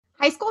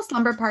High School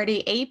Slumber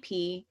Party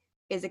AP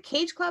is a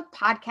Cage Club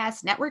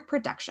podcast network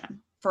production.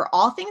 For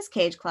all things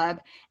Cage Club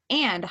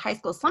and High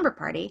School Slumber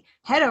Party,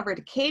 head over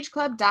to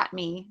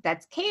cageclub.me.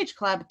 That's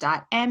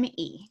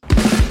cageclub.me.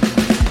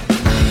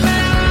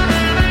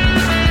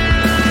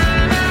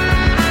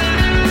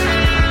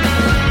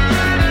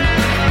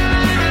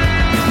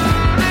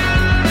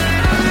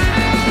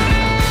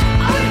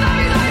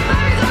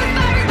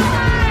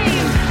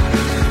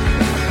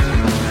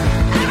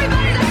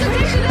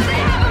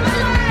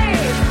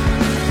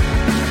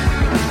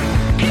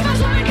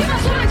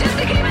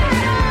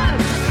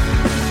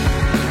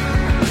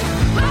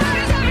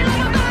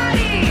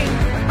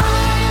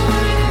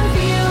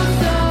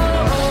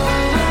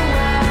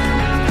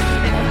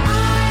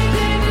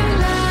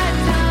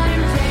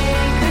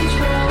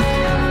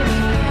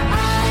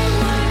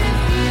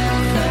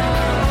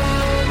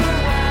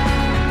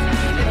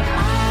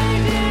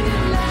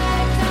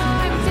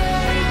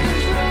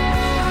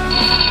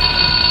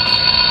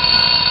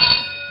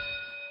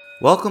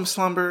 Welcome,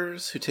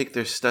 slumbers who take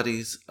their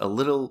studies a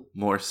little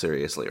more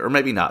seriously. Or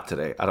maybe not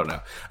today. I don't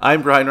know.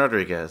 I'm Brian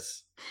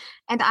Rodriguez.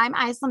 And I'm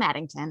Isla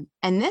Maddington.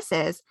 And this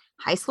is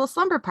High School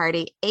Slumber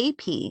Party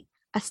AP,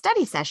 a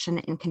study session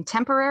in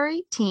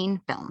contemporary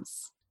teen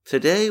films.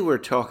 Today we're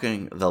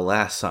talking The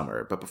Last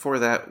Summer. But before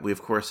that, we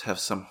of course have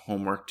some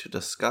homework to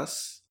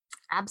discuss.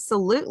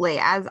 Absolutely.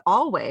 As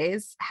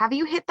always, have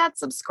you hit that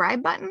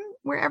subscribe button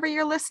wherever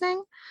you're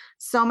listening?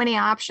 So many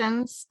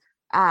options.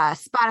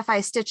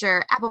 Spotify,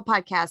 Stitcher, Apple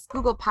Podcasts,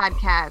 Google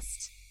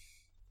Podcasts,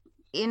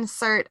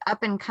 insert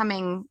up and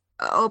coming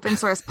open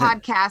source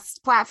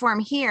podcast platform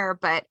here.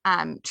 But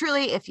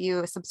truly, if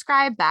you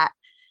subscribe, that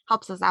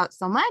helps us out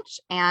so much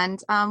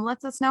and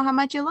lets us know how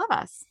much you love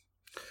us.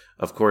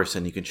 Of course,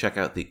 and you can check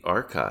out the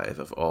archive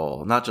of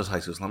all, not just High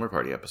School Slumber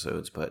Party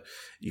episodes, but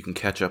you can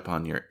catch up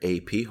on your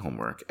AP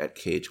homework at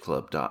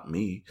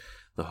cageclub.me,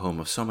 the home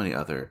of so many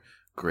other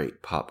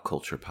great pop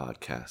culture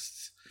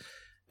podcasts.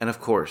 And of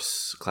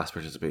course, class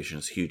participation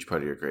is a huge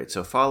part of your grade.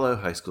 So follow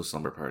High School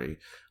Slumber Party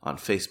on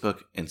Facebook,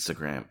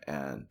 Instagram,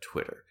 and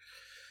Twitter.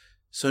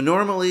 So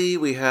normally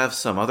we have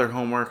some other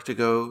homework to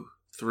go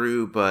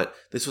through, but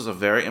this was a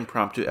very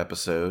impromptu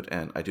episode,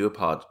 and I do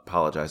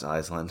apologize,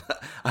 Island.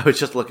 I was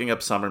just looking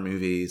up summer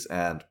movies,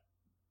 and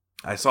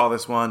I saw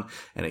this one,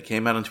 and it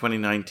came out in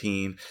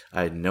 2019.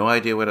 I had no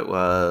idea what it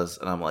was,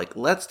 and I'm like,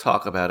 let's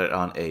talk about it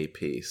on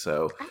AP.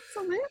 So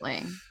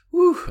Absolutely.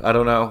 I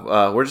don't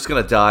know. We're just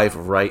going to dive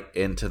right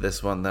into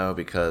this one, though,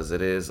 because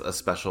it is a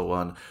special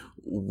one.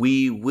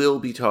 We will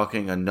be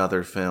talking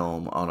another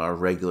film on our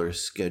regular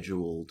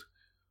scheduled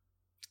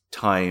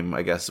time,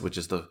 I guess, which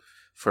is the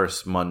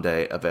first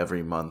Monday of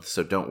every month.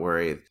 So don't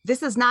worry.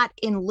 This is not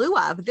in lieu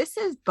of. This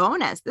is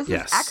bonus. This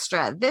is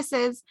extra. This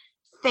is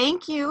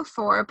thank you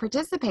for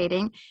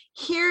participating.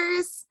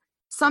 Here's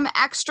some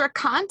extra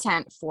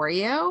content for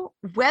you,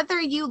 whether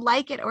you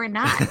like it or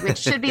not, which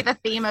should be the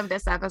theme of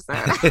this episode.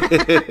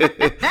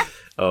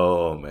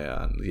 Oh,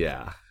 man.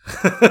 Yeah.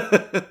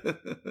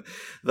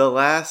 The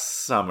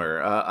Last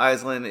Summer.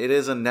 Island, it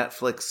is a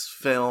Netflix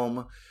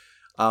film.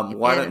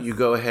 Why don't you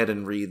go ahead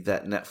and read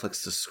that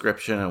Netflix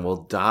description and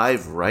we'll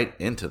dive right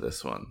into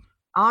this one.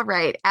 All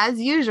right.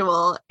 As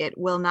usual, it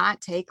will not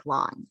take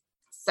long.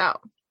 So,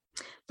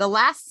 The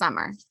Last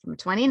Summer from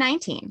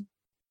 2019.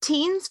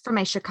 Teens from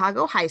a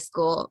Chicago high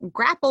school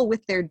grapple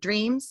with their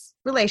dreams,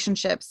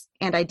 relationships,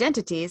 and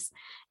identities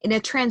in a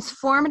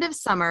transformative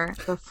summer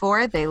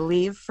before they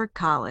leave for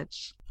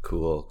college.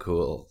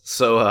 Cool.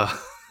 So,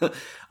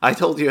 I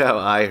told you how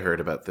I heard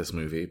about this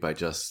movie by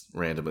just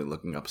randomly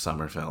looking up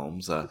summer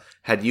films.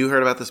 Had you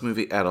heard about this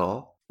movie at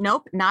all?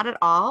 Nope, not at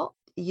all.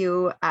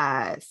 You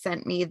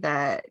sent me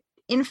the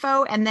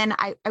info, and then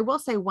I will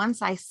say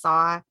once I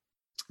saw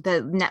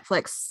the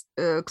Netflix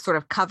sort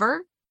of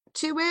cover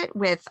to it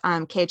with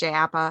KJ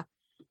Apa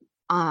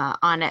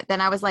on it,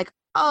 then I was like,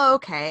 oh,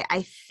 okay,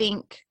 I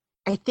think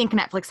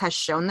Netflix has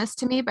shown this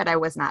to me, but I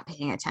was not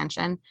paying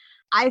attention.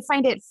 I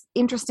find it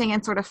interesting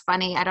and sort of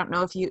funny. I don't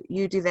know if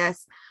you do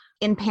this.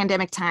 In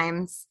pandemic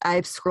times,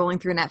 I'm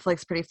scrolling through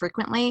Netflix pretty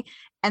frequently,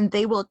 and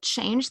they will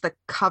change the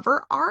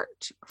cover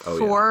art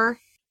for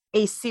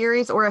a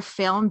series or a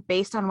film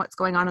based on what's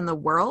going on in the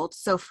world.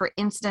 So for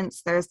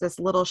instance, there's this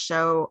little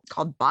show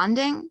called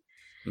Bonding,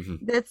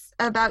 that's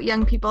about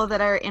young people that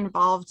are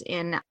involved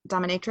in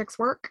dominatrix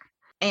work.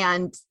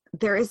 And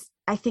there is,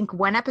 I think,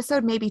 one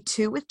episode, maybe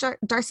two, with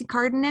Darcy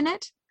Carden in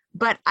it.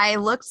 But I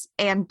looked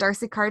and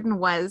Darcy Carden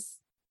was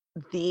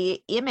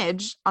the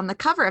image on the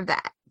cover of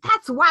that.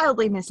 That's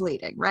wildly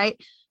misleading, right?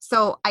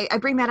 So I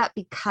bring that up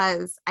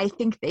because I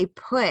think they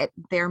put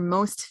their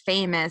most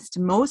famous,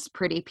 most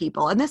pretty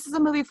people, and this is a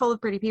movie full of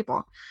pretty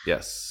people.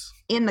 Yes.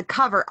 In the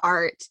cover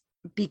art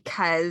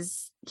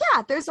because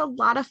there's a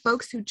lot of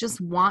folks who just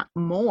want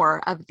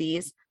more of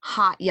these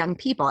hot young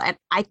people. And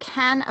I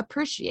can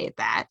appreciate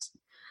that.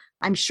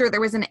 I'm sure there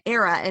was an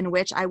era in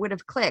which I would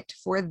have clicked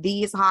for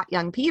these hot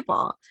young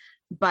people,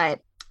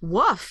 but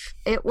woof,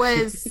 it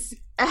was,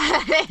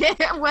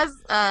 it was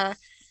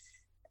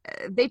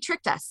they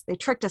tricked us. They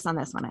tricked us on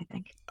this one, I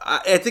think.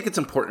 I think it's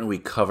important we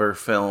cover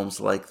films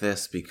like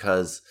this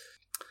because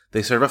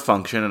they serve a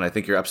function, and I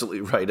think you're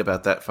absolutely right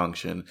about that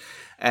function.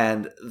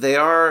 And they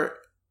are,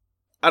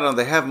 I don't know,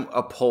 they have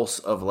a pulse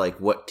of like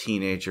what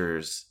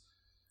teenagers,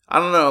 I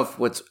don't know if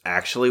what's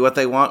actually what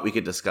they want. We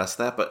could discuss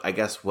that, but I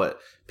guess what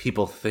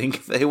people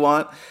think they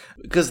want.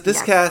 Because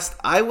this cast,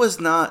 I was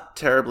not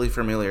terribly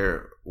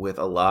familiar with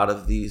a lot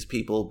of these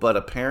people, but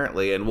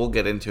apparently, and we'll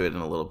get into it in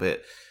a little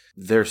bit,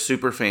 they're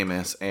super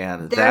famous,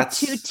 and there are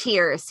two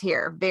tiers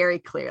here, very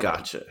clearly.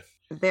 Gotcha.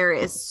 There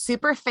is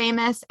super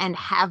famous and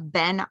have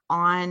been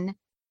on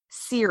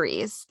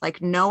series,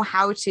 like know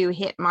how to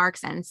hit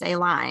marks and say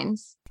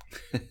lines.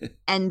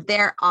 And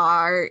there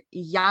are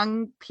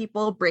young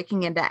people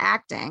breaking into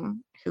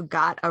acting who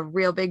got a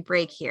real big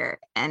break here.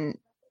 And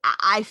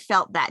I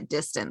felt that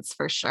distance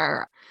for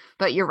sure.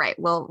 But you're right.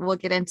 We'll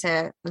get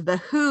into the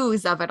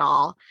who's of it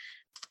all.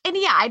 And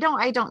yeah, I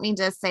don't mean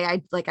to say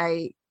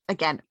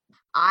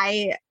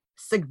I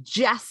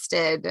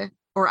suggested,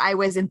 or I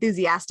was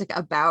enthusiastic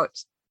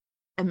about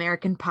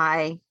American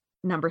Pie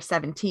number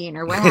 17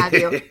 or what have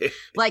you.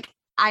 Like,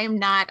 I'm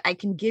not, I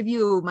can give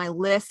you my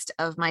list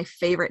of my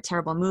favorite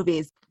terrible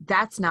movies.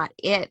 That's not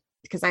it,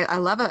 because I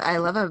love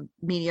a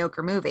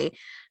mediocre movie.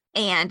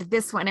 And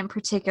this one in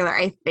particular,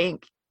 I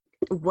think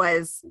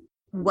was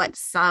what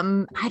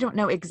some, I don't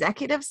know,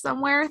 executive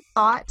somewhere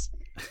thought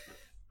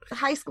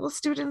high school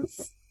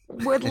students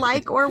would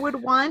like or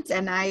would want.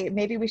 And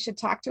maybe we should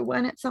talk to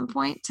one at some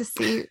point to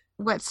see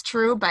what's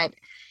true. But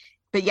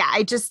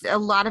yeah, a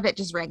lot of it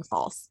just rang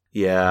false.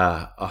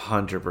 Yeah,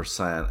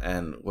 100%.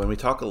 And when we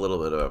talk a little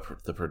bit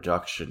about the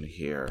production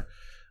here,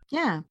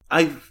 yeah,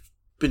 I've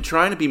been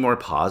trying to be more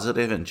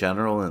positive in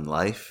general in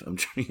life,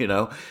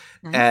 nice.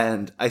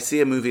 And I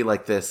see a movie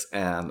like this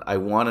and I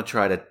want to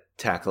try to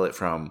tackle it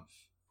from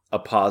a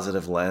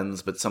positive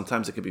lens, but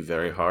sometimes it can be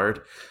very hard.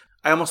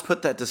 I almost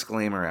put that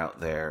disclaimer out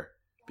there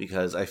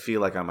because I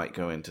feel like I might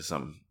go into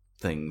some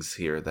things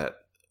here that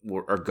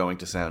are going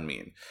to sound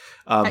mean.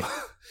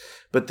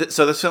 But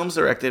so this film's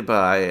directed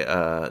by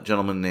a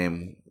gentleman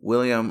named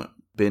William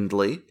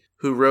Bindley,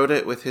 who wrote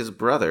it with his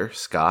brother,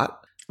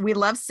 Scott. We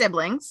love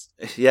siblings.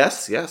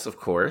 Yes, of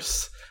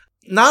course.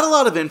 Not a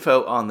lot of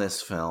info on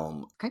this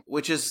film,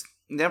 which is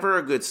never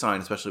a good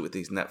sign, especially with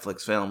these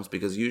Netflix films,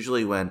 because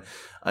usually when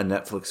a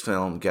Netflix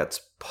film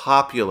gets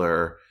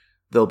popular,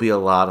 there'll be a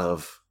lot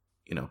of,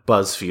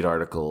 BuzzFeed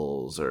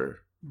articles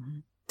or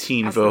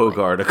Teen Vogue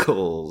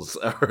articles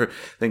or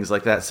things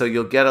like that. So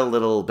you'll get a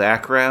little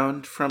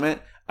background from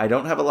it. I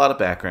don't have a lot of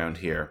background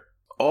here.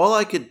 All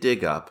I could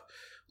dig up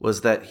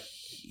was that,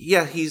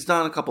 he's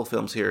done a couple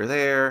films here or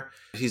there.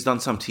 He's done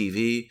some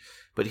TV,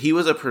 but he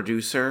was a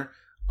producer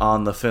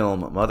on the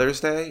film Mother's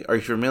Day. Are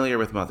you familiar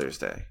with Mother's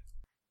Day?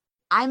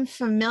 I'm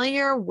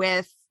familiar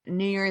with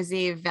New Year's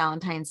Eve,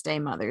 Valentine's Day,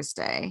 Mother's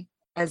Day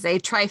as a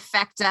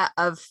trifecta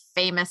of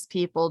famous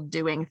people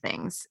doing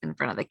things in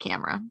front of the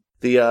camera.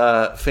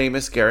 The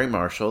famous Gary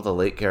Marshall, the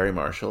late Gary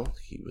Marshall,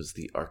 he was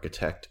the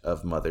architect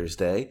of Mother's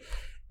Day.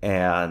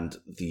 And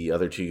the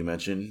other two you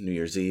mentioned, New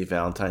Year's Eve,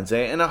 Valentine's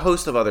Day, and a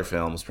host of other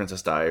films,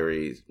 Princess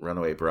Diaries,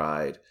 Runaway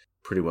Bride,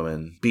 Pretty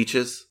Woman,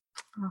 Beaches.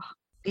 Oh,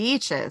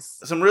 Beaches.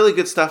 Some really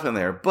good stuff in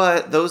there.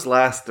 But those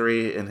last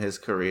three in his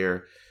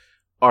career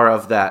are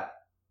of that,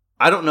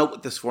 I don't know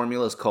what this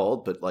formula is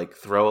called, but like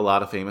throw a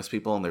lot of famous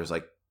people and there's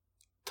like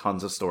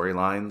tons of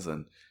storylines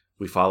and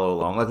we follow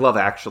along. Like Love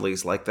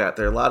Actually's like that.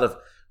 There are a lot of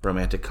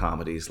romantic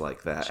comedies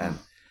like that. Sure. And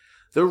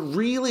they're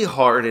really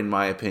hard, in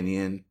my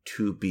opinion,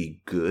 to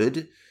be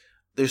good.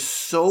 There's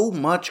so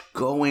much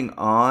going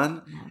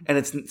on, and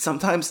it's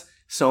sometimes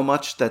so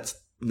much that's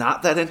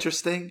not that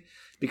interesting,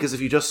 because if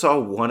you just saw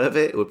one of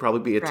it, it would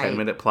probably be a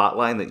 10-minute plot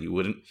line that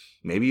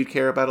maybe you'd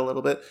care about a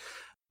little bit.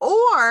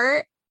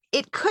 Or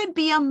it could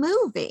be a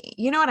movie.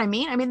 You know what I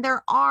mean? I mean,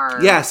 there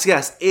are... Yes,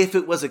 if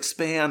it was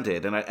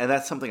expanded, and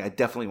that's something I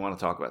definitely want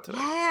to talk about today.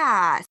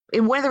 Yeah.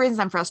 And one of the reasons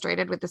I'm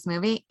frustrated with this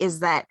movie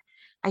is that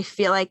I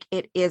feel like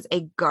it is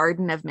a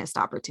garden of missed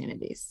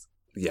opportunities.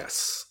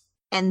 Yes.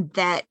 And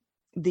that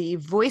the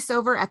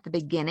voiceover at the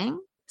beginning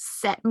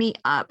set me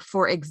up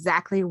for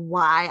exactly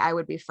why I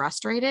would be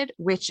frustrated,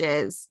 which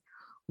is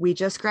we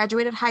just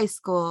graduated high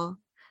school.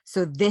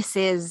 So this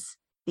is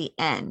the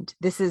end.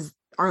 This is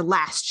our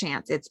last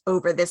chance. It's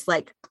over. This,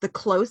 like the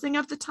closing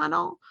of the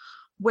tunnel,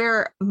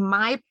 where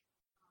my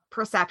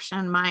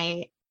perception,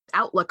 my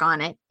outlook on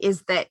it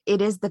is that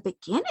it is the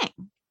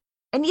beginning.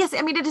 And yes,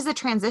 I mean, it is a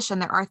transition.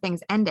 There are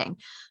things ending,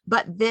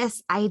 but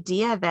this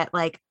idea that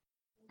like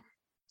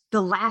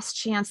the last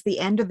chance, the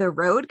end of the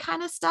road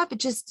kind of stuff,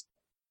 it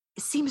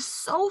seems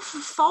so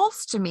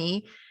false to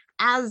me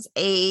as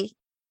an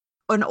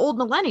old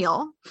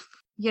millennial,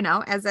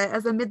 as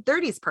a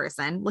mid-30s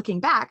person looking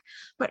back,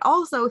 but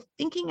also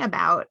thinking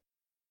about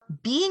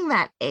being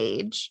that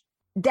age.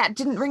 That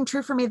didn't ring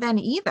true for me then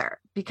either,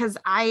 because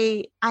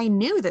I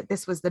knew that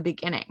this was the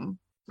beginning,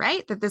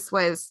 right? That this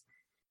was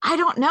I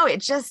don't know.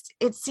 It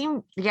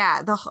seemed,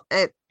 yeah,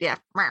 yeah.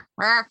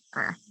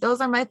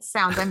 Those are my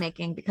sounds I'm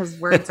making because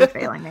words are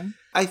failing me.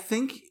 I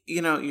think,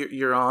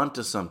 you're on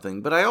to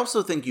something, but I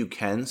also think you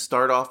can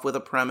start off with a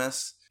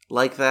premise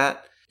like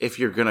that if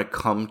you're going to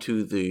come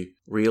to the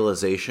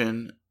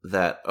realization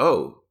that,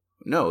 oh,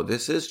 no,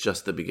 this is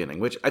just the beginning,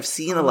 which I've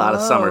seen a lot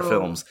of summer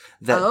films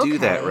that do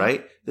that,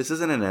 right? This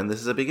isn't an end,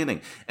 this is a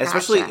beginning.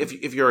 Especially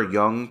Gotcha. if you're a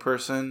young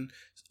person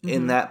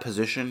in that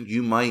position,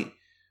 you might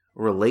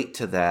relate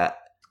to that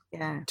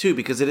too,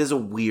 because it is a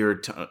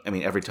weird time. I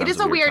mean, every time it is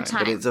a weird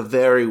time, but it's a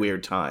very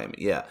weird time.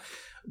 Yeah.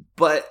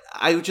 But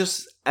I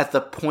just, at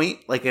the point,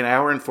 like an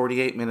hour and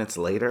 48 minutes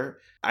later,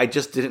 I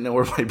just didn't know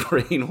where my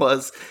brain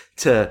was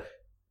to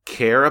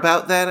care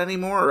about that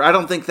anymore. I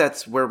don't think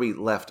that's where we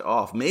left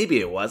off. Maybe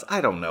it was.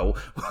 I don't know.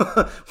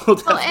 We'll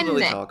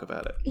definitely talk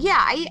about it. Yeah,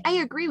 I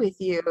agree with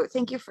you.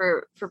 Thank you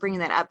for bringing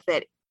that up,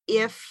 that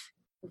if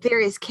there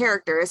is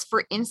characters,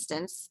 for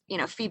instance,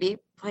 Phoebe,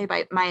 played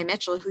by Maya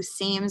Mitchell, who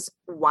seems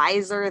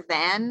wiser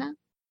than,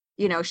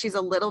 she's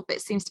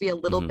seems to be a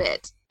little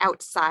bit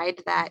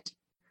outside that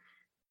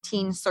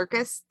teen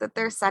circus that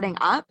they're setting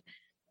up.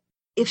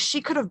 If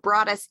she could have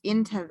brought us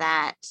into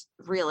that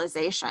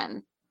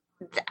realization,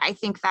 I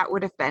think that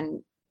would have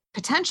been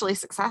potentially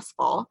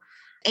successful.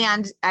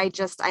 And I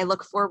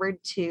look forward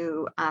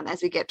to,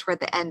 as we get toward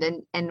the end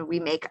and we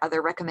make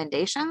other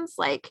recommendations,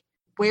 like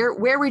where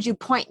would you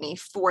point me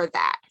for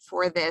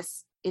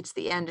this, it's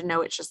the end,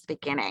 no, it's just the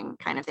beginning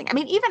kind of thing. I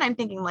mean, even I'm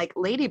thinking like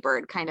Lady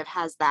Bird kind of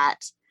has that,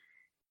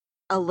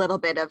 a little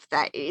bit of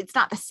that. It's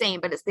not the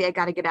same, but it's I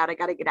got to get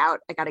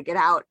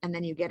out. And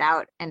then you get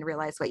out and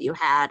realize what you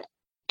had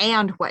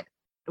and what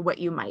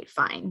you might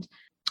find.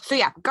 So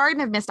yeah,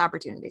 Garden of Missed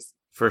Opportunities.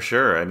 For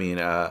sure. I mean,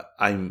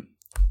 I'm,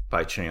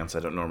 by chance,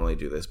 I don't normally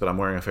do this, but I'm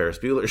wearing a Ferris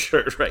Bueller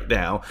shirt right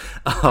now.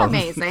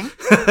 Amazing.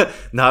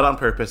 Not on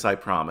purpose, I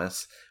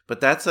promise.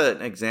 But that's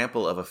an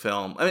example of a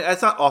film. I mean,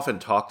 it's not often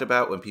talked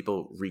about when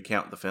people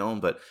recount the film,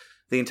 but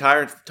the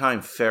entire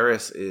time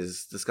Ferris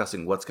is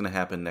discussing what's going to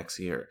happen next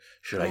year.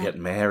 Should I get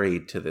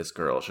married to this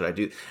girl? Should I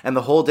do? And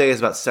the whole day is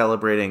about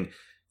celebrating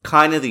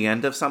kind of the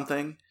end of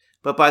something.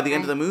 But by the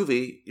end of the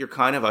movie, you're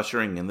kind of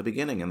ushering in the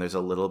beginning, and there's a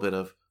little bit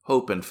of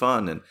hope and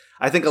fun. And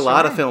I think a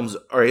lot of films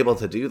are able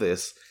to do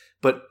this.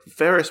 But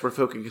Ferris, we're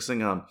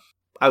focusing on,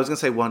 I was going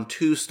to say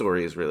 2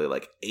 stories, really,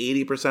 like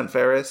 80%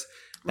 Ferris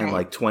and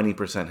like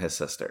 20% his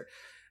sister.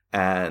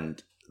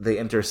 And they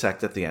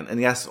intersect at the end.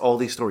 And yes, all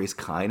these stories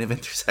kind of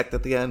intersect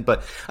at the end.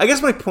 But I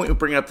guess my point of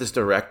bringing up this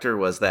director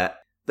was that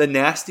the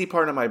nasty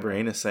part of my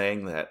brain is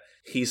saying that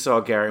he saw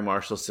Gary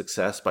Marshall's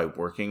success by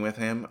working with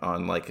him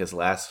on like his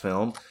last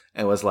film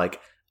and was like,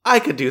 I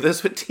could do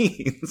this with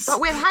teens. But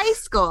with high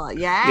school,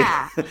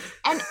 yeah.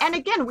 And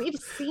again, we've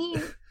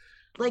seen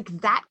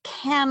like that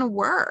can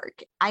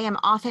work. I am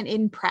often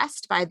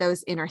impressed by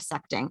those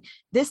intersecting.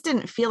 This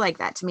didn't feel like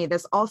that to me.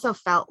 This also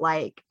felt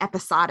like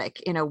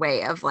episodic in a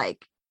way of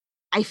like,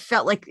 I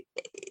felt like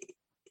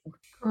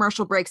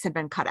commercial breaks had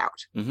been cut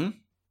out. Mm-hmm.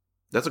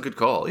 That's a good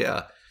call,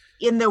 yeah.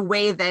 In the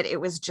way that it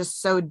was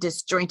just so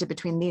disjointed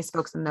between these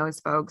folks and those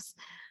folks.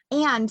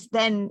 And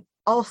then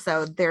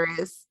also there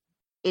is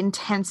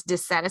intense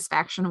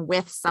dissatisfaction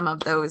with some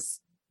of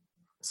those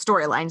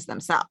storylines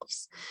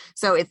themselves.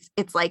 So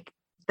it's like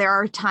there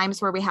are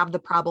times where we have the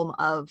problem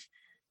of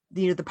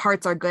the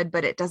parts are good,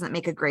 but it doesn't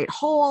make a great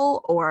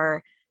whole,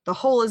 or the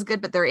whole is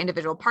good, but there are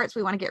individual parts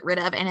we want to get rid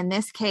of. And in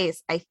this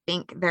case, I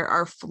think there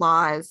are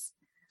flaws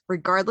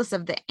regardless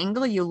of the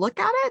angle you look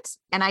at it.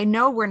 And I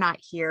know we're not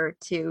here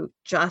to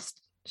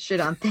just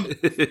shit on things.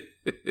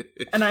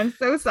 And I'm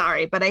so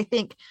sorry, but I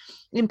think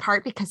in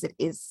part because it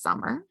is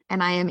summer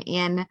and I am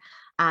in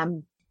a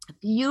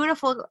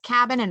beautiful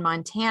cabin in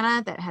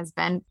Montana that has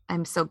been,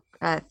 I'm so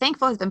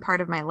thankful, has been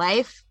part of my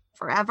life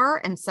forever.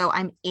 And so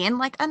I'm in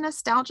like a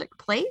nostalgic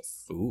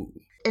place. Ooh.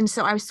 And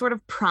so I was sort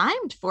of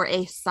primed for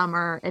a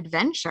summer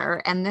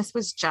adventure. And this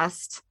was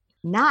just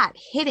not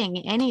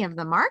hitting any of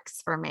the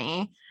marks for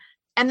me.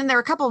 And then there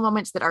are a couple of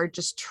moments that are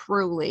just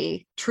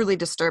truly, truly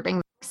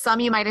disturbing.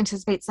 Some you might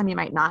anticipate, some you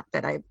might not,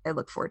 that I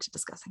look forward to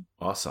discussing.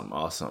 Awesome.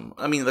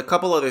 I mean, a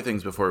couple other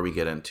things before we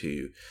get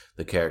into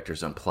the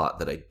characters and plot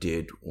that I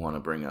did want to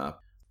bring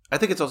up. I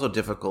think it's also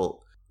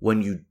difficult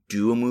when you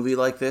do a movie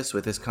like this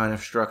with this kind of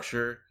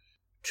structure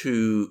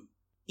to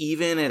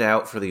even it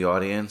out for the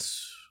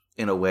audience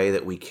in a way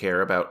that we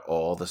care about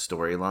all the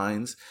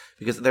storylines,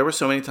 because there were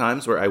so many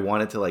times where I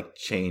wanted to like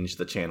change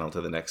the channel to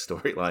the next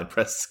storyline,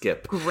 press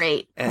skip.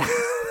 Great. And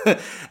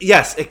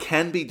yes, it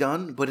can be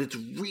done, but it's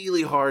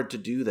really hard to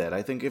do that.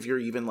 I think if you're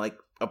even like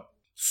a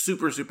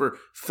super, super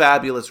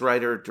fabulous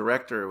writer,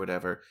 director, or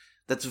whatever,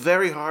 that's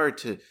very hard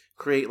to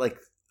create like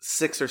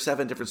 6 or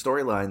 7 different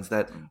storylines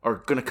that are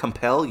going to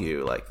compel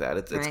you like that.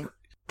 It's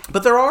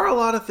but there are a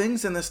lot of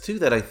things in this too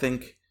that I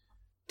think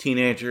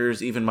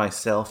teenagers, even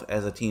myself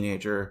as a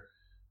teenager,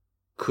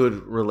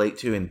 could relate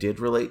to and did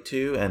relate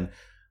to. And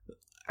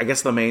I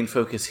guess the main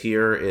focus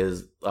here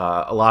is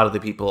a lot of the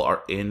people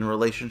are in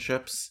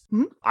relationships.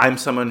 Mm-hmm. I'm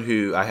someone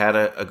who, I had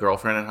a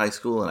girlfriend in high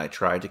school and I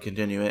tried to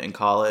continue it in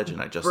college,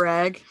 and I just...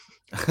 Brag.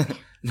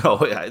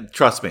 No,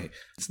 trust me,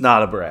 it's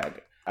not a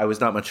brag. I was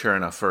not mature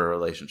enough for a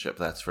relationship,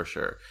 that's for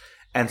sure.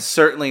 And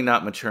certainly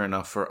not mature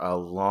enough for a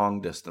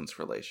long distance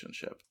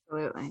relationship.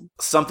 Absolutely.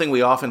 Something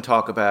we often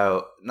talk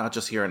about, not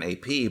just here in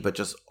AP, but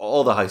just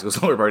all the High School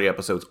Slumber Party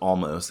episodes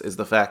almost, is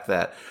the fact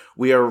that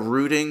we are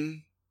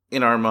rooting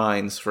in our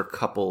minds for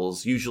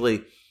couples,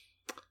 usually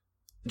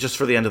just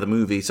for the end of the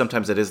movie.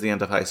 Sometimes it is the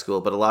end of high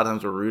school, but a lot of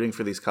times we're rooting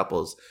for these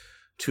couples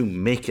to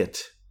make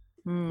it.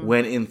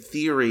 When in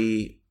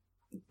theory,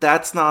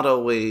 that's not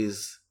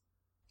always,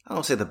 I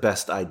don't say the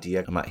best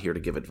idea. I'm not here to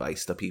give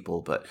advice to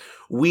people, but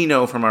we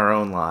know from our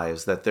own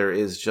lives that there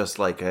is just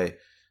like a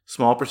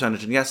small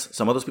percentage. And yes,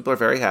 some of those people are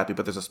very happy,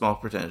 but there's a small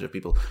percentage of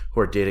people who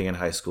are dating in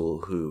high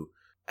school who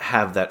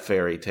have that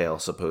fairy tale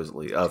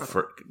supposedly of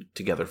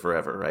together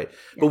forever, right?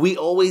 Yeah. But we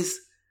always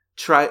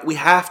we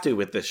have to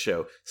with this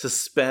show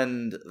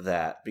suspend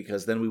that,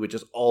 because then we would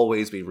just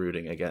always be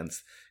rooting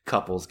against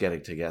couples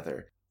getting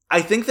together.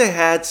 I think they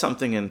had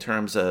something in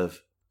terms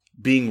of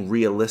being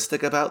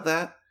realistic about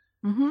that.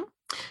 Mm-hmm.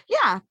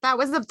 Yeah, that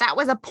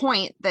was a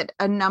point that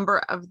a number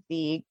of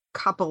the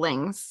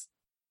couplings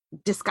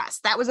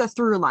discussed. That was a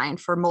through line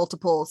for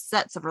multiple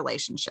sets of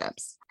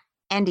relationships.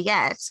 And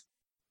yet,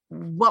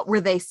 what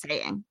were they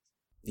saying?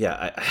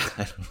 Yeah,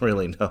 I don't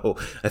really know.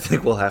 I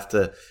think we'll have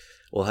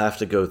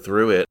to go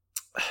through it.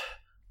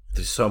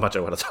 There's so much I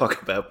want to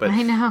talk about, but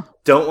I know.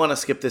 Don't want to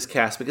skip this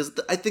cast, because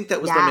I think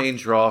that was the main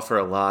draw for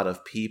a lot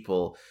of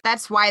people.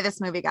 That's why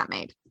this movie got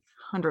made.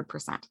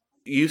 100%.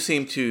 You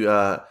seem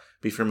to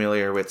be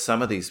familiar with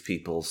some of these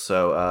people.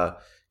 So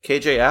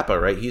KJ Apa,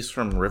 right? He's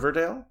from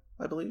Riverdale,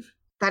 I believe.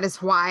 That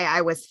is why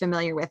I was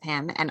familiar with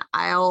him. And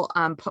I'll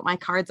put my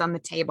cards on the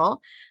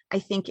table. I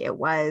think it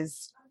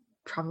was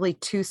probably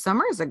 2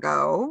 summers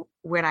ago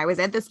when I was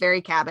at this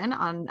very cabin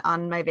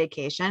on my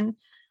vacation,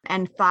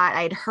 and thought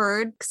I'd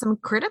heard some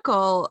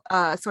critical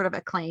sort of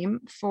acclaim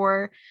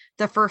for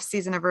the first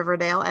season of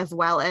Riverdale, as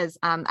well as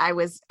I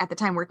was at the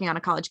time working on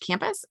a college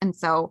campus. And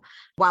so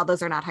while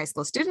those are not high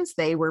school students,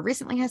 they were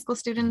recently high school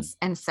students.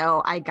 And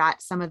so I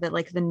got some of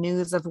the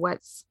news of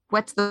what's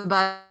the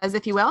buzz,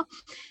 if you will.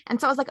 And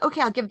so I was like,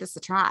 okay, I'll give this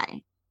a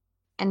try.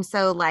 And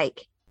so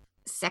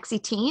sexy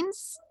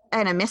teens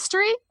and a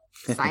mystery,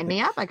 sign me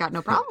up. I got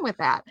no problem with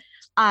that.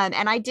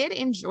 And I did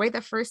enjoy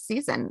the first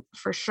season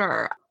for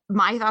sure.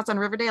 My thoughts on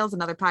Riverdale is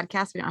another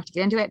podcast. We don't have to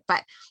get into it.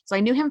 But so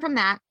I knew him from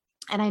that.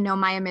 And I know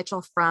Maya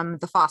Mitchell from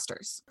The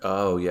Fosters.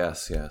 Oh,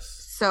 yes.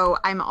 So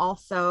I'm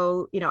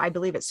also, I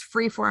believe it's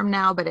Freeform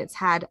now, but it's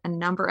had a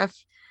number of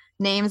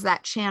names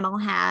that channel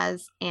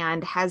has,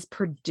 and has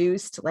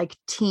produced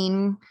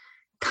teen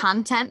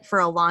content for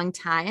a long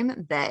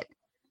time that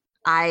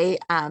I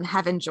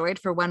have enjoyed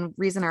for one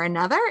reason or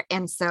another.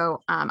 And so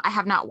I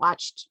have not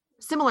watched,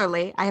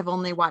 similarly, I have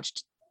only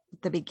watched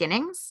the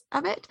beginnings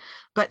of it.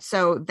 But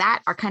so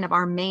that are kind of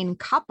our main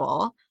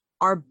couple,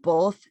 are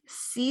both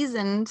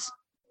seasoned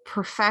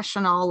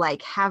professional,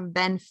 have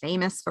been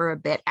famous for a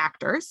bit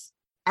actors,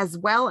 as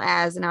well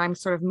as, now I'm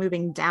sort of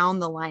moving down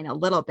the line a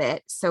little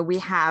bit. So we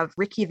have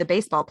Ricky, the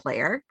baseball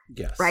player,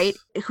 yes, right?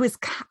 Who is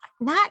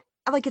not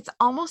it's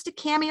almost a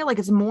cameo,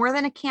 it's more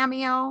than a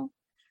cameo,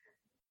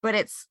 but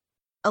it's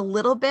a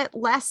little bit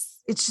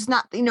less. It's just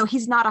not,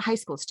 he's not a high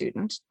school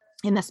student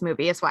in this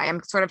movie. Is why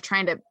I'm sort of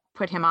trying to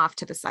put him off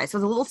to the side. So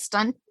it's a little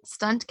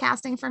stunt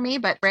casting for me,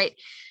 but right.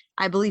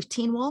 I believe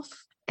Teen Wolf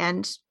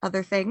and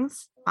other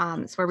things.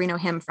 It's where we know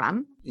him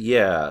from.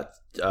 Yeah.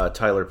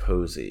 Tyler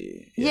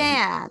Posey.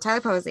 Yeah,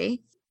 Tyler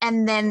Posey.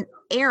 And then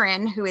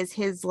Aaron, who is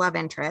his love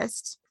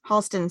interest,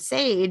 Halston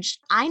Sage,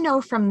 I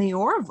know from The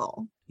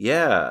Orville.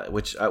 Yeah,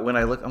 which when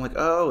I look, I'm like,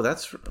 oh,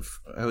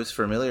 I was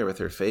familiar with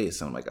her face.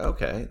 And I'm like,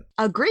 okay.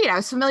 Agreed. I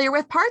was familiar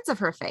with parts of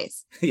her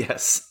face.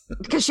 Yes.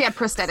 Because she had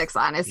prosthetics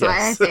on, is why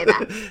I say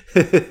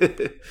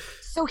that.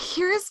 So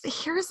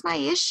here's my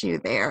issue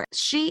there.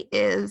 She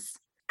is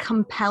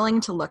compelling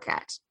to look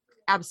at.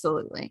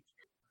 Absolutely.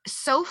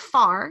 So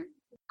far,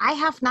 I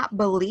have not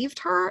believed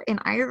her in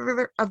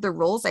either of the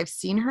roles I've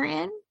seen her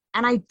in.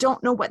 And I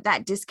don't know what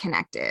that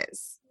disconnect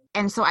is.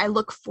 And so I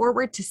look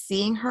forward to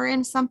seeing her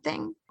in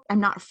something. I'm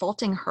not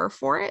faulting her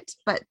for it,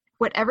 but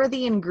whatever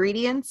the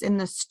ingredients in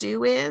the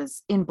stew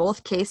is in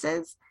both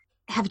cases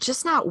have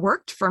just not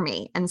worked for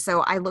me. And so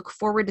I look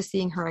forward to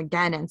seeing her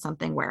again in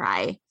something where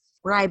I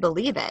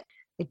believe it.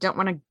 I don't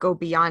want to go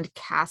beyond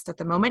cast at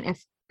the moment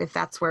if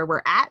that's where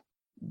we're at.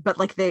 But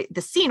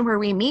the scene where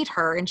we meet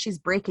her and she's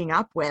breaking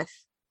up with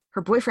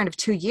her boyfriend of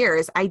 2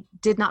 years, I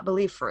did not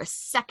believe for a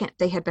second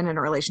they had been in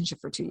a relationship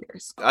for 2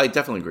 years. I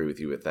definitely agree with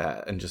you with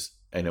that. And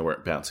I know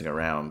we're bouncing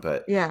around,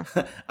 but yeah,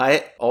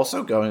 I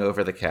also going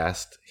over the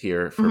cast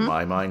here for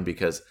my mind,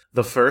 because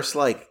the first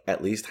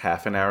at least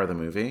half an hour of the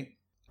movie,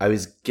 I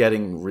was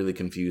getting really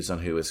confused on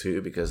who is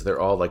who, because they're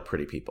all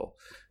pretty people.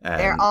 And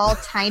they're all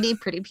tiny,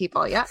 pretty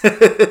people. Yeah.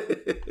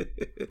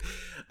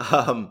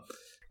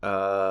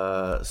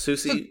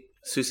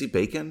 Susie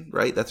Bacon,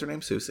 right? That's her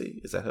name,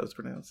 Susie. Is that how it's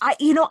pronounced?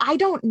 I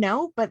don't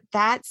know, but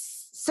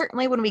that's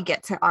certainly when we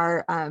get to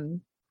our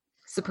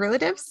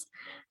superlatives.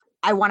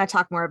 I want to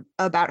talk more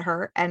about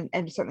her, and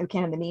certainly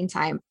can in the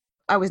meantime.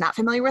 I was not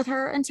familiar with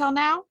her until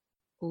now.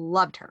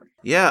 Loved her.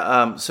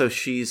 Yeah, so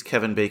she's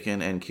Kevin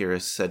Bacon and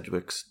Kira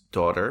Sedgwick's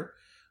daughter,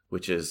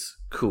 which is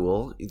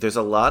cool. There's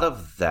a lot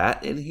of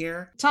that in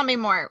here. Tell me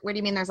more. What do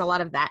you mean there's a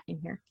lot of that in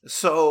here?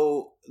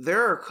 So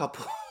there are a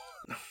couple...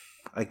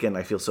 Again,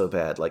 I feel so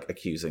bad, like,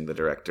 accusing the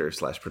director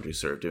 /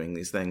 producer of doing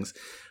these things.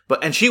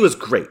 And she was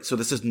great, so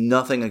this is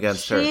nothing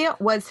against her. She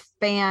was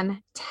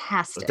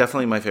fantastic.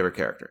 Definitely my favorite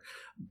character.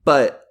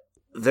 But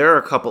there are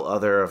a couple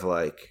other of,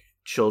 like,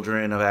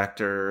 children of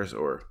actors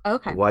or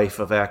wife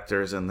of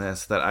actors in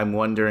this that I'm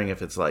wondering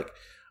if it's like,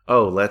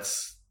 oh,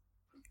 let's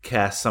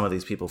cast some of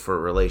these people for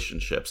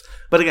relationships.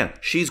 But again,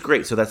 she's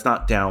great, so that's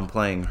not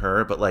downplaying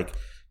her. But, like,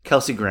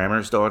 Kelsey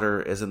Grammer's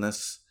daughter is in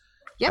this.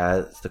 Yep.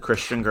 As the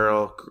Christian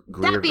girl.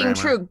 Greer that being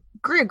Grammer. True,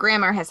 Greer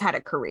Grammer has had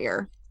a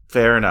career.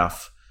 Fair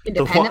enough.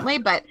 Independently,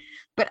 but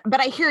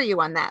I hear you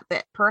on that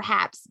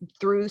perhaps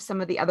through some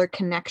of the other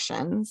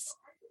connections,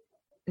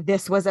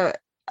 this was a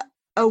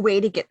way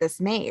to get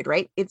this made,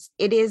 right? It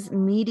is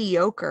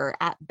mediocre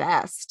at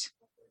best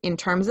in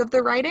terms of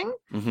the writing.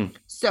 Mm-hmm.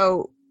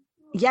 So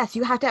yes,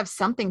 you have to have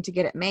something to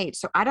get it made.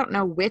 So I don't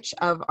know which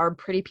of our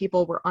pretty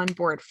people were on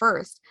board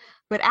first,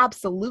 but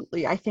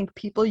absolutely, I think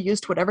people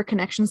used whatever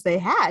connections they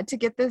had to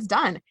get this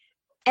done.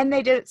 And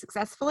they did it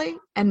successfully.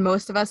 And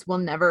most of us will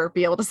never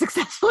be able to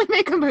successfully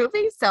make a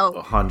movie. So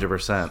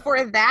 100%.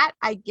 For that,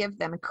 I give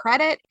them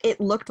credit.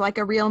 It looked like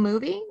a real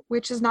movie,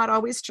 which is not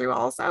always true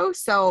also.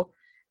 So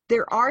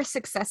there are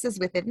successes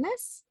within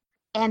this.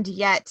 And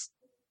yet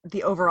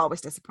the overall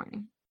was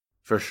disappointing.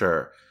 For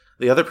sure.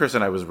 The other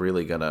person I was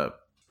really going to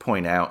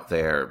point out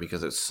there,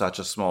 because it's such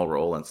a small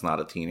role and it's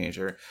not a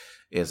teenager,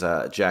 is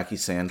Jackie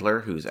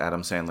Sandler, who's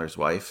Adam Sandler's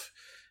wife,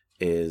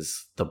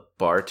 is the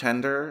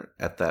bartender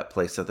at that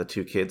place that the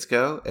two kids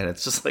go, and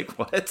it's just like,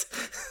 what?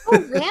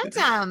 Oh,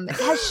 random.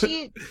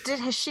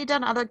 Has she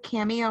done other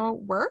cameo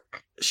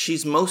work?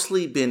 She's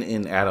mostly been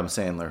in Adam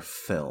Sandler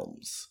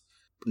films,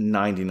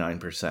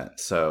 99%.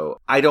 So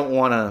I don't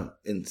want to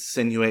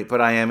insinuate,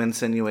 but I am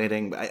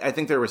insinuating. I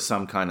think there was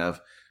some kind of,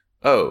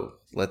 oh,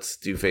 let's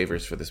do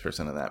favors for this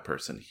person and that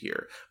person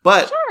here.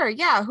 But sure,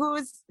 yeah,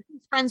 who's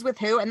friends with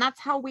who, and that's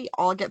how we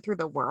all get through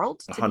the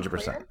world.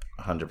 100%.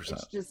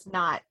 It's just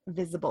not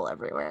visible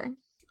everywhere.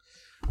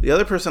 The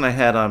other person I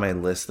had on my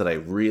list that I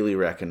really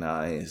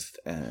recognized,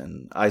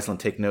 and Iceland,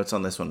 take notes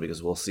on this one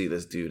because we'll see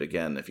this dude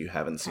again if you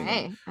haven't seen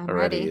him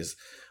already, is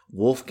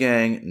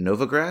Wolfgang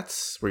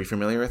Novogratz. Were you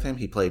familiar with him?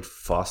 He played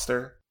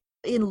Foster.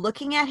 In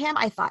looking at him,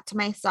 I thought to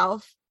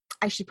myself,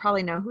 I should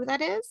probably know who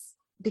that is,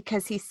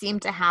 because he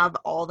seemed to have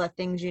all the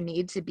things you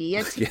need to be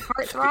a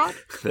heartthrob.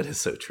 That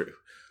is so true.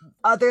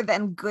 Other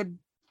than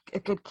a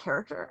good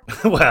character.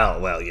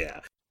 well, yeah.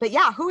 But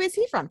yeah, who is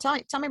he from? Tell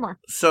me more.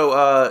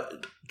 So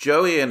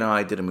Joey and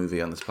I did a movie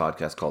on this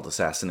podcast called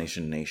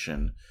Assassination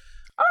Nation.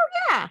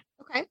 Oh, yeah.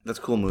 Okay. That's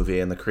a cool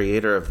movie. And the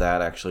creator of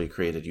that actually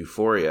created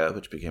Euphoria,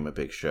 which became a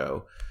big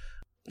show.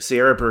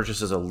 Sierra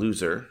Burgess is a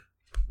Loser,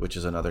 which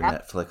is another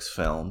Netflix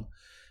film.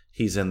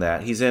 He's in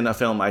that. He's in a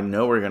film I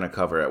know we're going to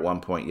cover at one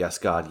point, Yes,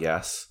 God,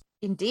 Yes.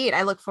 Indeed.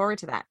 I look forward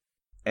to that.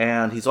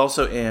 And he's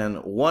also in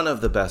one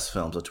of the best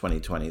films of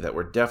 2020 that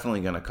we're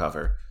definitely going to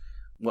cover.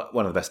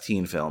 One of the best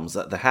teen films,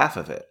 the half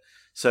of it.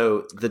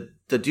 So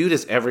the dude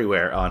is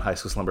everywhere on High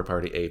School Slumber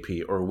Party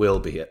AP, or will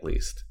be at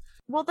least.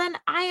 Well, then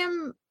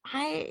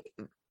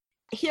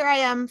here I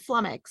am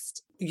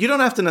flummoxed. You don't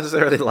have to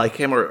necessarily like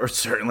him, or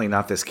certainly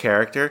not this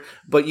character,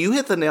 but you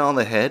hit the nail on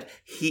the head.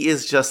 He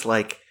is just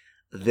like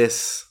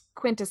this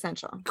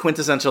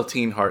quintessential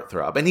teen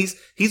heartthrob. And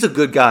he's a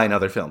good guy in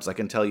other films. I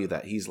can tell you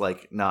that. He's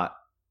like not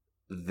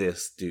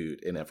this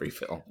dude in every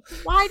film.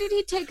 Why did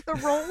he take the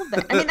role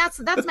then? I mean,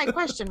 that's my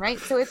question, right?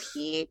 So if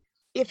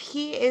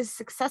he is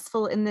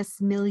successful in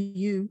this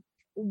milieu,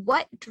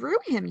 what drew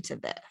him to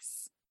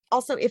this?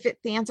 Also, if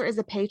the answer is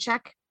a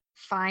paycheck,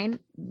 fine,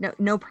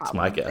 no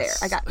problem. That's my guess.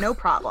 There, I got no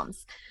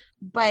problems.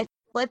 But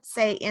let's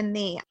say in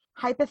the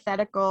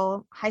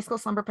hypothetical High School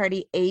Slumber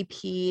Party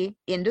AP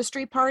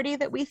industry party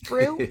that we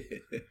threw,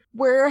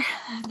 where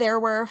there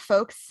were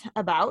folks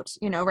about,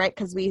 right,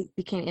 because we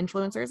became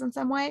influencers in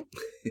some way,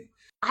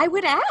 I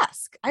would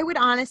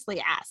honestly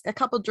ask, a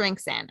couple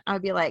drinks in, I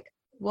would be like,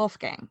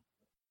 Wolfgang,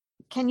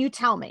 can you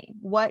tell me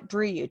what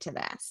drew you to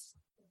this?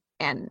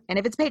 And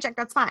if it's paycheck,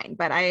 that's fine,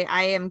 but I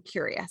am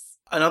curious.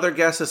 Another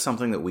guess is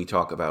something that we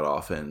talk about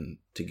often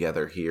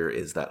together here,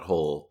 is that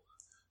whole,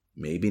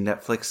 maybe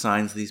Netflix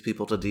signs these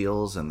people to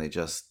deals and they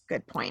just,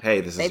 good point.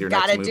 Hey, this is your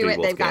next movie, They've got to do it.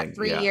 Wolfgang. They've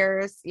got 3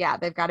 years. Yeah,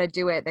 they've got to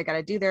do it. They've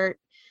got to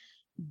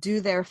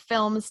do their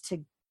films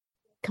to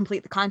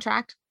complete the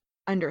contract.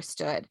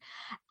 Understood.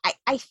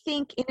 I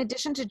think in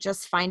addition to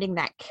just finding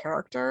that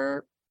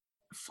character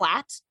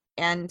flat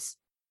and,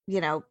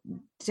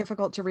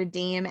 difficult to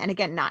redeem, and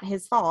again, not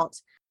his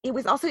fault, it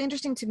was also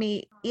interesting to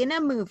me in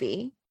a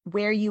movie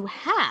where you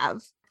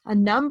have a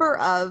number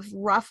of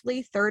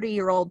roughly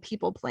 30-year-old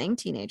people playing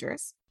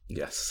teenagers.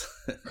 Yes.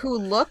 who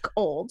look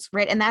old,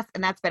 right? And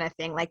that's been a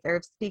thing. Like,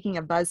 they're speaking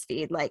of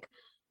BuzzFeed, like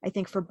I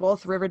think for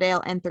both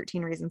Riverdale and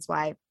 13 Reasons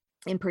Why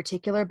in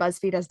particular,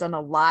 BuzzFeed has done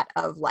a lot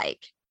of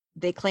like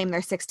they claim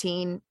they're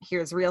 16,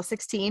 here's real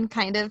 16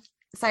 kind of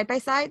side by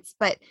sides.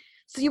 But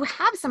so you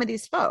have some of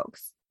these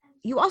folks.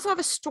 You also have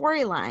a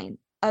storyline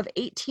of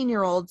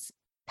 18-year-olds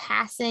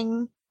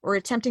passing or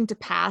attempting to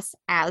pass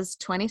as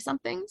 20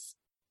 somethings,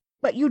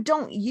 but you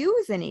don't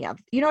use any of,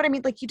 you know what I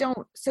mean? Like you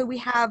don't. So we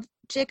have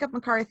Jacob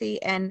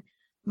McCarthy and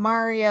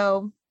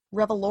Mario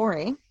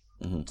Revolori,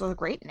 which is a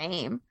great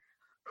name,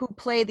 who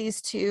play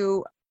these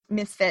two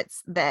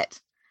misfits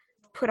that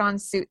put on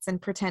suits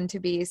and pretend to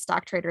be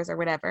stock traders or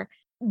whatever.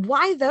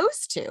 Why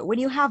those two? When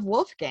you have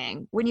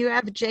Wolfgang, when you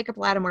have Jacob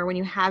Lattimore, when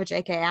you have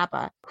J.K.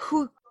 Appa,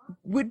 who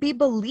would be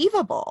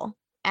believable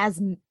as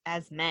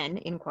men,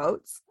 in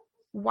quotes,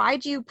 why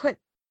do you put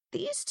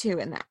these two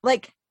in that?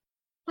 Like,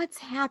 what's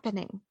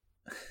happening?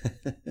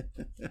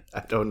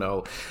 I don't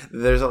know.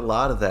 There's a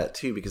lot of that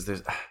too,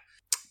 because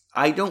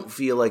I don't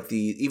feel like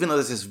even though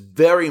this is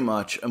very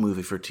much a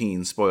movie for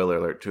teens, spoiler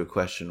alert to a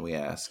question we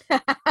asked,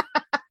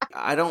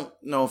 I don't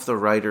know if the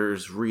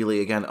writers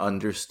really, again,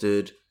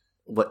 understood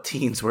what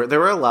teens were. There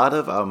were a lot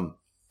of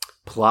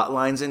plot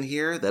lines in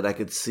here that I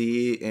could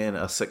see in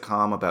a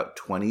sitcom about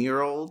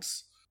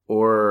 20-year-olds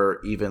or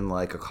even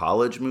like a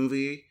college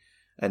movie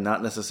and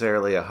not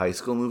necessarily a high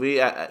school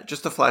movie.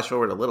 Just to flash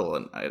forward a little,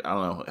 and I don't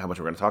know how much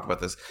we're going to talk about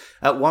this.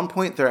 At one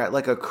point, they're at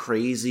like a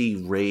crazy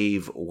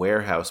rave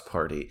warehouse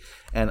party,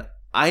 and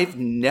I've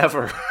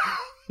never,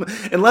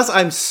 unless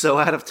I'm so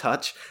out of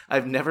touch,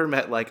 I've never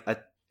met like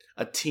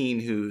a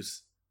teen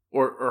who's,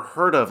 or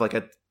heard of like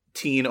a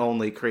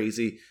teen-only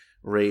crazy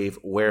rave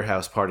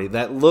warehouse party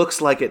that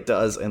looks like it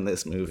does in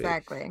this movie.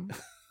 Exactly.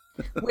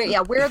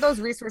 Where are those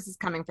resources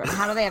coming from?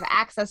 How do they have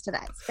access to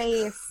that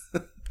space?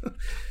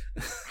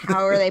 How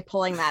are they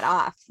pulling that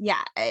off?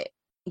 Yeah,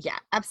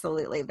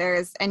 absolutely.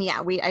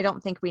 I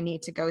don't think we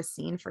need to go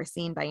scene for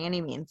scene by any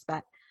means,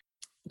 but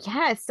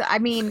yes, I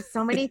mean,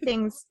 so many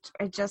things.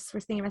 I just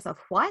was thinking to myself,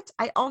 what?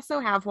 I also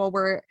have, while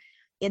we're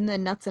in the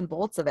nuts and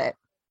bolts of it,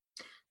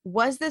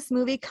 was this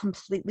movie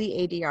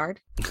completely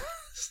ADR'd?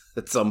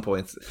 At some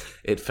points,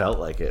 it felt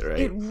like it, right?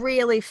 It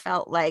really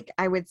felt like,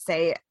 I would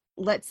say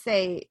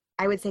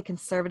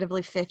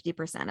conservatively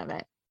 50% of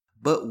it.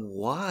 But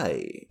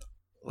why?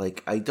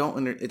 Like, I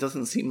don't it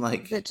doesn't seem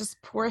like... Is it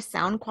just poor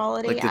sound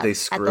quality like, did they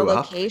screw at the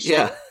up? locations?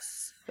 Yeah.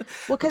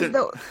 Well,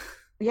 because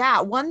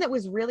one that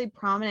was really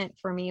prominent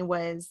for me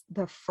was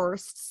the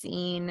first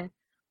scene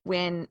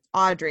when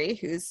Audrey,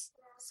 who's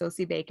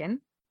Sosie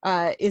Bacon,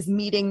 is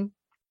meeting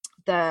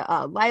the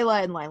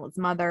Lila and Lila's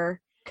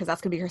mother, because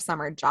that's gonna be her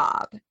summer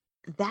job.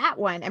 That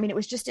one, I mean, it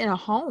was just in a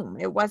home.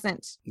 It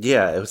wasn't.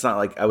 Yeah, it was not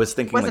like, I was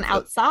thinking. It wasn't like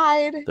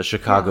outside. The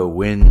Chicago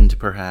wind,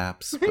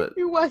 perhaps. But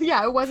It was.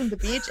 Yeah, it wasn't the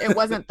beach. It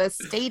wasn't the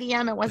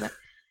stadium. It wasn't.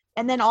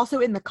 And then also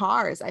in the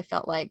cars, I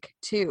felt like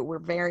too were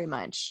very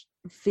much,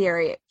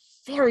 very,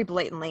 very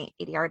blatantly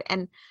ADR'd.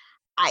 And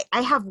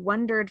I have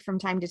wondered from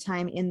time to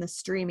time in the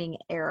streaming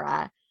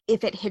era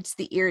if it hits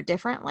the ear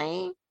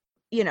differently,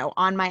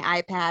 on my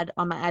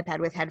iPad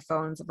with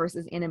headphones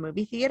versus in a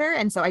movie theater.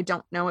 And so I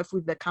don't know if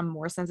we've become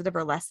more sensitive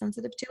or less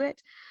sensitive to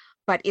it,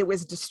 but it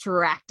was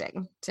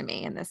distracting to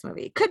me in this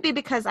movie. It could be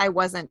because I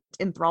wasn't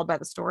enthralled by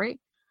the story.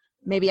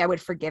 Maybe I would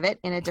forgive it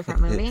in a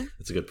different movie.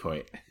 That's a good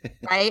point.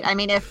 Right? I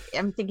mean, if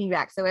I'm thinking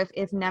back, so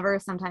if Never,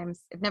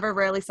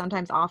 Rarely,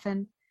 Sometimes,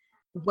 Often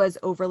was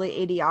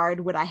overly ADR'd,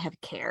 would I have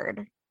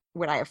cared?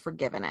 Would I have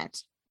forgiven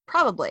it?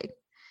 Probably.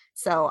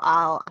 So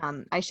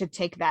I should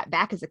take that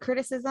back as a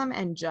criticism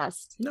and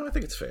just I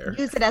think it's fair.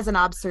 Use it as an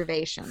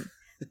observation.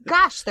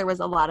 Gosh, there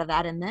was a lot of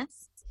that in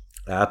this.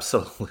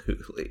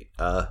 Absolutely.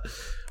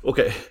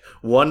 Okay,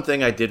 one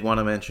thing I did want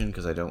to mention,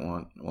 because I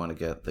don't want to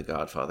get the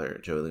Godfather,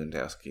 Joey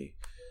Lewandowski.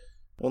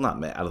 Well, not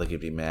mad. I don't think he'd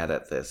be mad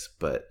at this,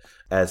 but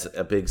as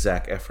a big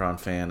Zac Efron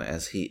fan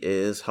as he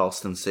is,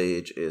 Halston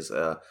Sage is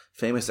a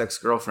famous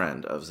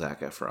ex-girlfriend of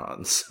Zac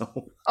Efron.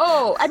 So.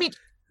 Oh, I mean.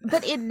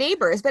 But in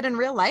Neighbors, but in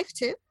real life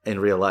too? In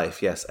real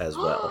life, yes, as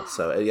well.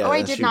 So yeah,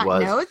 I did not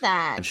know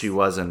that. And she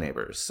was in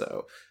Neighbors,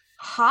 so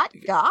hot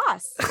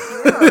goss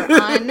here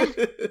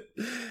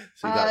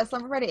on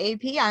Slumber Party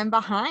AP. I'm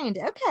behind.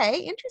 Okay,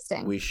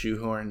 interesting. We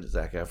shoehorned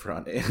Zac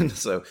Efron in,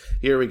 so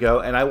here we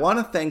go. And I want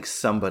to thank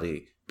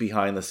somebody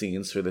behind the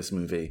scenes for this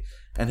movie,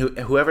 and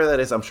whoever that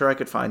is. I'm sure I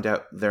could find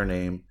out their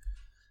name,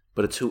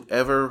 but it's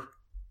whoever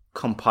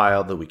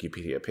compiled the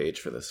Wikipedia page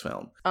for this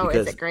film. Oh,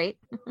 is it great?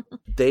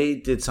 They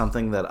did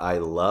something that I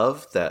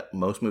love that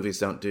most movies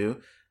don't do.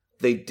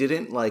 They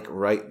didn't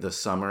write the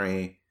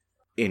summary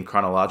in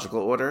chronological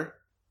order.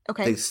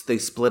 Okay. They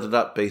split it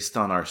up based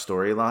on our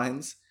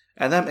storylines,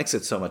 and that makes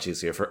it so much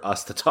easier for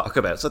us to talk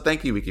about. So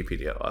thank you,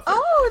 Wikipedia author.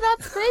 Oh,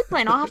 that's a great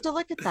point. I'll have to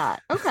look at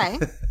that. Okay.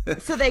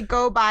 So they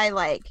go by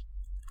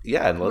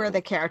who are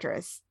the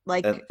characters?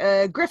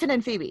 Griffin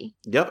and Phoebe.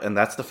 Yep, and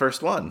that's the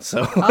first one.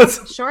 So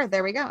sure,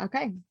 there we go.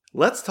 Okay.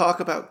 Let's talk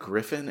about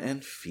Griffin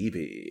and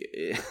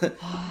Phoebe.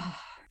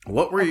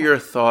 What were your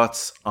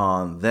thoughts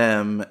on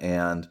them?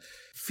 And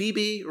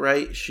Phoebe,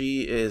 right?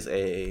 She is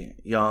a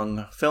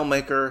young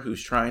filmmaker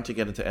who's trying to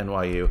get into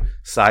NYU.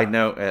 Side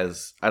note,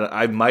 as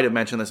I might have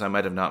mentioned this, I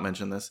might have not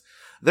mentioned this.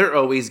 they're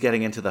always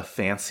getting into the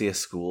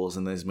fanciest schools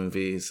in these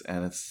movies,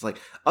 and it's like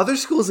other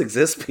schools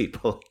exist,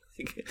 people.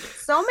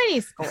 So many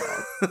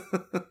schools.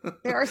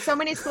 There are so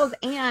many schools,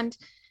 and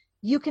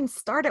you can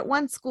start at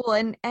one school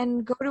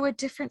and go to a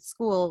different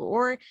school,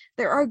 or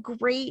there are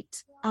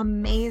great,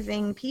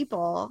 amazing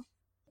people,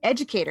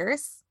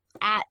 educators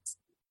at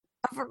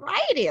a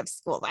variety of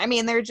schools. I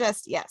mean, they're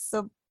just, yes.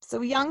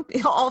 So young,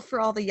 all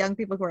the young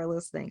people who are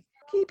listening,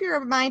 keep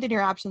your mind and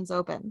your options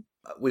open.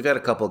 We've had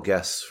a couple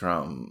guests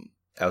from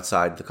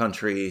outside the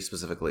country,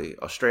 specifically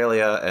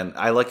Australia, and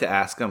I like to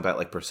ask them about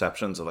like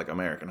perceptions of like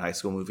American high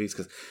school movies,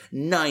 because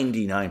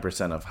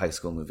 99% of high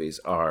school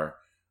movies are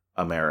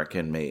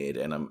American made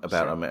and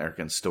about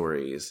American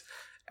stories.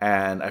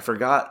 And I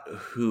forgot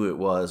who it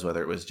was,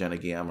 whether it was Jenna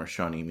Guillaume or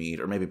Shawnee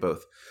Mead, or maybe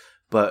both.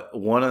 But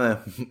one of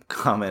them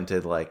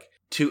commented, like,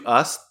 to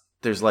us,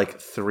 there's like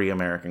 3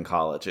 American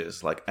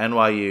colleges, like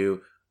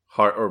NYU,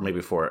 or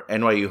maybe 4,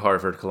 NYU,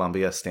 Harvard,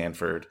 Columbia,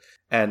 Stanford.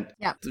 And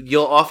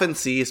you'll often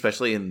see,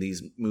 especially in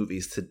these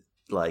movies to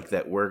like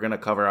that we're going to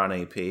cover on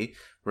AP,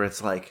 where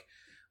it's like,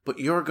 but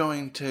you're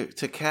going to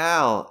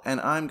Cal and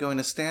I'm going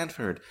to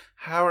Stanford.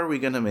 How are we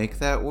going to make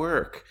that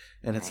work?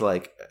 And it's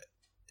like,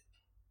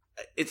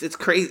 it's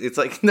crazy. It's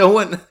like, no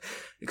one,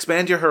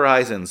 expand your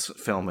horizons,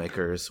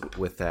 filmmakers,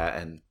 with that,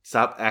 and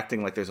stop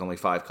acting like there's only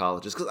 5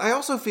 colleges. Because I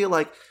also feel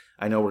like,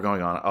 I know we're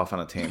going off on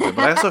a tangent,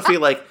 but I also feel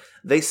like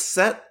they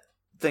set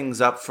things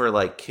up for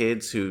like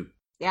kids who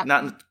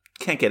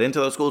can't get into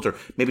those schools, or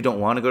maybe don't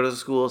want to go to the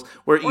schools,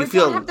 where you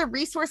feel don't have the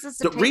resources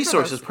to the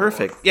resources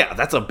perfect. Yeah,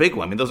 that's a big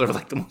one. I mean, those are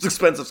like the most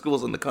expensive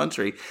schools in the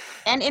country,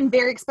 and in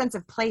very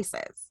expensive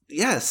places.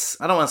 Yes,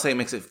 I don't want to say it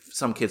makes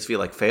some kids feel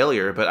like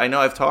failure, but I know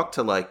I've talked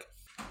to like,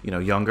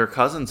 younger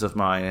cousins of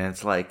mine, and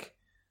it's like,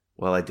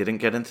 well, I didn't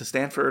get into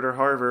Stanford or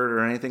Harvard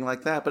or anything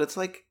like that, but it's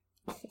like,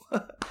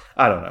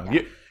 I don't know.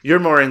 Yeah. You're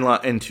more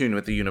in tune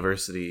with the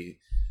university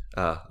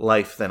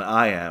life than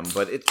I am,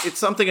 but it's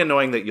something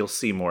annoying that you'll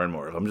see more and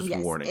more of. I'm just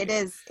warning you. It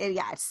is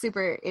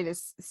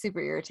super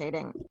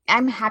irritating.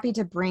 I'm happy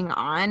to bring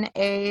on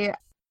a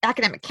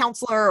academic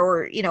counselor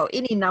or,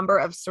 any number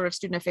of sort of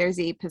student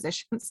affairs-y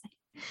positions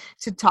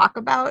to talk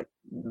about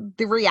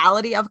the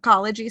reality of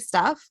college-y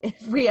stuff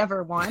if we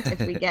ever want,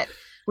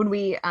 when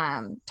we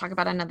talk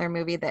about another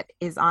movie that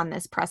is on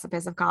this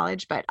precipice of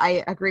college. But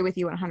I agree with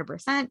you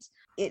 100%.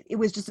 It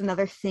was just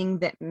another thing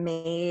that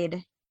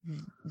made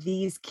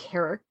these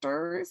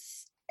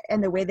characters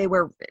and the way they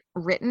were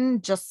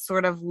written just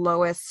sort of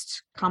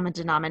lowest common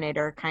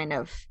denominator, kind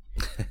of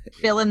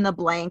fill in the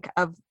blank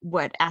of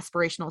what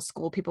aspirational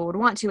school people would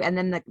want to, and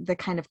then the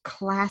kind of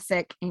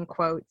classic, in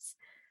quotes,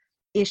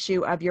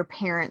 issue of your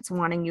parents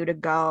wanting you to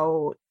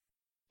go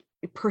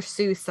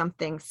pursue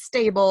something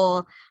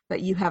stable,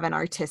 but you have an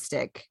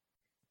artistic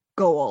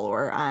goal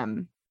or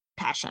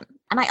passion.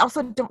 And I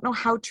also don't know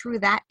how true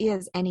that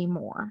is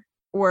anymore,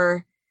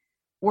 or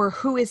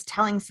who is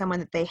telling someone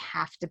that they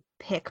have to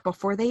pick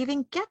before they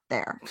even get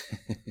there.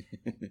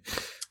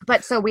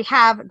 But so we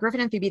have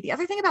Griffin and Phoebe. The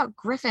other thing about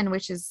Griffin,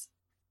 which is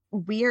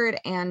weird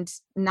and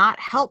not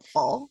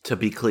helpful. To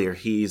be clear,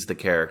 he's the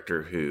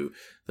character who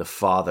the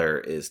father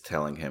is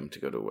telling him to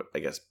go to, I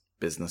guess,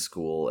 business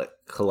school at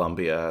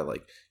Columbia.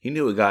 Like, he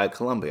knew a guy at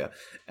Columbia,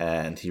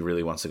 and he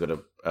really wants to go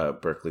to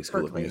Berklee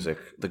School of Music,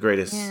 the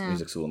greatest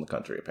music school in the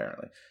country,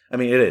 apparently. I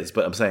mean, it is,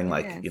 but I'm saying,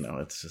 like,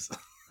 it's just...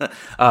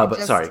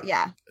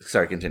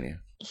 Sorry, continue.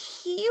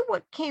 He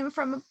came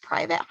from a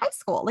private high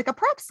school, like a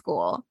prep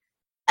school.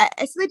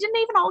 So they didn't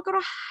even all go to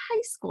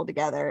high school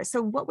together.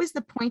 So what was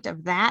the point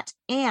of that?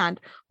 And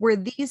were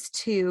these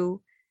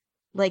two,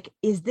 like,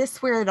 is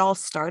this where it all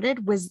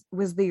started? Was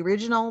the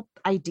original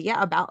idea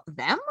about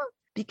them?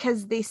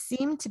 Because they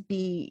seem to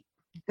be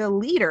the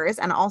leaders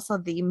and also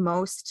the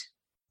most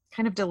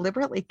kind of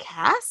deliberately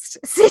cast,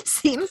 it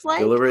seems like.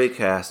 Deliberately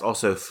cast,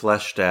 also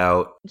fleshed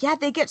out. Yeah,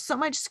 they get so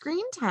much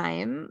screen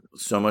time.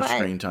 So much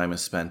screen time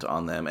is spent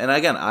on them. And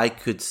again, I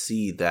could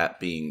see that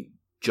being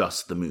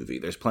just the movie.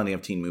 There's plenty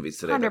of teen movies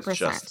today 100%. That's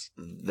just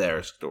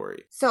their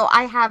story. So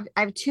I have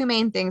 2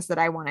 main things that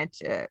I wanted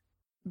to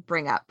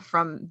bring up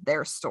from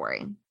their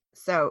story.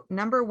 So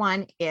number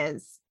 1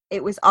 is,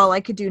 it was all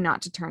I could do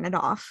not to turn it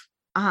off,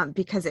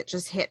 because it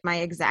just hit my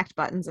exact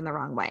buttons in the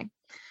wrong way.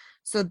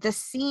 So the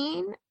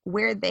scene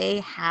where they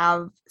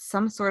have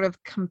some sort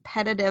of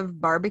competitive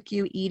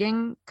barbecue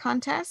eating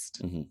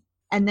contest,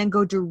 and then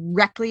go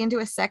directly into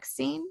a sex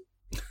scene,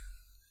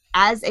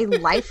 as a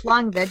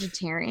lifelong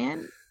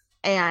vegetarian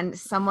and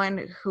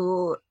someone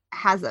who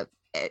has an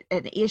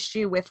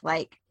issue with,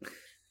 like,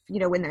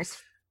 when there's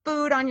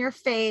food on your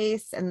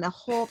face and the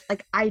whole,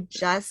 like,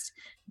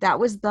 that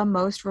was the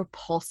most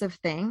repulsive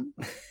thing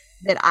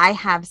that I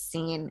have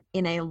seen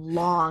in a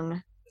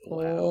long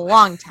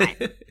time.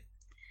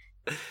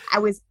 I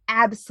was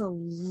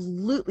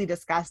absolutely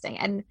disgusting.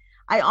 And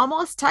I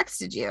almost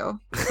texted you,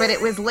 but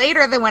it was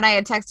later than when I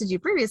had texted you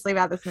previously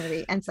about this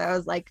movie. And so I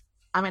was like,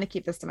 I'm going to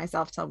keep this to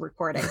myself till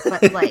recording.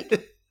 But,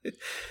 like,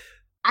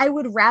 I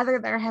would rather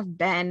there have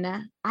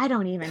been, I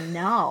don't even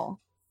know.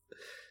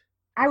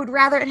 I would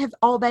rather it have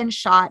all been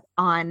shot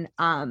on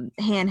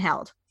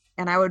handheld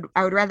and I would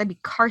rather be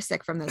car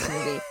sick from this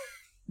movie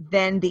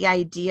than the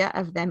idea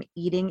of them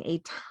eating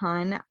a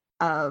ton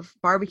of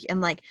barbecue, and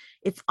like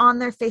it's on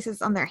their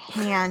faces, on their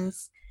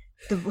hands.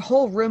 The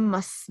whole room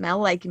must smell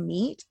like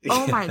meat.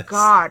 Oh my Yes.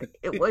 God.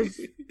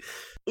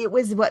 It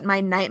was what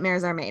my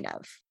nightmares are made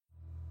of.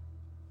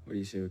 What do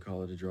you say we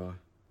call it a draw?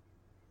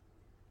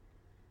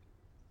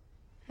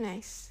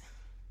 Nice.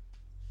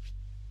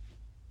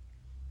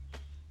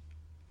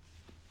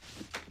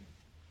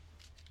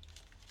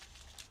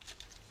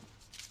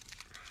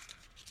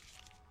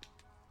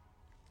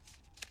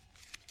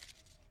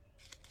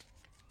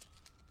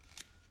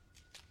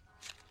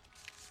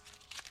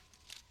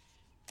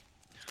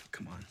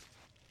 Come on.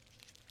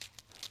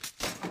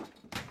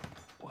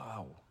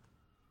 Wow.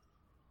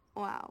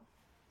 Wow.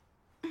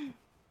 Are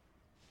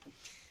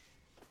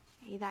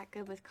you that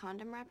good with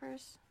condom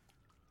wrappers?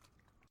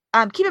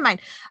 Keep in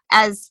mind,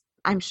 as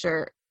I'm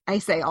sure I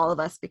say all of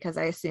us because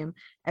I assume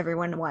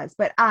everyone was,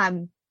 but I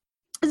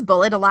was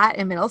bullied a lot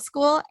in middle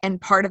school, and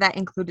part of that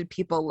included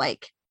people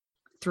like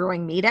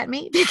throwing meat at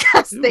me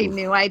because they Ooh.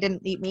 knew I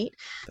didn't eat meat.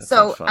 That's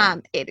So not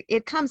fun.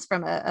 it comes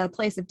from a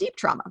place of deep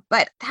trauma,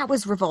 but that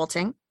was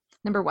revolting,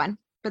 number one.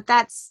 But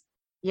that's,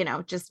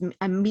 just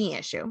a me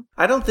issue.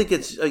 I don't think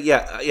it's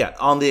yeah.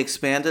 On the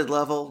expanded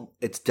level,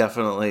 it's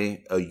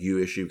definitely a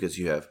you issue because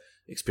you have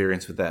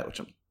experience with that, which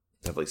I'm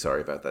definitely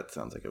sorry about. That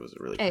sounds like it was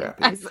really Hey,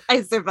 crappy.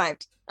 I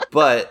survived.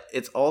 But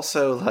it's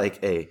also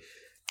like a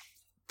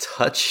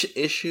touch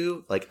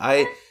issue. Like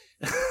I.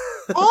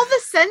 All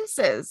the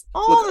senses.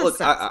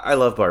 Look, I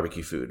love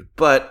barbecue food,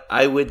 but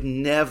I would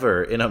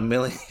never in a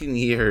million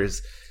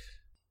years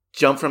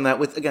jump from that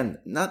with, again,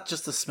 not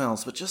just the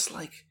smells, but just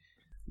like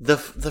the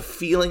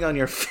feeling on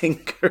your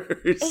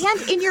fingers.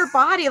 And in your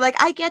body.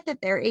 Like, I get that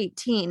they're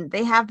 18.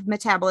 They have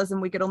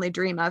metabolism we could only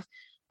dream of.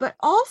 But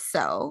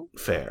also,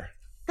 Fair.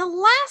 the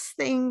last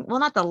thing, well,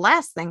 not the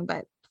last thing,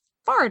 but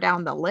far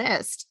down the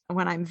list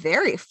when I'm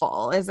very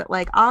full, is it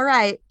like, all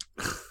right,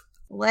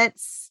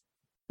 let's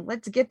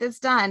get this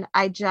done.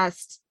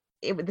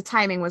 The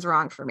timing was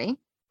wrong for me.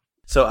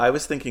 So I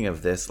was thinking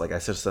of this, like I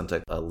just sent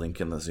a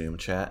link in the Zoom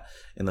chat.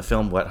 In the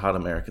film Wet Hot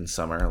American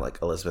Summer, like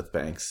Elizabeth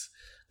Banks,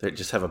 they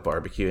just have a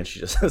barbecue and she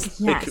just has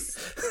like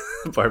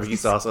barbecue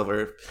sauce over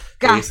her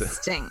face.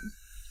 Disgusting.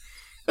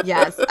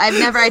 Yes, I've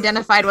never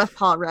identified with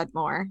Paul Rudd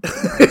more.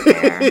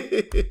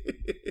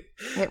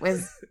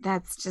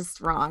 That's just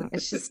wrong.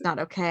 It's just not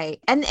okay.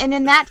 And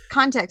in that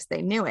context,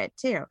 they knew it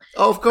too.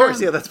 Oh, of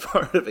course, yeah, that's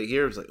part of it.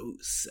 Here it's like, ooh,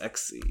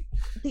 sexy.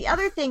 The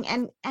other thing,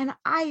 and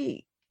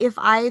if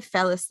I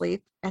fell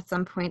asleep at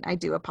some point, I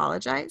do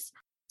apologize.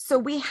 So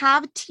we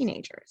have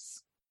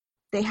teenagers.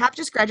 They have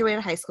just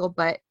graduated high school,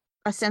 but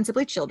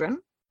ostensibly children.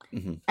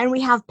 Mm-hmm. And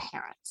we have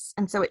parents.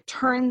 And so it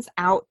turns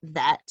out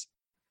that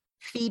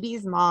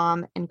Phoebe's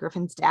mom and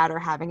Griffin's dad are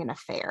having an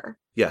affair.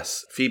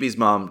 Yes. Phoebe's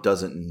mom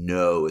doesn't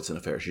know it's an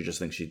affair. She just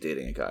thinks she's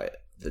dating a guy at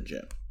the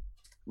gym.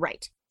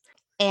 Right.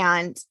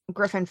 And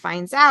Griffin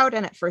finds out,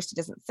 and at first he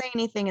doesn't say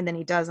anything, and then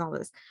he does all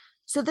this.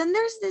 So then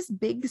there's this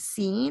big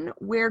scene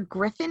where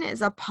Griffin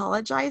is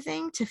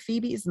apologizing to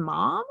Phoebe's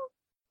mom.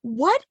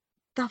 What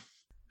the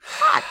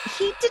fuck?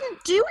 He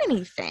didn't do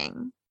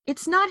anything.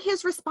 It's not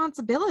his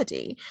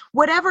responsibility.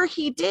 Whatever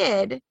he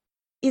did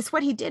is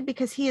what he did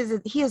because he is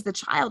the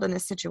child in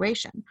this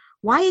situation.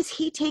 Why is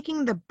he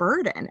taking the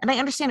burden? And I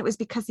understand it was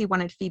because he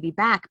wanted Phoebe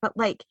back, but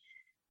like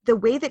the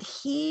way that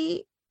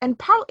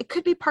it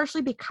could be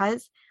partially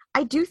because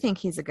I do think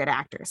he's a good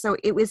actor. So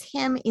it was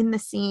him in the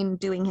scene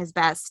doing his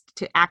best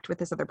to act with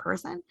this other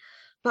person.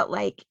 But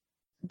like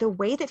the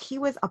way that he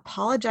was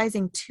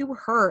apologizing to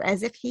her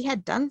as if he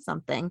had done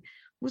something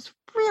was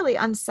really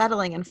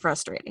unsettling and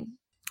frustrating.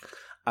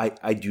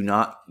 I do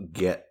not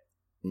get,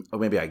 or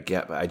maybe I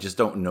get, but I just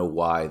don't know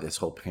why this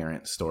whole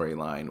parent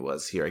storyline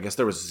was here. I guess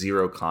there was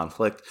zero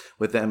conflict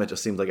with them. It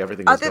just seemed like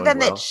everything was other going than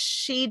well.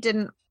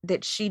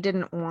 that she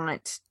didn't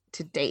want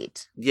to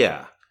date.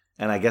 Yeah.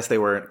 And I guess they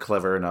weren't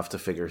clever enough to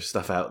figure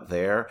stuff out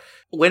there.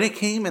 When it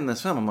came in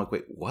this film, I'm like,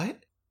 wait,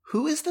 what?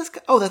 Who is this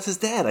guy? Oh, that's his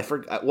dad. I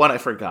forgot. One, I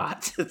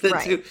forgot.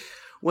 Right. Two,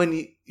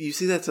 when you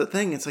see that's a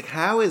thing, it's like,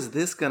 how is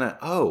this gonna?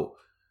 Oh,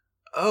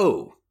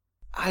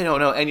 I don't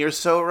know. And you're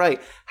so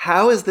right.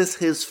 How is this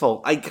his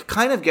fault? I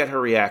kind of get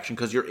her reaction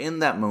because you're in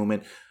that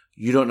moment.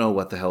 You don't know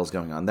what the hell's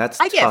going on. That's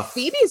I get tough.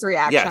 Phoebe's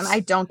reaction. Yes, I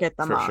don't get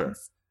the for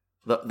mom's.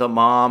 sure. The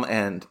mom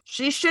and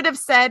she should have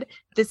said,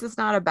 "This is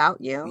not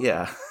about you."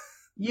 Yeah.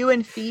 You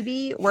and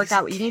Phoebe work He's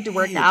out. a You need to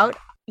work kid. out.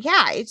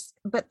 Yeah,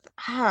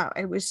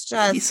 it was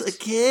just. He's a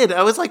kid.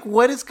 I was like,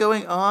 what is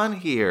going on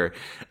here?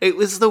 It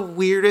was the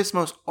weirdest,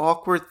 most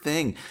awkward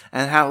thing.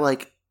 And how,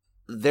 like,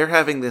 they're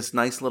having this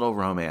nice little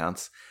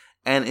romance,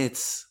 and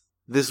it's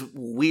this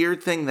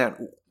weird thing that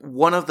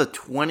one of the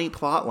 20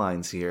 plot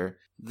lines here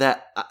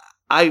that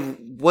I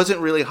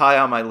wasn't really high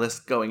on my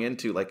list going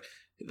into, like,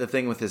 the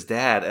thing with his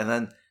dad, and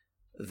then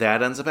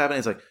that ends up happening.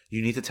 It's like,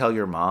 you need to tell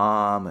your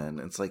mom, and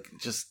it's like,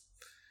 just...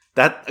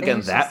 That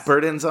again, that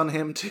burden's on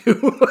him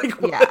too. Like,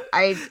 yeah,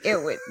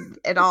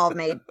 it all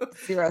made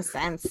zero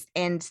sense,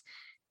 and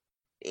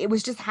it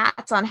was just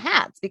hats on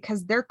hats,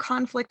 because their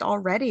conflict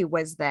already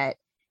was that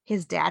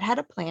his dad had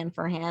a plan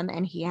for him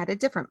and he had a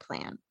different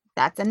plan.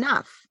 That's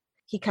enough.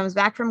 He comes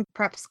back from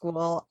prep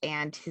school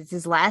and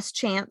his last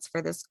chance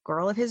for this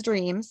girl of his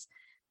dreams.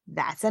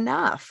 That's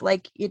enough.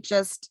 Like,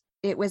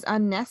 it was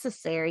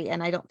unnecessary,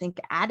 and I don't think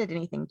added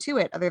anything to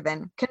it other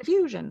than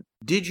confusion.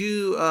 Did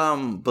you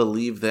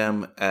believe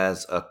them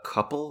as a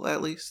couple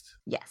at least?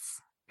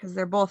 Yes, because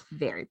they're both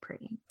very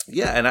pretty.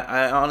 Yeah, and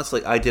I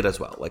honestly, I did as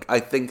well. Like, I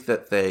think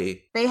that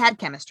they had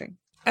chemistry.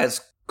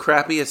 As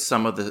crappy as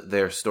some of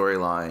their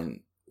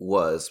storyline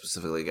was,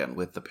 specifically again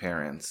with the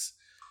parents,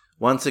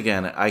 once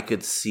again, I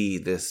could see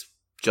this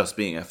just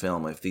being a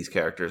film if these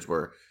characters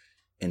were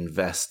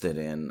invested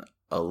in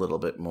a little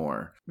bit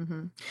more.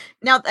 Mm-hmm.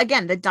 Now,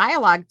 again, the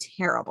dialogue,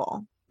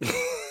 terrible.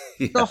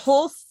 Yes. The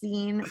whole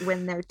scene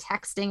when they're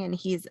texting and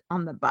he's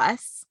on the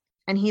bus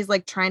and he's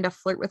like trying to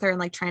flirt with her and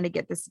like trying to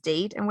get this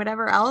date and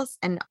whatever else.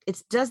 And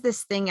it does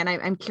this thing. And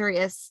I'm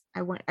curious.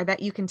 I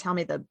bet you can tell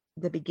me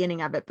the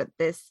beginning of it, but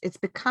it's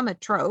become a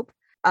trope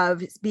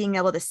of being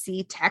able to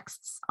see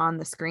texts on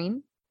the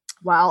screen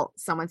while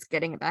someone's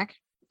getting it back,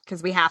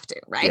 because we have to,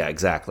 right? Yeah,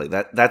 exactly.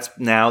 That's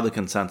now the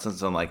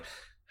consensus on like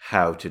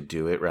how to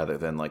do it, rather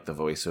than like the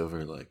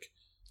voiceover, like,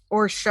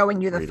 or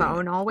showing you the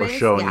phone always, or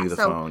showing you the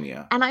phone.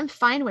 Yeah, and I'm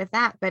fine with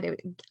that. But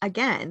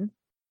again,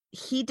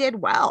 he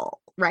did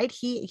well, right?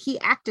 He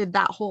acted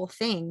that whole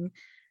thing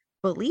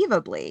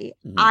believably.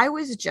 Mhm. I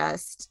was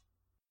just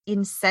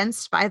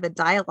incensed by the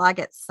dialogue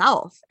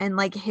itself, and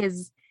like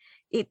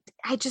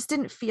I just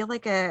didn't feel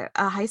like a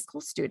high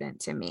school student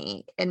to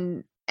me.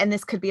 And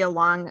this could be a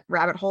long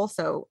rabbit hole,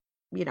 so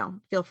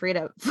feel free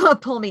to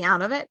pull me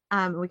out of it.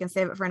 We can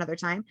save it for another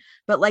time.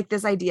 But like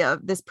this idea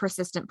of this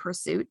persistent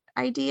pursuit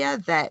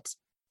idea, that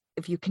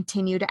if you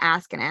continue to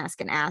ask and ask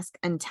and ask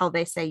until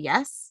they say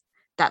yes,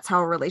 that's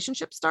how a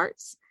relationship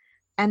starts.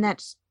 And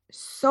that's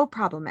so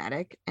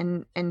problematic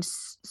and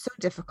so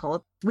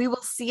difficult. We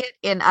will see it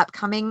in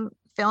upcoming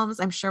films.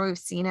 I'm sure we've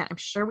seen it. I'm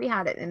sure we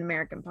had it in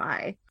American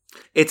Pie.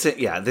 that's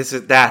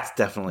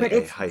definitely But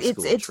a high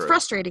school it's trope.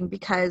 frustrating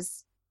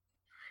because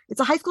it's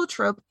a high school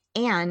trope,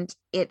 and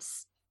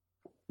it's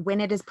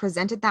when it is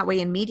presented that way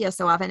in media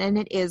so often, and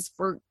it is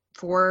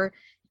for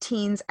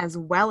teens as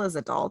well as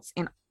adults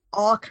in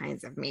all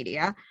kinds of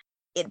media,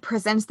 it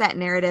presents that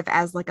narrative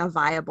as like a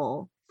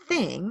viable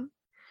thing,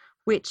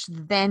 which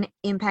then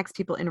impacts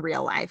people in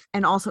real life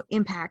and also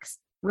impacts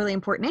really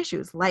important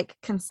issues like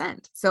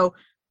consent. So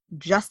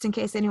just in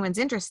case anyone's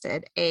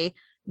interested, a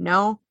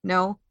no,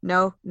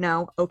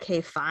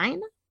 okay, fine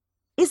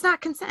is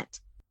not consent.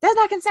 That's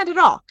not consent at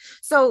all.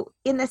 So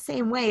in the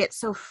same way, it's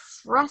so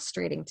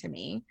frustrating to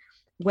me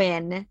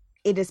when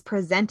it is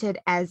presented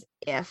as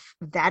if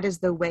that is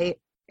the way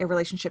a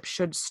relationship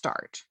should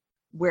start,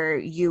 where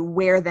you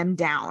wear them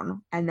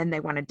down and then they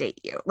want to date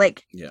you.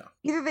 Like, Yeah.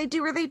 Either they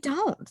do or they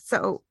don't.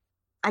 So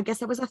I guess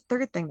that was a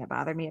third thing that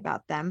bothered me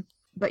about them.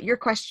 But your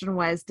question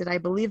was, did I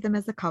believe them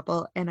as a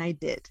couple? And I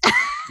did.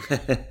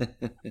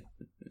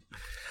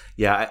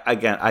 Yeah,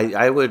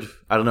 I would.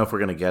 I don't know if we're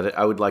gonna get it.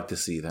 I would like to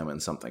see them in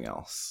something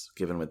else,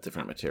 given with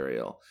different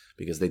material,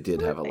 because they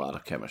did have a lot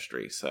of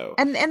chemistry. So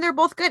and they're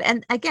both good.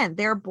 And again,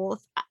 they're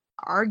both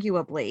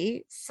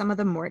arguably some of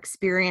the more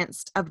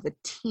experienced of the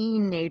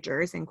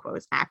teenagers, in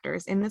quotes,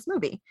 actors in this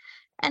movie,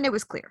 and it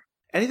was clear.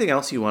 Anything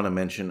else you want to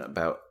mention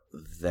about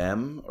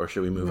them, or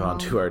should we move on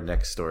to our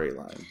next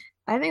storyline?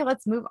 I think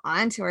let's move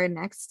on to our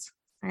next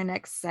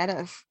set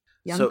of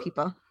young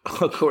people.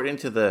 According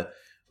to the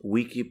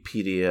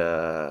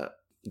Wikipedia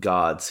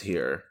gods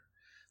here,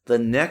 the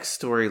next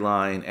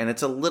storyline, and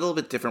it's a little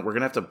bit different. We're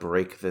gonna have to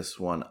break this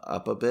one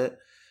up a bit,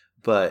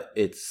 but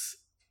it's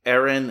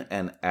Erin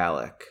and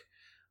Alec.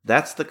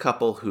 That's the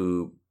couple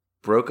who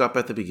broke up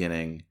at the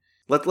beginning.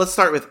 Let's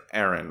start with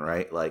Erin,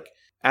 right? Like,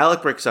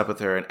 Alec breaks up with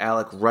her, and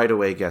Alec right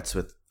away gets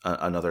with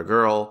another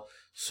girl.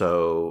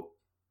 So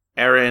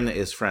Erin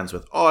is friends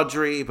with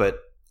Audrey, but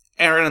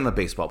Erin and the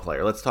baseball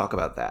player. Let's talk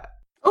about that.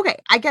 Okay,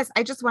 I guess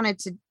I just wanted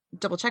to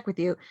double check with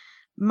you.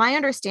 My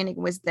understanding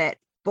was that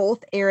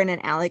both Erin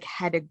and Alec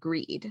had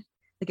agreed.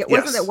 Like, it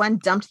wasn't that one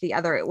dumped the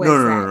other. It was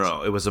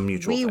no. It was a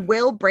mutual thing.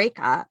 Will break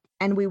up,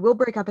 and we will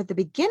break up at the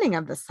beginning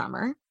of the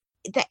summer.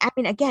 I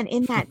mean, again,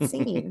 in that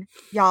scene,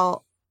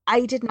 y'all,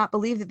 I did not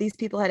believe that these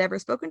people had ever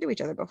spoken to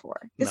each other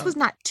before. This was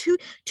not 2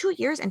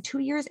 years and 2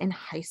 years in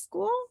high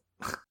school.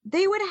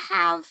 They would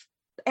have,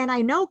 and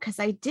I know because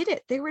I did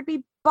it, there would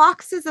be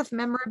boxes of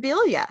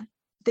memorabilia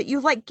that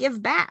you like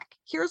give back.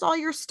 Here's all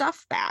your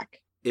stuff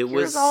back.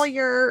 Here's all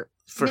your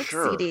mix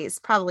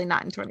CDs. Probably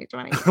not in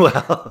 2020.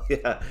 Well,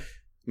 yeah.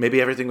 Maybe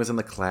everything was in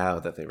the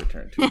cloud that they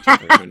returned to each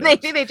other.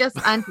 Maybe they just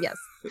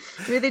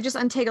maybe they just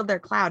untangled their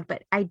cloud.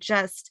 But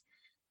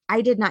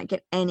I did not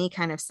get any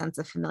kind of sense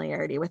of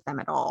familiarity with them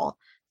at all.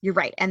 You're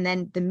right. And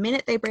then the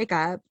minute they break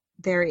up,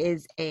 there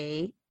is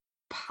a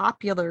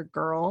popular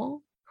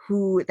girl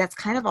who, that's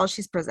kind of all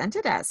she's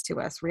presented as to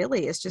us,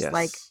 really. Is just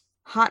like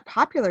hot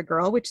popular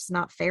girl, which is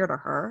not fair to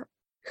her,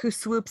 who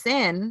swoops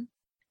in,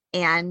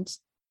 and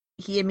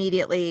he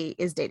immediately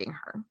is dating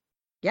her.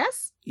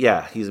 Yes.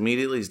 Yeah,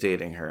 he's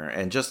dating her.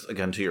 And just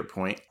again to your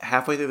point,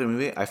 halfway through the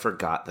movie, I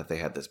forgot that they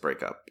had this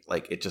breakup.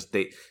 Like it just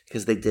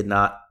because they did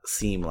not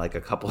seem like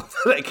a couple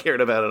that I cared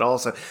about at all.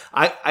 So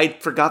I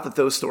forgot that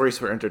those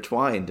stories were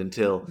intertwined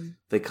until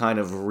they kind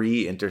of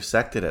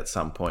re-intersected at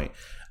some point.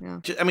 Yeah.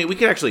 I mean, we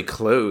could actually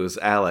close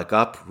Alec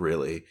up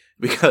really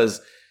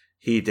because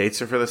he dates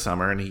her for the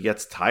summer and he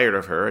gets tired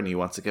of her and he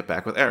wants to get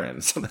back with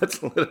Erin. So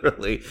that's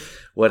literally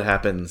what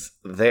happens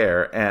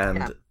there.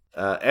 And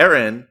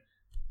Erin,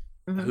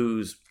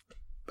 who's,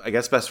 I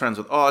guess, best friends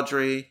with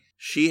Audrey,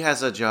 she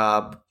has a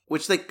job,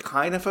 which they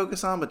kind of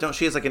focus on, but don't.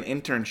 She has like an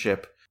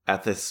internship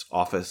at this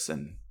office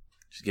and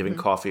she's giving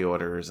coffee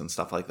orders and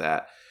stuff like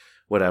that,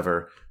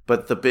 whatever.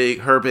 But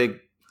her big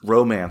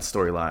romance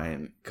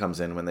storyline comes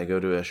in when they go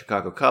to a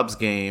Chicago Cubs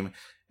game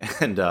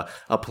and a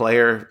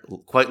player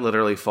quite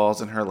literally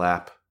falls in her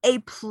lap. A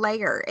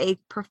player, a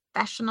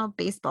professional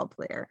baseball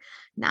player,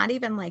 not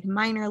even like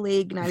minor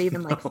league, not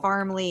even like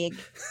farm league.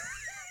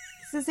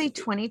 This is a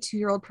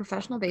 22-year-old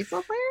professional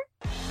baseball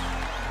player?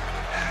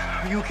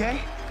 Are you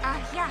okay?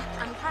 Yeah,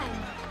 I'm fine.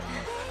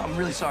 I'm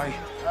really sorry.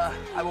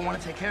 I would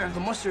want to take care of the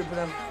mustard, but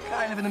I'm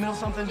kind of in the middle of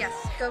something.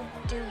 Yes, go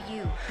do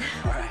you.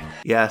 All right.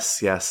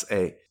 Yes,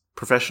 a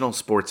professional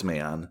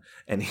sportsman.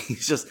 And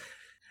he's just...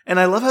 And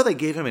I love how they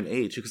gave him an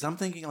age, because I'm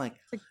thinking like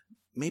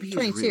maybe he's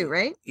 22, really,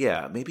 right?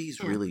 Yeah, maybe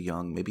he's really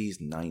young. Maybe he's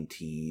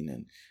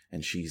 19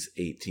 and she's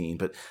 18.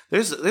 But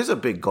there's a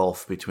big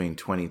gulf between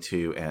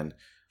 22 and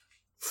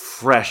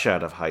fresh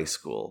out of high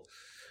school.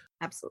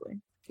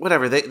 Absolutely.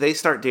 Whatever, they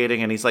start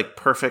dating and he's like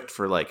perfect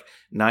for like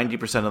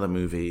 90% of the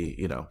movie.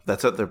 You know,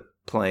 that's what they're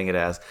playing it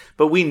as.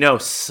 But we know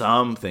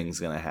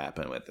something's going to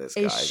happen with this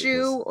guy. A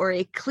shoe or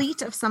a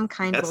cleat of some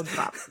kind will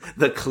drop.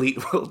 The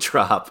cleat will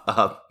drop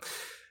up.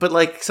 But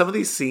like some of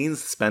these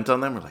scenes spent on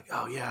them are like,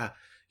 oh yeah,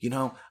 you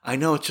know, I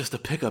know it's just a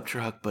pickup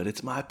truck, but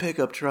it's my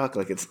pickup truck.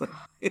 Like it's like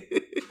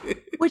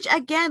Which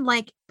again,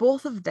 like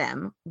both of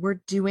them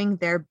were doing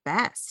their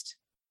best.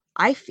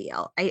 I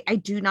feel I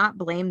do not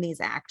blame these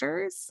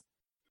actors.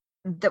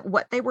 That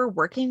what they were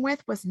working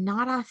with was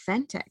not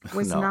authentic,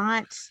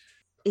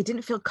 it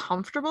didn't feel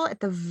comfortable. At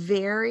the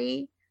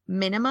very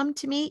minimum,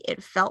 to me,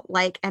 it felt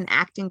like an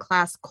acting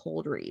class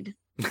cold read.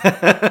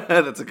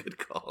 That's a good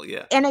call.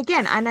 Yeah. And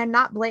again, and I'm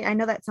not I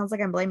know that sounds like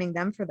I'm blaming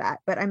them for that,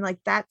 but I'm like,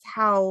 that's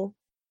how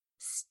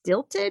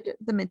stilted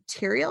the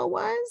material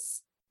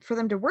was for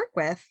them to work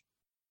with.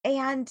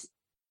 And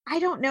I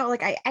don't know,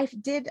 like I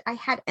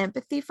had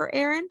empathy for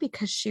Erin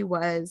because she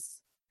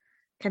was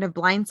kind of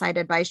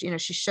blindsided by, you know,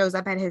 she shows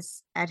up at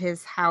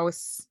his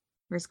house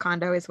or his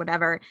condo, is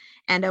whatever,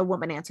 and a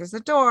woman answers the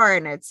door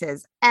and it's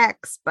his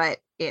ex, but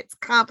it's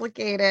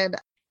complicated.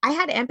 I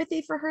had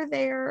empathy for her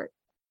there,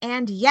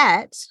 and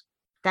yet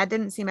that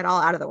didn't seem at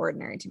all out of the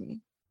ordinary to me.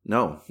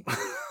 No.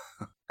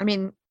 I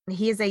mean,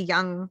 he is a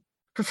young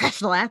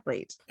professional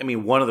athlete. I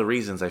mean, one of the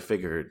reasons I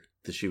figured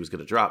that she was going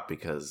to drop,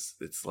 because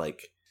it's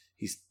like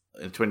he's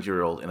a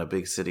 20-year-old in a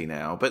big city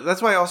now. But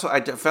that's why also I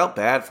felt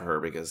bad for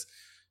her, because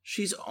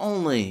she's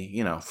only,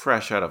 you know,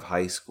 fresh out of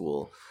high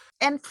school.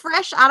 And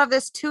fresh out of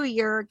this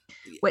 2-year,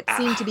 what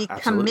seemed to be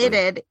absolutely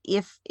committed,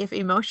 if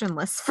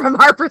emotionless from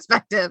our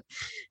perspective,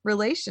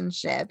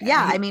 relationship.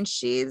 Yeah, I mean,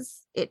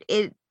 she's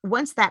it.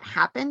 Once that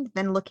happened,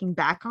 then looking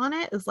back on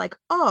it is like,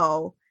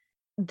 oh,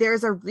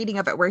 there's a reading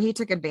of it where he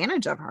took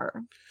advantage of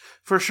her.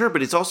 For sure,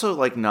 but it's also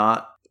like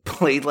not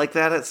played like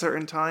that at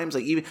certain times.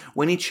 Like even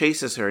when he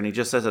chases her and he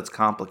just says it's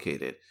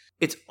complicated,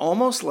 it's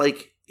almost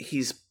like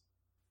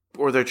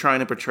they're trying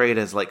to portray it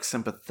as like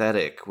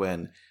sympathetic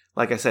when,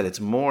 like I said, it's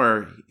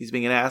more he's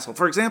being an asshole.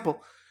 For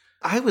example,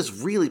 I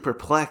was really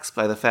perplexed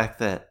by the fact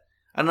that,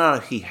 I don't know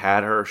if he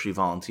had her or she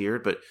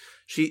volunteered, but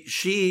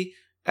she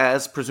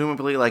as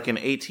presumably like an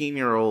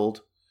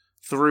 18-year-old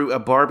threw a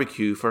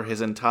barbecue for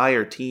his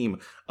entire team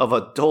of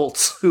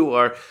adults who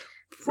are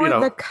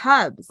the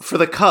Cubs. For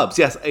the Cubs,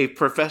 yes, a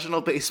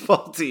professional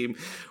baseball team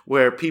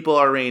where people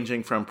are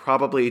ranging from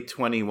probably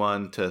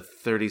 21 to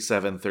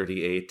 37,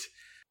 38.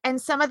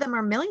 And some of them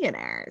are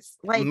millionaires.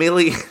 Like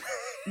millionaires.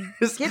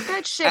 Get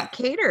that shit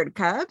catered,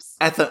 Cubs.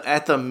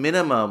 At the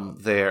minimum,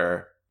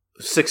 they're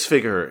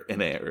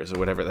 6-figure-inaires or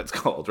whatever that's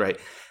called, right?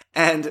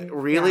 And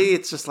really,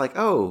 it's just like,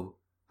 oh,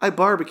 I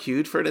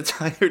barbecued for an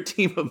entire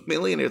team of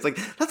millionaires. Like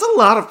that's a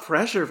lot of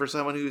pressure for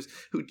someone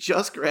who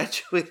just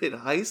graduated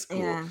high school.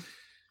 Yeah.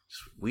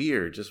 Just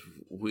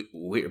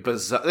weird,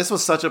 bizarre. This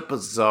was such a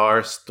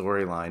bizarre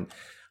storyline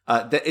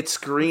that it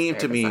screamed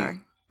to me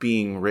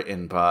being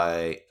written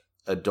by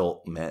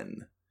adult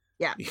men.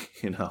 Yeah,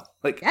 you know,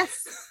 like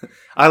yes,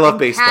 I love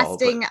baseball.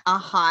 Casting a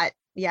hot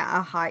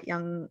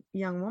young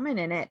woman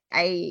in it.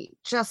 I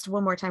just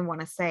one more time want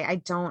to say I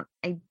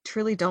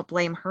truly don't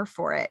blame her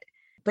for it.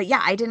 But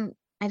yeah, I didn't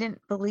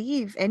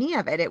believe any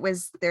of it.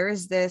 There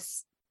is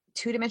this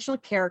 2-dimensional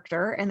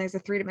character and there's a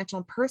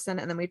 3-dimensional person,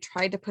 and then we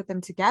tried to put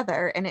them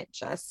together and it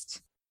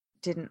just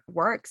didn't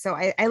work. So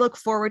I look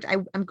forward.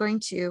 I'm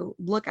going to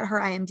look at her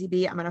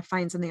IMDb. I'm going to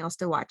find something else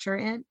to watch her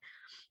in,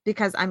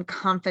 because I'm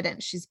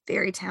confident she's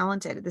very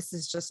talented. This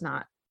is just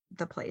not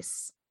the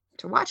place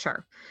to watch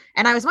her.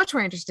 And I was much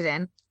more interested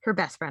in her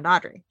best friend,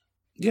 Audrey.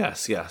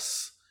 Yes,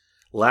 yes.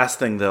 Last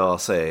thing, though, I'll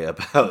say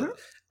about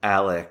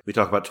Alec. We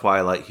talk about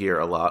Twilight here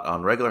a lot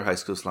on regular High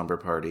School Slumber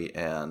Party,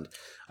 and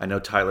I know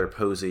Tyler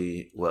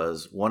Posey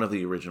was one of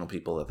the original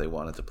people that they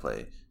wanted to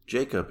play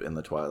Jacob in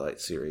the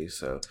Twilight series,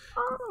 so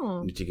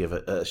I need to give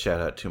a shout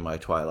out to my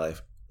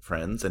Twilight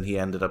friends, and he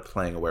ended up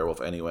playing a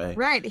werewolf anyway.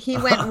 Right. He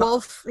went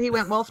wolf. He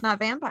went wolf, not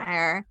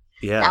vampire.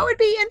 Yeah. That would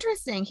be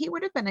interesting. He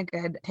would have been a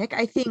good pick.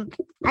 I think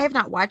I have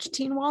not watched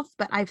Teen Wolf,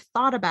 but I've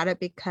thought about it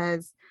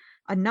because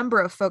a number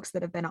of folks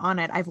that have been on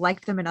it, I've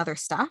liked them in other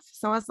stuff.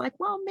 So I was like,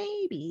 well,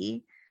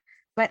 maybe.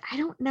 But I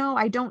don't know.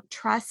 I don't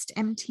trust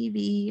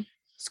MTV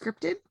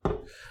scripted.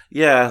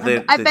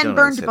 Yeah, I've been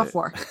burned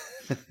before.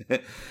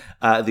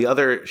 The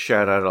other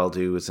shout out I'll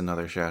do is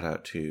another shout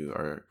out to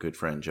our good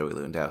friend Joey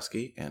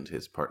Lewandowski and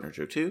his partner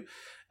Joe too,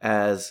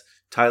 as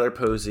Tyler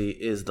Posey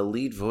is the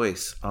lead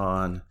voice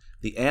on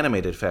the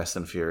animated Fast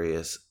and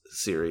Furious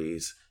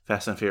series,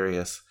 Fast and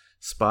Furious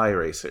Spy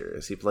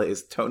Racers. He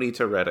plays Tony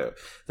Toretto,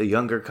 the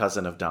younger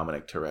cousin of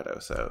Dominic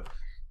Toretto. So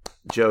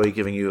Joey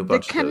giving you a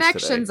bunch of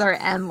connections are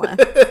endless.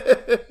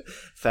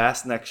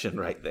 Fast connection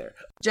right there.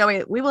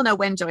 Joey, we will know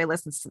when Joey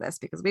listens to this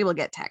because we will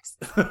get texts.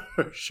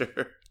 For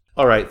sure.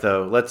 All right,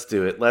 though, let's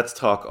do it. Let's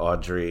talk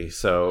Audrey.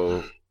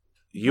 So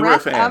you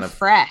Breath were a fan of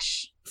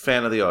fresh.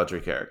 Fan of the Audrey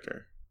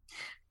character.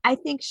 I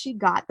think she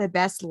got the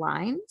best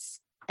lines.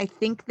 I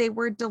think they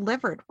were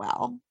delivered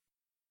well.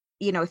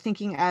 You know,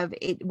 thinking of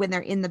it when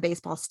they're in the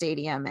baseball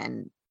stadium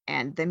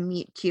and the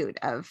meet cute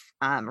of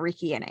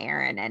Ricky and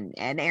Aaron,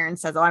 and Aaron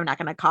says, "Oh, I'm not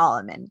going to call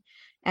him,"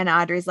 and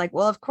Audrey's like,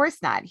 "Well, of course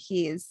not.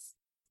 He's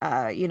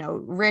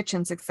rich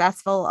and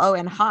successful. Oh,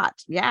 and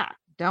hot. Yeah,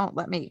 don't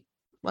let me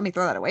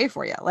throw that away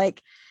for you."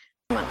 Like,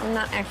 I'm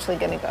not actually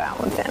going to go out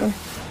with him.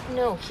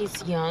 No,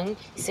 he's young,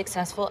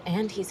 successful,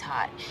 and he's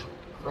hot.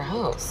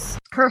 Gross.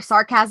 Her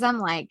sarcasm,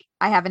 like,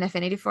 I have an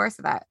affinity for,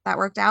 so that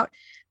worked out.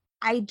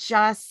 I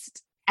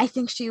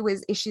think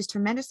she's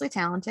tremendously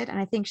talented, and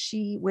I think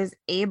she was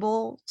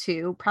able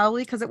to,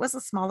 probably because it was a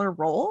smaller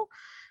role,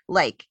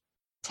 like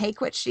take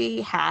what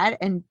she had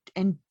and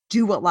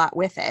do a lot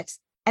with it.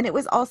 And it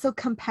was also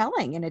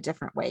compelling in a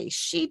different way.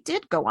 She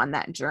did go on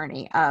that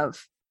journey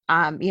of,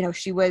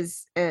 she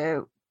was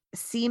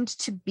seemed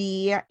to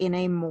be in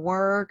a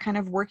more kind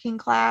of working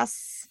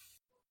class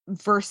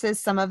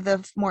versus some of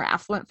the more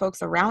affluent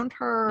folks around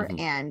her. Mm-hmm.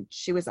 And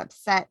she was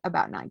upset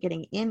about not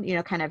getting in,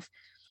 kind of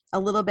a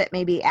little bit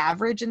maybe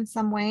average in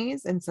some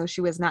ways. And so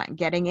she was not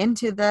getting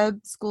into the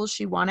school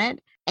she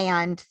wanted.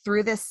 And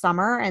through this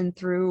summer and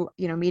through,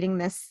 meeting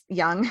this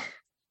young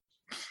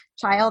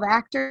child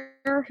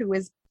actor who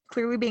was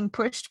clearly being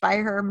pushed by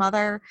her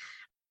mother,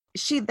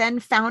 she then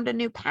found a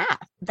new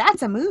path.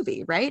 That's a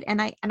movie, right?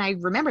 And I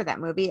remember that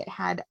movie. It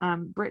had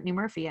Brittany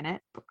Murphy in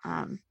it.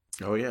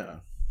 Oh yeah.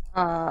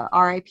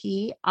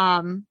 R.I.P.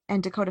 And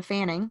Dakota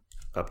Fanning.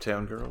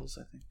 Uptown Girls,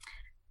 I think.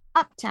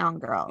 Uptown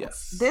Girls.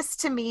 Yes. This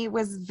to me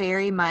was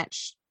very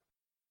much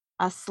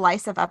a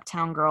slice of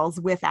Uptown Girls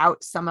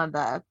without some of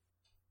the,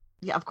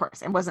 of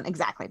course, it wasn't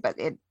exactly, but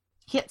it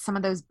hit some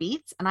of those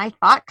beats, and I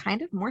thought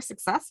kind of more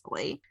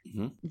successfully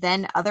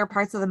than other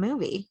parts of the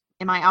movie.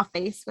 Am I off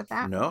base with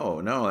that? No.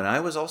 And I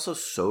was also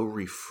so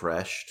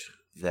refreshed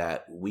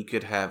that we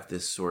could have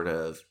this sort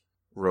of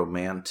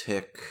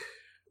romantic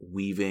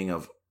weaving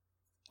of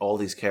all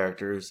these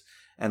characters,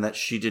 and that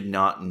she did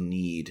not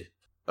need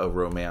a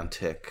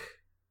romantic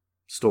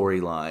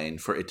storyline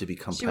for it to be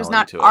compelling. She was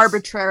not to us.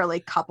 Arbitrarily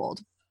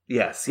coupled.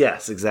 Yes,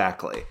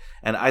 exactly.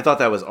 And I thought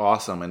that was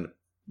awesome. And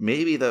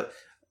maybe the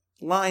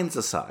lines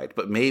aside,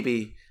 but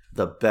maybe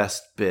the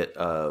best bit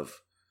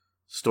of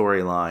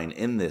storyline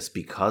in this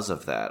because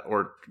of that,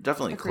 or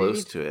definitely Agreed.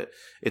 Close to it.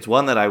 It's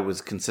one that I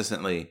was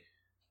consistently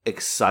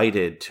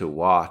excited to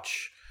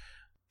watch.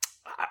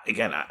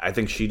 Again, I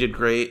think she did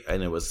great,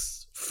 and it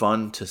was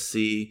fun to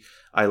see.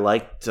 I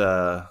liked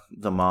the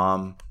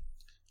mom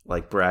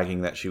like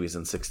bragging that she was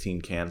in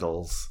 16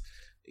 Candles,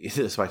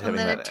 despite having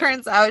and then that. It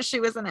turns out she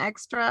was an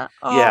extra.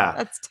 Oh, yeah,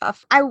 that's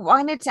tough. I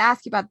wanted to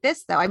ask you about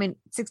this though. I mean,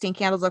 16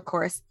 Candles, of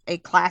course, a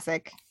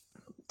classic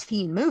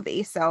teen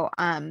movie. So,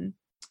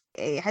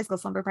 a High School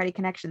Slumber Party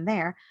connection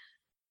there.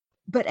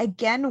 But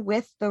again,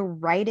 with the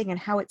writing and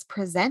how it's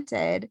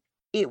presented,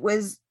 it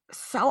was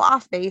so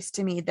off base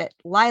to me that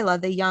Lila,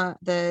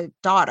 the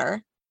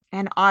daughter,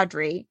 and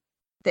Audrey,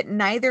 that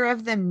neither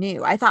of them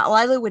knew. I thought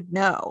Lila would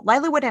know.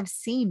 Lila would have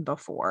seen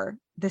before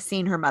the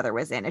scene her mother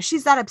was in. If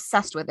she's that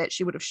obsessed with it,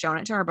 she would have shown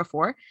it to her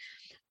before.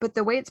 But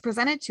the way it's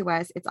presented to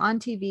us, it's on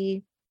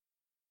TV,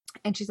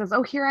 and she says,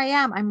 "Oh, here I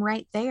am. I'm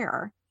right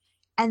there."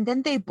 And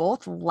then they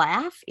both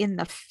laugh in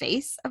the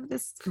face of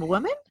this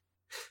woman.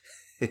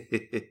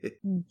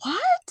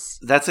 What?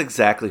 That's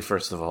exactly,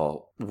 first of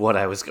all, what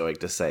I was going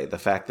to say. The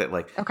fact that,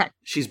 like, okay,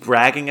 she's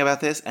bragging about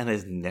this and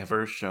has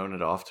never shown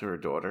it off to her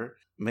daughter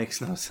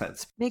makes no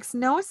sense. Makes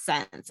no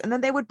sense. And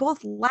then they would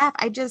both laugh.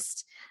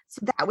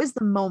 So that was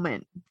the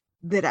moment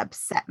that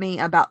upset me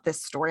about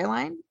this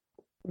storyline,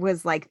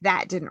 was like,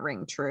 that didn't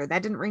ring true.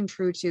 That didn't ring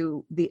true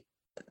to the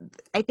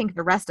I think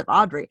the rest of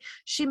Audrey,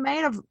 she may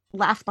have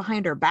laughed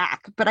behind her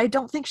back, but I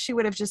don't think she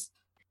would have just,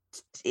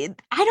 I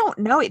don't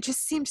know. It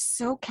just seems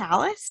so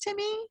callous to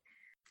me.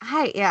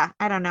 I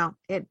don't know.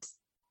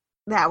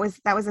 That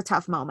was a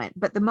tough moment,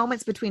 but the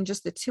moments between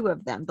just the two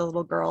of them, the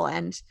little girl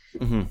and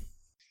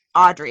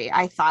Audrey,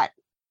 I thought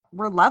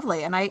were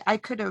lovely. And I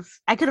could have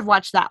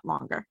watched that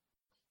longer.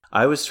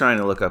 I was trying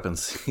to look up and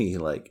see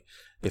like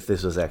if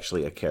this was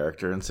actually a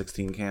character in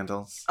 16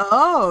 Candles.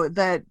 Oh,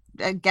 the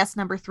guest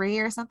number 3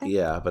 or something?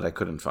 Yeah, but I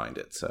couldn't find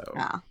it, so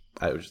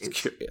I was just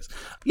curious.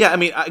 Yeah, I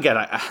mean,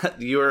 again,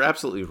 you were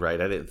absolutely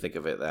right. I didn't think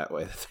of it that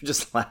way. They're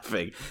just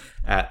laughing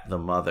at the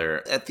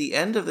mother. At the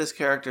end of this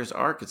character's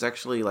arc, it's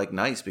actually like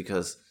nice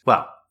because,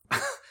 well,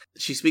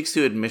 she speaks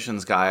to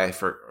admissions guy. I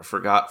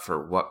forgot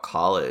for what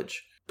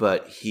college,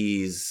 but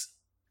he's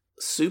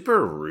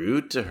super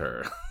rude to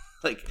her.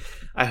 Like,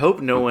 I hope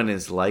no one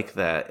is like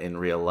that in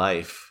real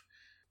life.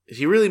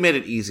 He really made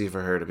it easy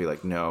for her to be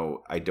like,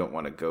 no, I don't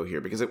want to go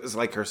here, because it was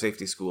like her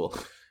safety school.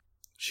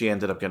 She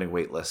ended up getting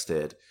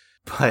waitlisted,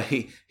 but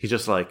he's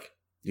just like,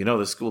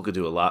 this school could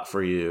do a lot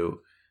for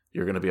you.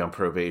 You're going to be on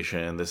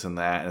probation, this and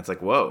that. And it's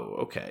like, whoa,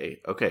 okay,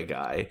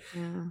 guy.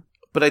 Yeah.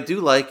 But I do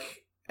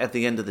like, at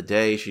the end of the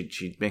day,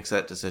 she makes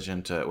that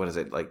decision to, what is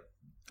it, like,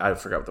 I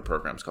forgot what the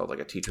program's called, like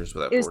a Teachers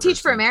Without Borders. It was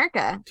Teach for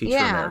America. Teach for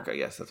America,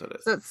 yes, that's what it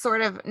is. So it's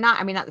sort of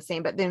not the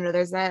same, but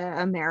there's a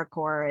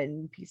AmeriCorps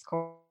and Peace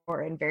Corps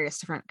and various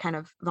different kind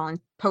of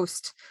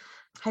post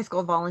high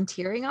school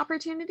volunteering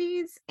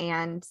opportunities.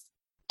 And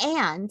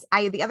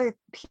the other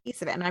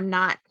piece of it, and I'm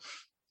not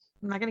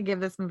going to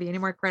give this movie any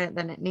more credit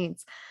than it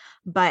needs,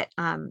 but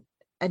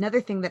another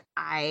thing that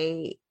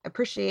I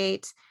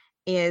appreciate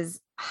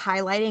is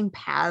highlighting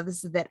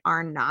paths that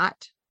are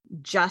not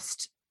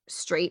just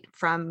straight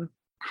from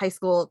high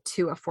school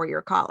to a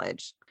 4-year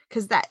college,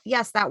 because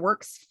that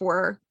works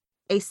for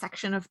a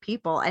section of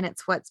people and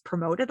it's what's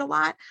promoted a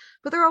lot,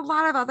 but there are a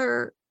lot of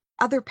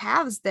other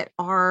paths that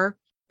are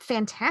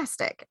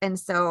fantastic. And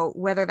so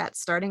whether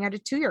that's starting at a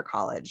 2-year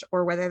college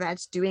or whether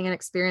that's doing an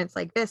experience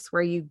like this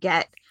where you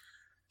get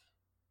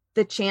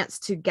the chance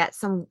to get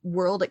some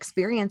world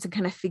experience and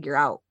kind of figure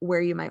out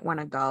where you might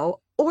want to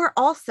go, or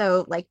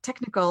also like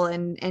technical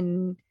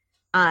and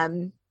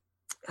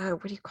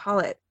what do you call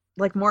it,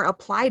 like more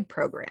applied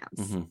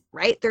programs,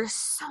 right? There's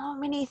so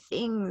many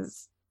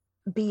things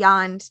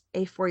beyond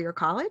a 4-year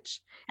college.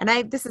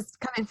 And this is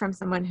coming from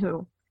someone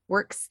who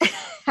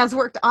has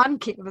worked on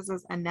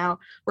campuses and now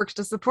works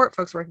to support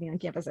folks working on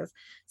campuses.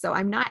 So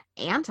I'm not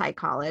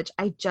anti-college.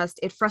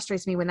 It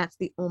frustrates me when that's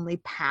the only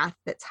path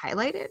that's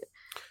highlighted.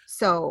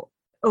 So,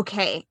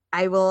 okay,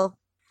 I will,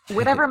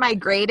 whatever my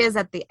grade is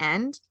at the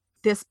end,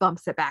 this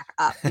bumps it back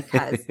up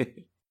because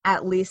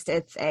at least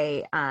it's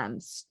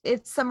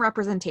some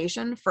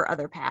representation for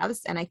other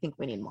paths, and I think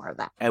we need more of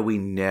that. And we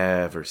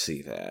never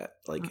see that.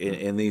 Like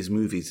in these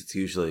movies, it's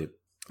usually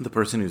the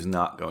person who's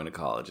not going to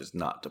college is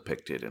not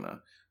depicted in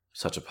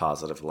such a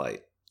positive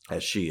light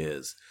as she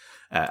is.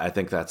 I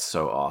think that's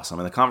so awesome.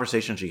 And the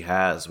conversation she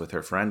has with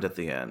her friend at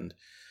the end,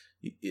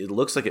 it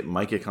looks like it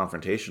might get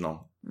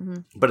confrontational,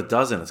 but it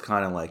doesn't. It's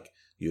kind of like,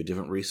 you have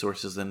different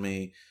resources than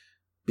me.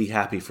 Be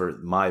happy for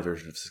my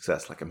version of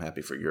success like I'm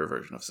happy for your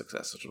version of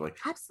success. Which is like,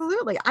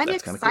 absolutely. I'm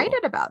excited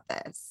about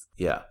this.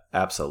 Yeah,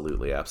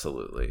 absolutely.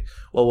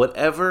 Well,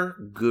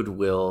 whatever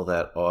goodwill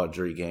that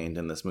Audrey gained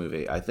in this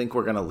movie, I think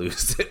we're going to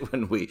lose it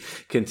when we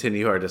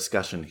continue our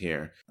discussion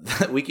here.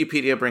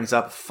 Wikipedia brings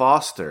up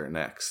Foster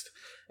next.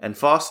 And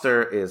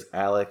Foster is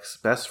Alec's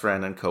best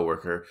friend and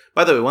coworker.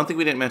 By the way, one thing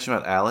we didn't mention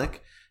about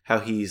Alec, how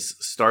he's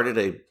started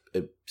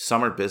a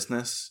summer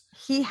business.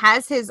 He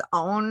has his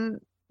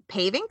own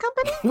paving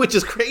company, which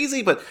is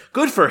crazy, but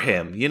good for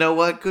him. You know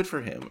what? Good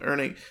for him.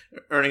 Earning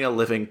a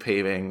living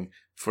paving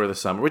for the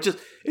summer,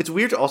 it's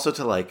weird also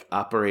to like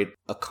operate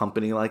a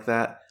company like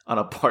that on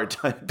a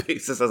part-time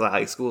basis as a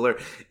high schooler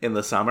in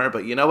the summer.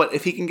 But you know what?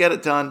 If he can get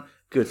it done,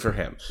 good for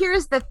him.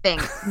 Here's the thing.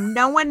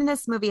 No one in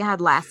this movie had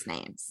last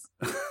names.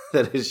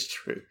 That is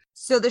true.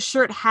 So the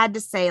shirt had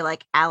to say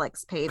like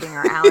Alex Paving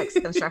or Alex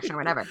Construction or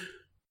whatever.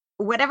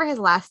 Whatever his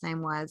last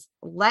name was,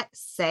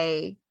 let's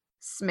say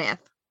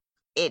Smith.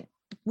 It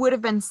would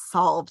have been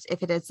solved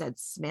if it had said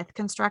Smith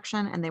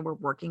Construction and they were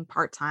working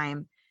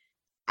part-time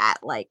at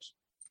like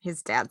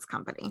his dad's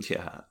company.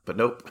 Yeah, but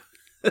nope.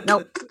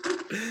 Not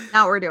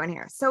what we're doing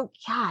here. So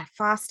yeah,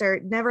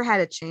 Foster never had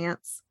a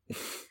chance.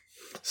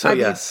 So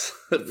yes,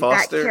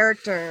 Foster. That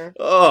character.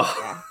 Oh.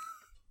 Yeah.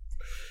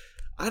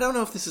 I don't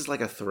know if this is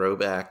like a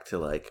throwback to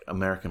like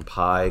American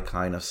Pie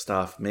kind of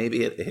stuff.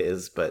 Maybe it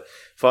is, but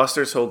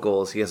Foster's whole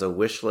goal is he has a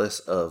wish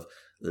list of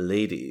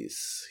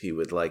ladies he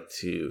would like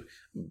to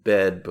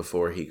bed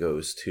before he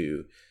goes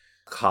to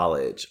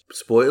college.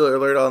 Spoiler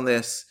alert on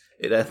this,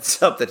 it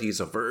ends up that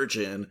he's a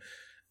virgin,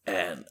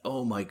 and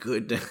oh my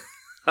goodness,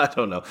 I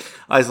don't know.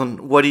 Aislinn,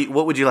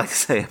 what would you like to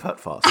say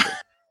about Foster?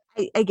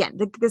 Again,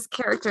 this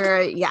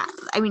character, yeah,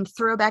 I mean,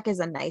 throwback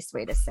is a nice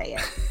way to say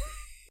it.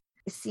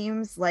 It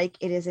seems like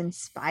it is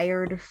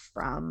inspired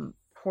from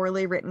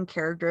poorly written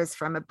characters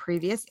from a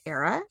previous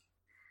era.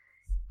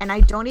 And I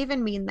don't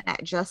even mean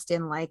that just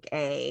in like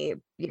a,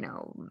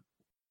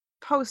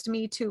 post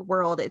Me Too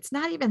world. It's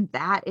not even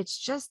that. It's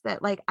just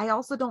that like I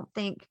also don't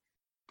think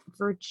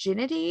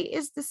virginity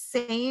is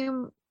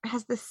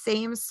has the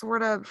same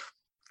sort of,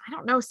 I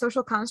don't know,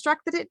 social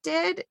construct that it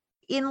did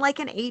in like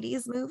an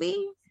 80s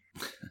movie.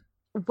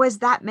 Was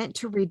that meant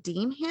to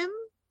redeem him?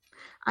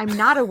 I'm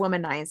not a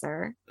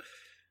womanizer.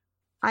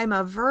 I'm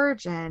a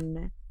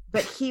virgin,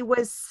 but he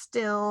was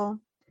still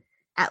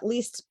at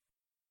least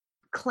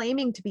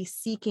claiming to be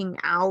seeking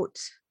out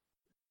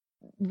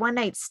one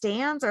night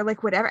stands or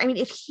like whatever. I mean,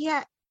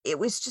 it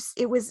was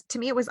to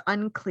me, it was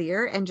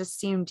unclear and just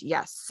seemed,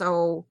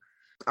 so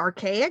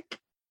archaic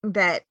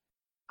that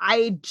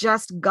I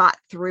just got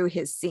through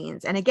his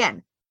scenes. And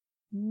again,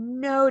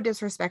 no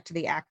disrespect to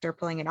the actor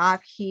pulling it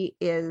off. He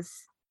is,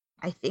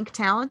 I think,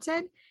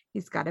 talented.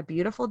 He's got a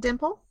beautiful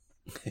dimple.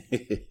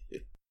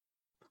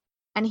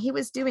 And he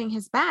was doing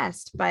his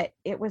best, but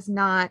it was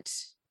not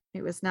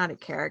a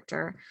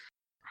character.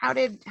 How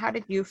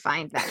did you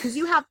find that? Because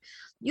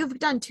you've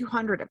done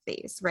 200 of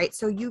these, right?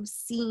 So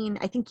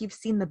I think you've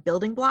seen the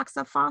building blocks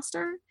of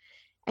Foster,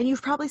 and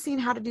you've probably seen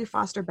how to do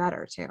Foster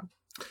better too.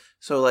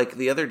 So like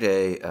the other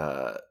day,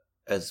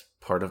 as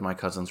part of my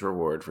cousin's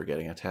reward for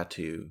getting a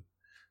tattoo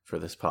for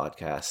this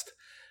podcast,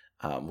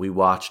 we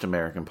watched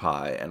American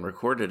Pie and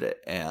recorded it.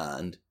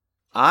 And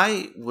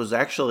I was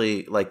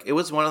actually like, it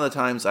was one of the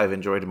times I've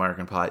enjoyed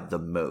American Pie the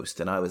most.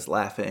 And I was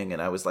laughing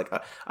and I was like,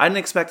 I didn't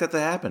expect that to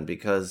happen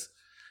because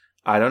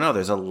I don't know.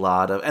 There's a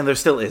lot of, and there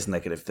still is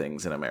negative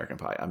things in American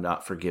Pie. I'm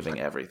not forgiving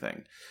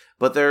everything,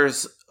 but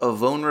there's a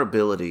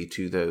vulnerability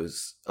to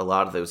a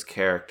lot of those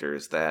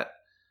characters that,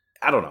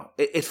 I don't know.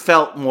 It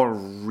felt more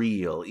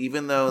real,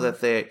 even though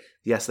that they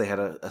had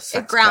a sex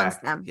it grounds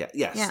pact. them. Yeah,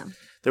 yes. Yeah.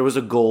 There was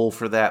a goal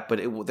for that, but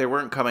they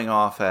weren't coming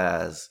off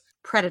as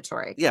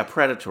predatory. Yeah,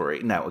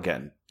 predatory. Now,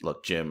 again,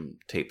 look, Jim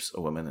tapes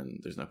a woman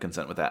and there's no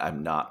consent with that.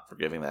 I'm not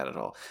forgiving that at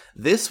all.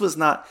 This was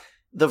not.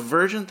 The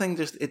virgin thing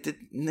it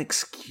didn't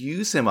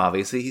excuse him,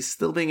 obviously. He's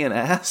still being an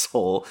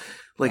asshole.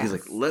 Like, He's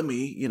like, let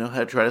me,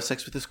 try to have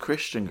sex with this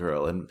Christian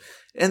girl.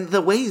 And the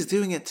way he's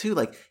doing it, too,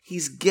 like,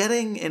 he's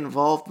getting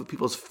involved with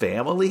people's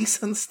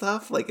families and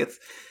stuff. Like,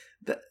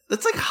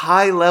 that's like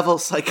high-level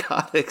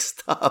psychotic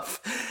stuff.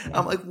 Yeah.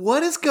 I'm like,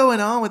 what is going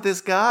on with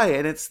this guy?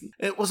 And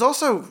it was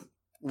also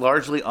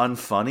largely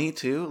unfunny,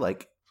 too.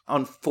 Like,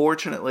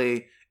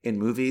 unfortunately, in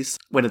movies,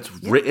 when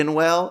it's written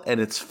well and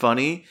it's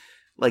funny,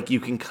 like,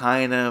 you can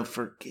kind of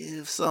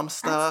forgive some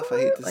stuff.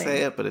 Absolutely. I hate to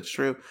say it, but it's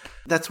true.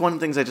 That's one of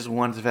the things I just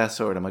wanted to fast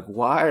forward. I'm like,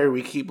 why are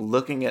we keep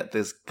looking at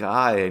this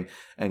guy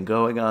and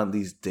going on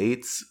these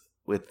dates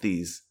with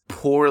these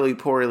poorly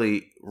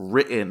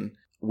written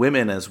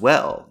women as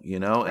well,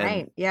 Right.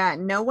 And, yeah.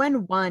 No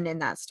one won in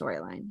that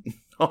storyline.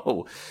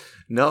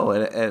 No.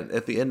 And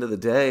at the end of the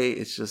day,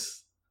 it's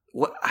just,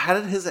 how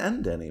did his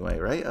end anyway,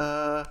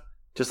 right?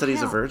 Just that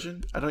he's a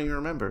virgin? I don't even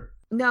remember.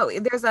 No,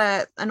 there's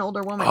an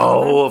older woman.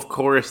 Oh, of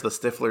course, the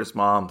Stifler's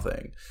mom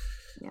thing.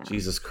 Yeah.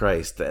 Jesus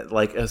Christ, that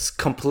like a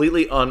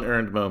completely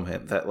unearned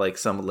moment that like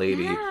some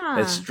lady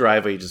that's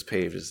driveway just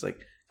paved is like,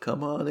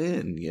 come on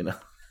in,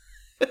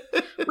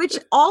 Which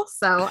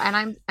also,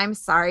 and I'm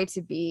sorry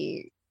to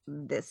be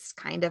this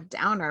kind of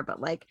downer,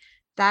 but like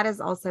that is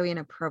also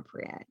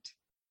inappropriate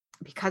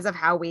because of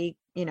how we,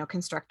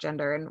 construct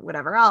gender and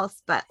whatever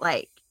else. But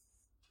like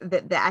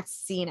that's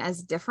seen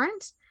as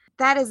different.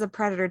 That is a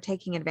predator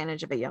taking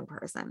advantage of a young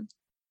person.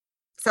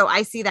 So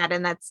I see that,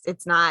 and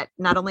it's not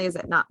only is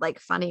it not like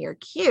funny or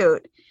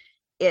cute,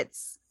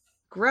 it's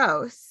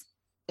gross,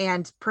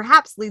 and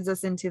perhaps leads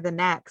us into the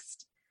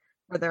next,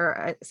 where there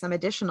are some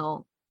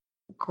additional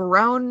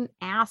grown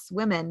ass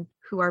women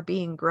who are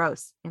being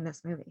gross in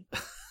this movie.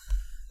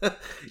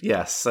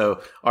 Yes.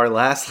 So our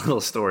last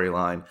little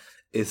storyline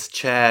is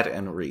Chad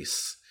and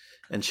Reese,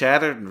 and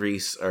Chad and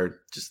Reese are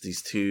just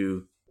these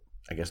two,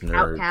 I guess,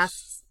 nerds.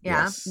 Outcasts.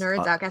 Yeah, yes.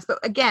 Nerds, outcasts. But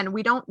again,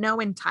 we don't know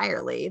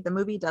entirely. The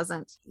movie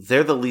doesn't.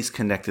 They're the least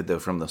connected, though,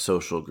 from the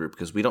social group,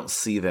 because we don't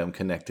see them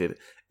connected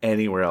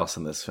anywhere else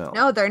in this film.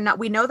 No, they're not.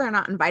 We know they're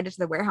not invited to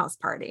the warehouse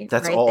party.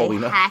 That's right? all we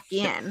know. They hack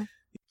in.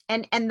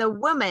 And the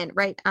woman,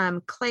 right,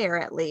 Claire,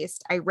 at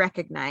least, I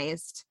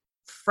recognized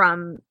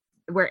from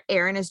where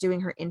Erin is doing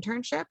her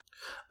internship.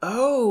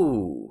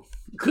 Oh.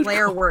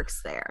 Claire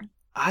works there.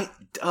 I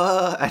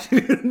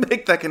didn't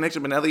make that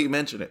connection, but now that you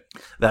mention it,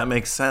 that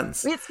makes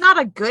sense. It's not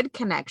a good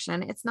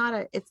connection. This is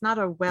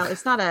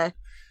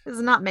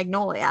not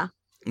Magnolia.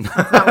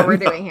 That's not what we're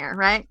doing here,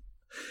 right?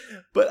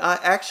 But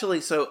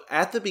so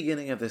at the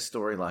beginning of this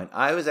storyline,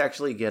 I was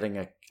actually getting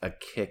a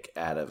kick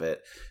out of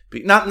it.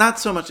 Not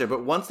so much there,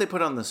 but once they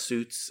put on the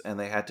suits and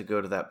they had to go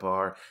to that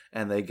bar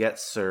and they get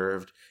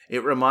served,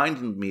 it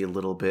reminded me a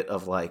little bit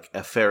of like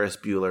a Ferris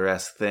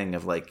Bueller-esque thing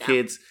of like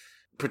kids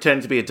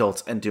pretending to be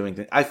adults and doing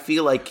things. I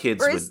feel like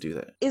kids would do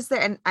that. Is there,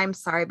 and I'm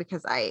sorry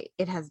because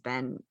it has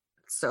been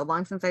so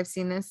long since I've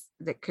seen this,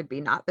 that could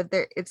be not, but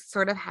it's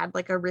sort of had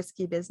like a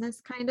risky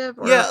business kind of,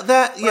 or a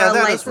that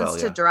license as well,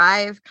 to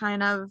drive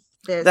kind of.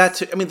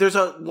 There's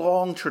a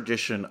long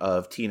tradition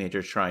of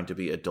teenagers trying to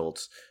be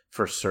adults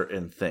for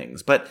certain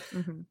things, but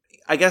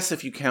I guess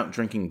if you count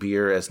drinking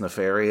beer as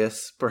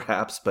nefarious,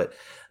 perhaps, but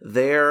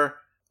their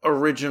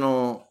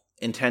original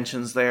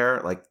intentions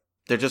there, like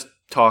they're just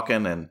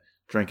talking and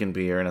drinking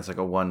beer, and it's like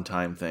a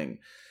one-time thing.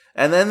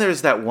 And then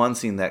there's that one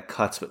scene that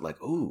cuts with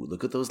like, ooh,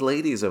 look at those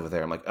ladies over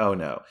there. I'm like, oh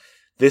no,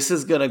 this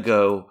is gonna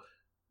go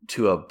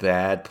to a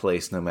bad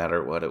place no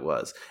matter what it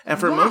was. And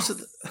for most of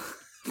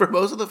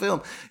the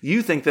film,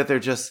 you think that they're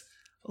just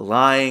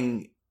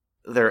lying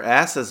their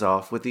asses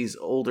off with these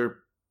older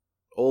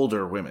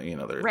women, you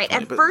know. They're right.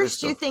 20, At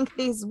first, you think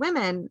these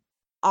women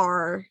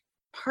are,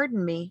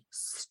 pardon me,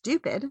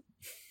 stupid,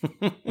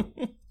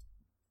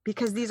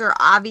 because these are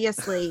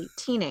obviously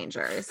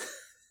teenagers.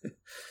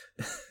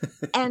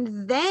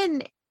 And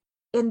then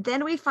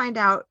we find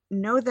out,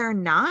 no, they're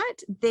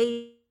not.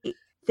 They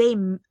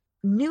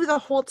knew the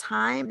whole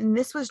time, and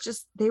this was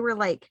just, they were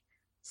like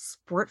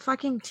sport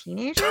fucking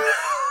teenagers.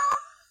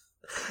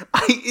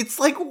 It's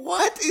like,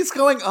 what is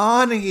going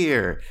on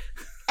here?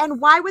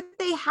 And why would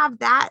they have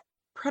that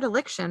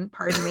predilection,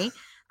 pardon me,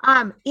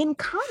 in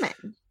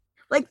common?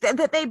 Like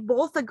that they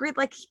both agreed,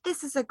 like,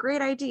 this is a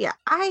great idea.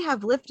 I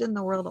have lived in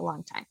the world a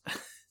long time,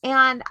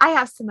 and I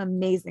have some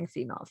amazing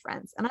female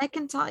friends, and I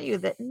can tell you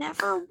that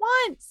never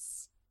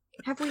once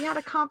have we had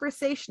a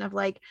conversation of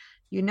like,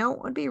 you know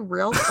what would be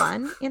real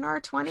fun in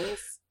our 20s?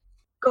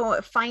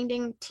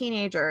 Finding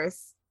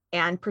teenagers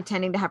and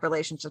pretending to have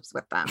relationships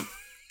with them.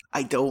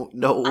 I don't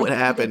know what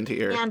happened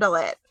here. Handle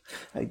it.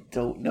 I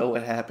don't know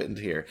what happened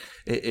here.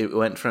 It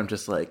went from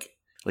just like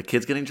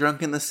kids getting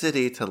drunk in the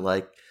city to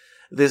like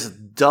this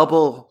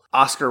double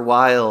Oscar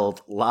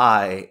Wilde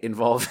lie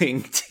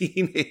involving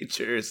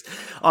teenagers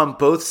on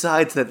both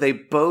sides, that they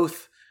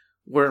both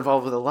were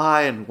involved with a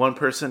lie, and one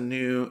person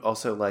knew.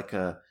 Also like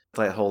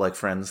that whole like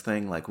Friends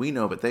thing, like we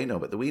know but they know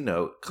but we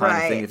know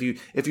kind of thing.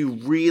 If you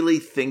really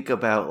think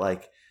about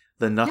like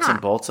the nuts and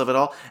bolts of it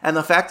all, and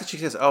the fact that she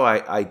says, oh,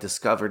 I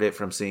discovered it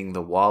from seeing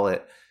the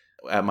wallet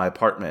at my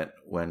apartment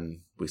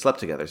when we slept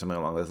together, something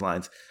along those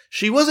lines.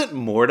 She wasn't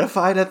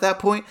mortified at that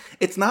point.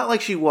 It's not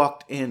like she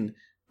walked in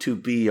to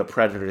be a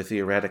predator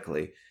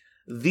theoretically.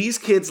 These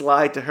kids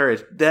lied to her.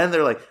 Then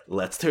they're like,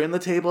 let's turn the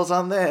tables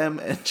on them.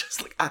 And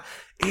just like,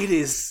 it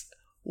is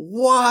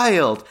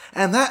wild.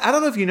 And that, I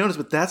don't know if you noticed,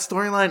 but that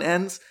storyline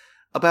ends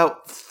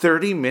about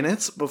 30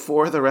 minutes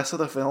before the rest of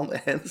the film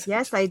ends.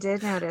 Yes, I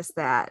did notice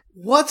that.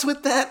 What's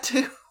with that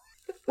too?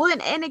 Well,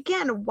 and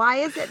again, why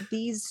is it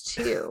these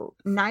two,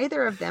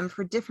 neither of them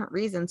for different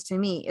reasons to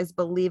me, is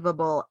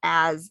believable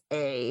as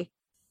a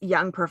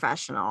young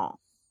professional?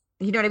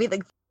 You know what I mean?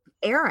 Like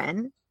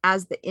Aaron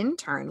as the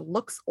intern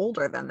looks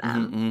older than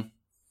them. Mm-hmm.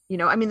 You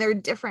know, I mean, they're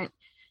different.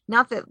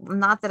 Not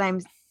that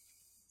I'm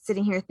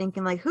sitting here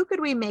thinking like, who could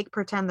we make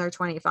pretend they're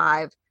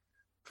 25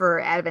 for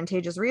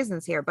advantageous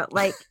reasons here? But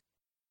like,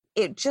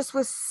 it just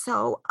was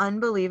so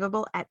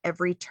unbelievable at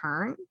every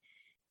turn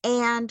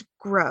and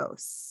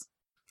gross.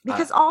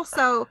 Because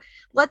also,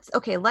 let's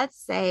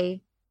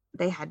say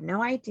they had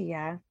no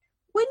idea.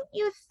 Wouldn't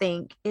you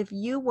think, if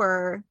you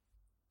were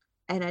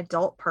an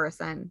adult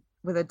person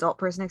with adult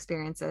person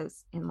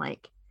experiences in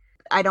like,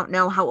 I don't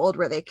know, how old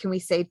were they? Can we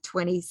say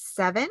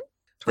 27,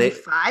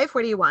 25?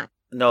 What do you want?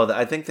 No,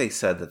 I think they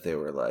said that they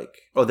were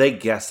like, they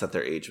guessed that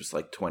their age was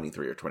like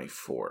 23 or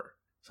 24,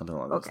 something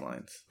along those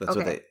lines. That's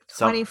what they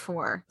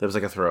 24. That was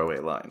like a throwaway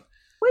line.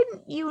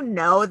 Wouldn't you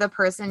know the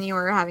person you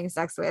were having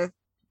sex with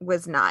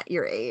was not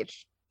your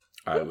age?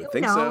 I would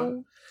think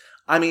so.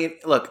 I mean,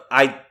 look,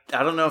 I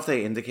don't know if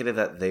they indicated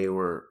that they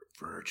were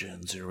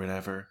virgins or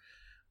whatever,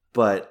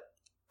 but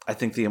I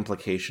think the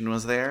implication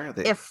was there.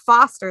 If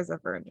Foster's a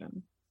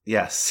virgin.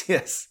 Yes.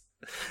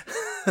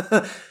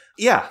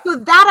 Yeah. So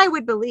that I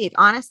would believe.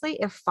 Honestly,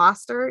 if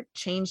Foster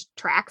changed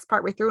tracks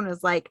partway through and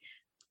was like,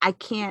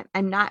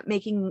 I'm not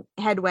making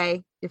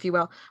headway, if you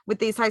will, with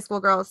these high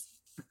school girls,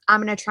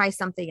 I'm going to try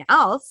something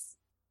else.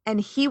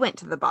 And he went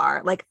to the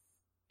bar. Like,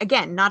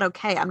 again, not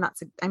okay. I'm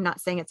not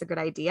saying it's a good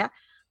idea.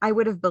 I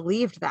would have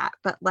believed that.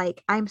 But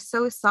like, I'm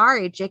so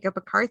sorry, Jacob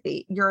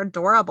McCarthy, you're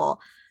adorable.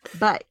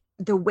 But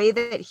the way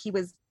that he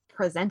was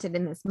presented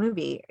in this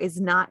movie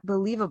is not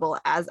believable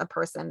as a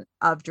person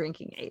of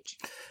drinking age.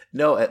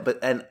 No,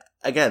 and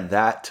again,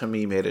 that to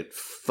me made it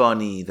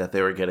funny that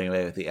they were getting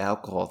away with the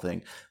alcohol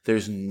thing.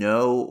 There's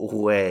no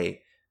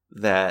way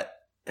that,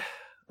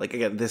 like,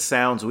 again, this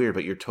sounds weird,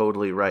 but you're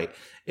totally right.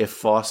 If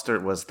Foster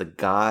was the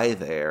guy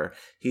there,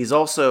 he's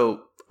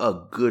also a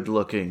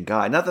good-looking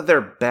guy. Not that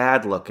they're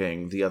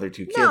bad-looking, the other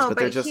two kids, but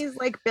they're just... he's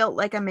like built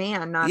like a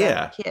man, not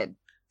a kid.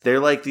 They're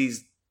like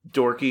these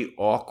dorky,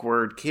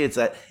 awkward kids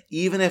that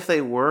even if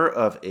they were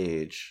of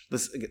age,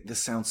 this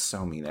sounds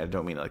so mean. I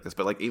don't mean it like this,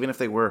 but like even if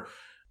they were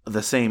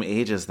the same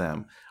age as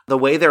them, the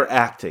way they're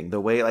acting, the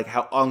way like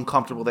how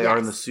uncomfortable they are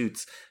in the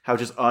suits, how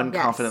just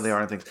unconfident they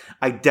are in things.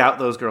 I doubt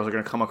those girls are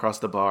going to come across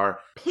the bar,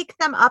 pick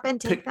them up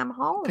and take them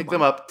home. Pick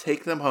them up,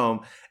 take them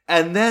home,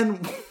 and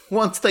then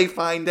once they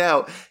find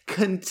out,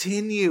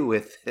 continue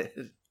with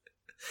it.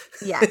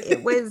 Yeah,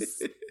 it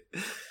was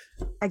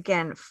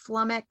again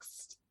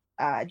flummoxed,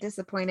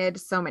 disappointed,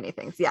 so many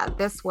things. Yeah,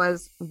 this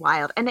was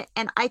wild, and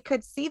I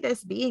could see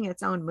this being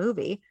its own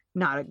movie.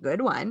 not a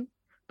good one,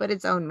 but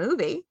its own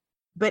movie.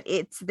 But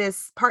it's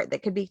this part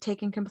that could be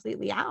taken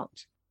completely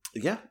out.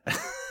 Yeah.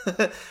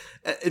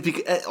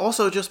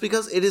 Also, just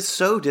because it is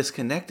so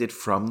disconnected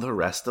from the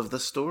rest of the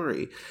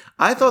story.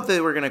 I thought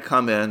they were going to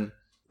come in,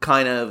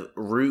 kind of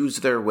ruse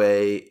their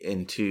way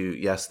into,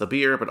 yes, the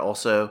beer, but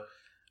also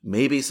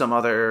maybe some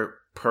other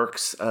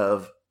perks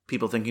of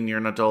people thinking you're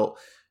an adult.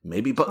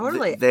 Maybe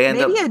Totally. they end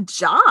maybe up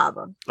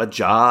a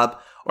job.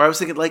 Or I was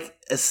thinking, like,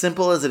 as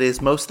simple as it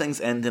is, most things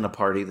end in a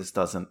party. This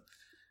doesn't.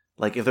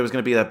 Like, if there was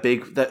going to be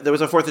there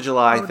was a 4th of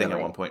July thing at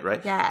one point,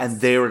 right? Yes.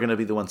 And they were going to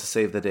be the ones to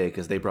save the day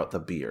because they brought the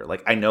beer.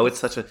 Like, I know it's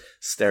such a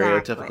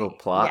stereotypical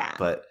plot,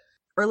 but.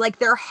 Or like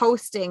they're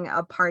hosting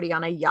a party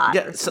on a yacht.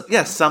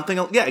 Yeah, something.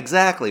 Yeah,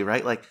 exactly,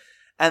 right? Like,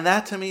 and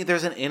that to me,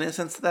 there's an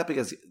innocence to that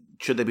because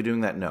should they be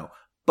doing that? No.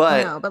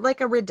 But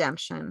like a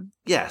redemption.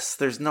 Yes,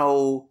 there's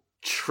no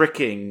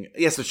tricking.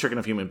 Yes, there's tricking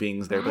of human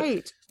beings there,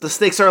 right. But the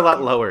stakes are a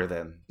lot lower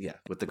than,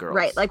 with the girls.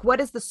 Right. Like, what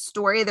is the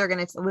story they're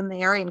going to, when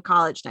they are in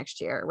college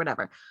next year or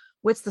whatever,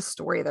 what's the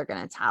story they're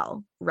going to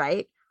tell?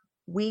 Right.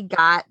 We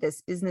got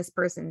this business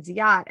person's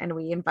yacht and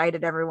we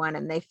invited everyone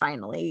and they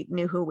finally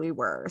knew who we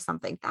were or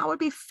something. That would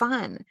be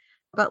fun.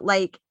 But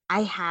like,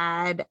 I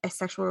had a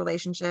sexual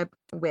relationship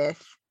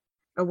with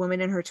a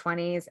woman in her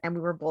 20s and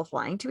we were both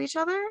lying to each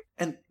other.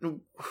 And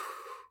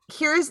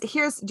here's do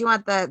you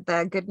want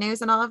the good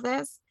news in all of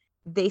this?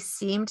 They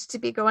seemed to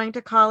be going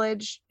to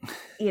college.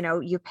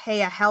 You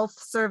pay a health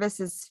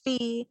services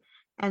fee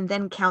and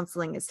then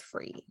counseling is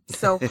free.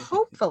 So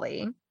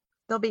hopefully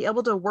they'll be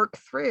able to work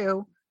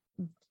through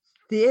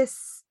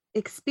this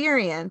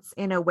experience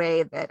in a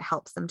way that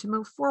helps them to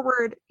move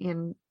forward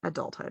in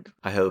adulthood.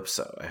 I hope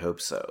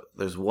so.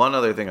 There's one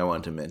other thing I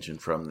wanted to mention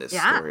from this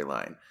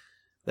storyline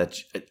that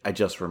I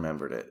just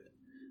remembered it.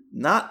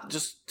 Not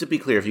just to be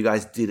clear, if you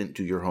guys didn't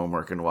do your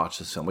homework and watch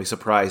this film, we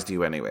surprised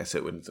you anyway, so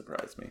it wouldn't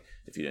surprise me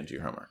if you didn't do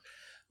your homework.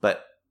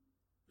 But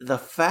the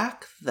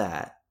fact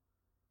that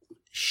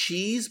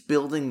she's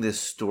building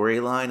this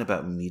storyline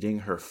about meeting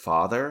her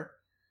father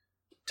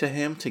to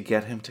him to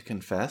get him to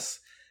confess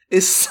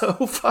is so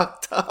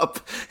fucked up.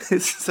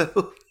 It's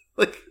so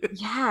like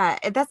I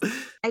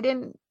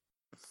didn't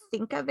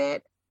think of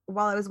it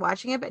while I was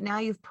watching it, but now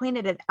you've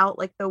pointed it out,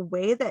 like the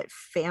way that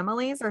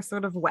families are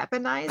sort of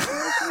weaponized in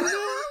this movie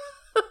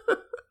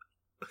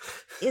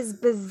is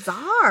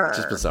bizarre.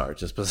 Just bizarre.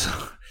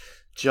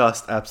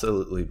 Just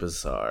absolutely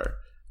bizarre.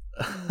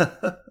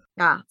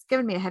 Yeah, it's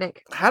giving me a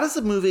headache. How does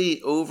the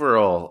movie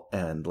overall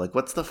end? Like,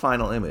 what's the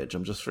final image?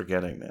 I'm just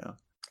forgetting now.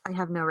 I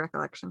have no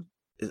recollection.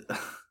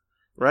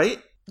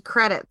 Right?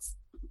 Credits,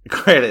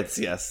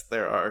 yes,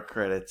 there are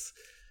credits.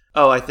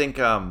 Oh, I think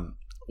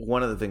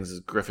one of the things is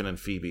Griffin and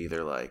Phoebe,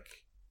 they're like,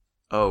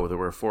 oh, there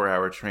were a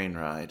 4-hour train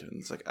ride. And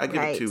it's like, I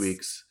give it 2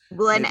 weeks.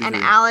 Well, and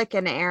Alec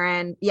and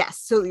Aaron, yes.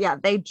 So yeah,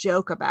 they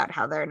joke about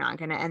how they're not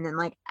gonna, and then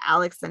like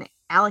Alec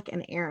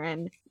and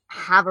Aaron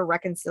have a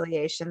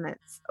reconciliation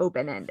that's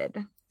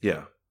open-ended.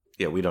 Yeah,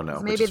 we don't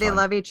know. Maybe they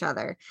love each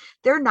other.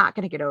 They're not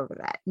gonna get over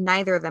that.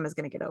 Neither of them is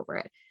gonna get over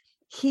it.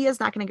 He is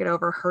not gonna get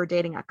over her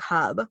dating a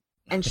cub,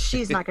 and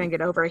she's not gonna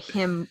get over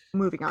him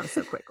moving on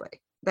so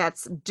quickly.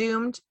 That's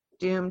doomed.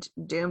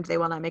 They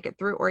will not make it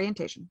through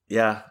orientation.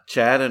 Yeah,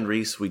 Chad and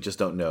Reese, we just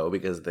don't know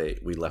because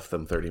we left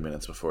them 30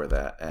 minutes before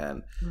that,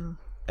 and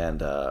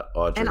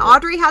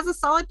Audrey has a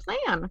solid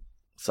plan.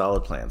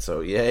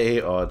 So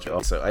yay,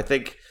 Audrey. So I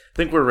think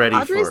we're ready.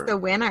 Audrey's the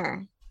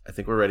winner. I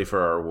think we're ready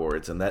for our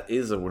awards, and that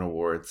is an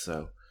award.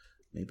 So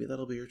maybe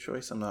that'll be your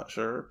choice. I'm not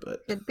sure,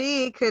 but could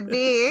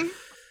be.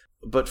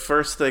 But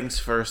first things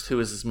first, who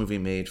is this movie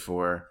made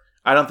for?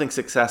 I don't think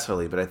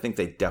successfully, but I think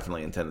they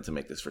definitely intended to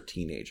make this for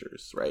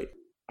teenagers, right?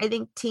 I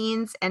think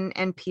teens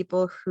and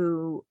people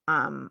who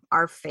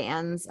are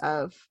fans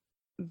of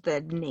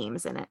the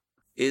names in it.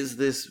 Is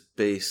this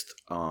based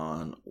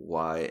on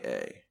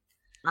YA?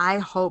 I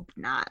hope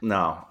not.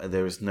 No,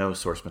 there's no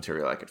source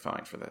material I could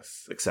find for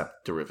this,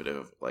 except derivative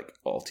of like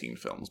all teen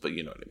films, but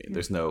you know what I mean. Mm-hmm.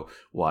 There's no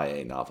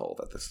YA novel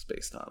that this is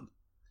based on.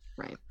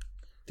 Right.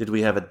 Did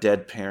we have a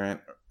dead parent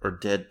or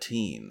dead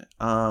teen?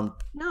 No,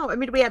 I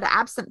mean, we had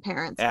absent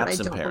parents, but I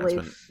don't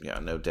believe...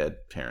 But no dead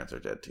parents or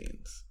dead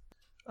teens.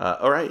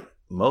 All right.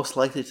 Most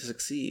likely to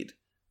succeed.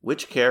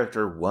 Which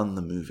character won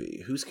the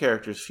movie? Whose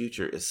character's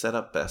future is set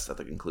up best at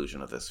the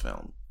conclusion of this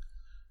film?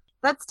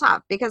 That's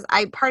tough because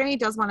part of me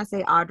does want to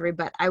say Audrey,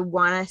 but I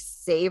want to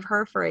save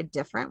her for a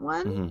different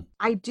one. Mm-hmm.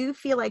 I do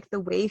feel like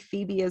the way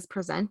Phoebe is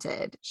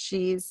presented,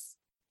 she's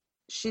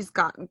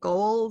got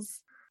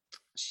goals.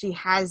 She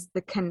has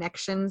the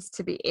connections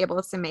to be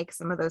able to make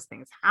some of those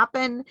things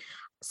happen.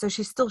 So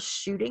she's still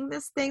shooting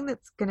this thing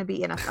that's going to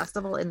be in a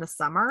festival in the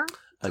summer.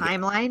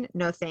 Timeline,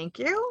 no thank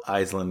you.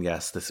 Iceland,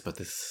 yes. This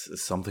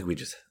is something we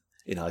just,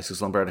 in High School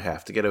Slumber,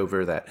 have to get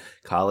over, that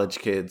college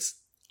kids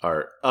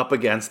are up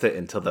against it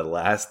until the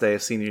last day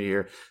of senior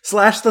year /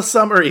 the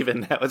summer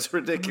even now. It's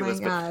ridiculous.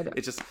 Oh my God. But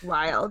it's just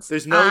wild.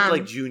 There's no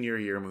like junior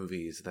year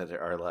movies that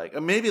are like,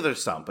 maybe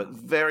there's some, but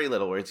very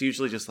little, where it's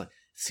usually just like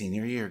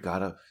senior year,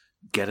 gotta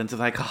get into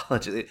that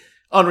college.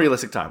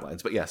 Unrealistic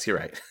timelines, but yes, you're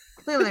right.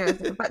 clearly.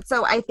 But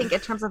so I think in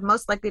terms of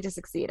most likely to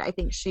succeed, I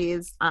think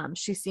she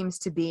seems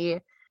to be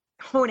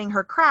honing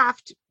her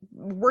craft,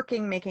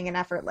 working, making an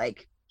effort.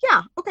 Like,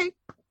 yeah, okay,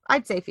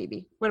 I'd say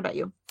Phoebe. What about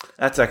you?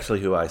 That's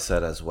actually who I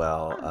said as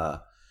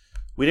well.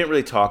 We didn't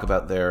really talk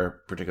about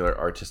their particular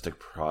artistic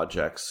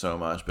projects so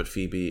much, but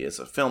Phoebe is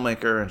a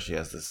filmmaker and she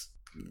has this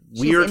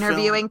weird She's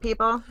interviewing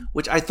people,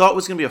 which I thought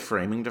was going to be a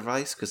framing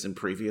device, because in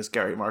previous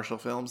Gary Marshall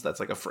films, that's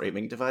like a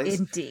framing device.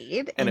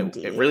 Indeed.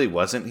 It really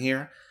wasn't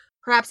here.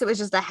 Perhaps it was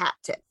just a hat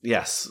tip.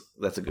 Yes,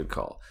 that's a good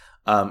call.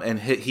 And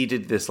he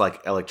did this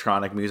like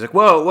electronic music.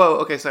 Whoa.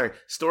 Okay, sorry.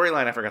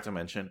 Storyline I forgot to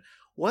mention.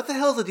 What the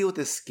hell is the deal with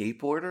this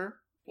skateboarder?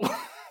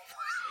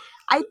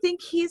 I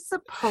think he's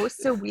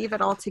supposed to weave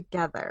it all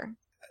together.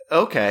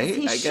 Okay.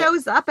 He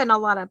shows up in a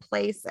lot of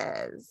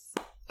places.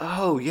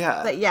 Oh,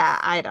 yeah. But yeah,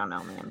 I don't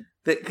know, man.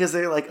 Because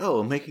they're like,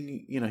 oh,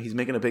 he's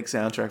making a big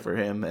soundtrack for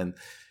him, and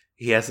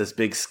he has this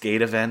big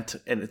skate event,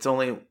 and it's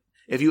only,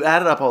 if you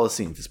added up all the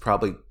scenes, it's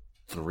probably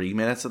 3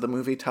 minutes of the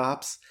movie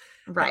tops.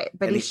 Right,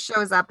 but he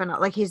shows up and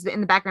like he's in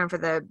the background for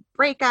the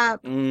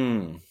breakup.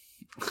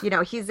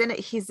 He's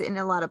in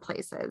a lot of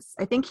places.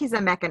 I think he's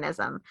a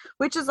mechanism,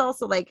 which is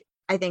also like,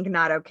 I think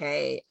not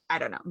okay. I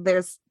don't know.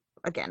 There's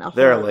again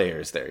there are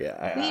layers there.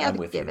 Yeah, we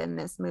have given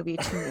this movie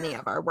too many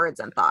of our words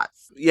and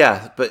thoughts.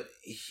 Yeah, but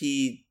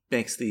he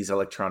makes these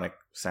electronic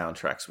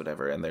soundtracks,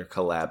 whatever, and they're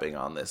collabing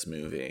on this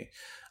movie.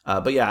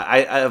 But yeah,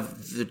 I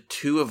of the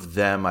two of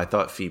them, I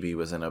thought Phoebe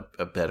was in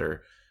a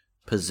better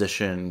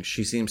position.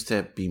 She seems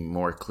to be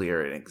more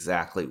clear in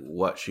exactly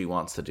what she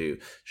wants to do.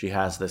 She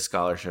has this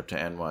scholarship to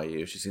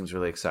NYU. She seems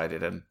really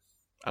excited and,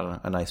 I don't know,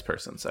 a nice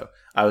person. So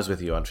I was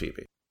with you on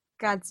Phoebe.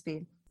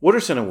 Godspeed.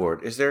 Wooderson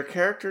Award. Is there a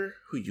character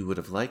who you would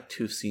have liked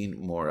to have seen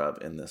more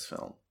of in this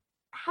film?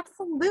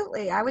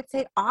 Absolutely. I would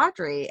say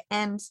Audrey.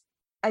 And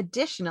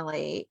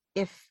additionally,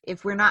 if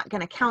we're not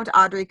going to count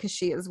Audrey because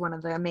she is one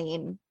of the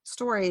main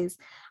stories,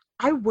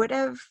 I would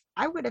have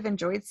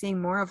enjoyed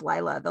seeing more of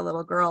Lila, the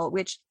little girl,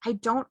 which I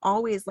don't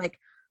always like.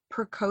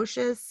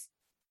 Precocious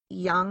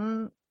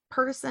young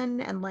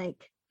person and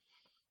like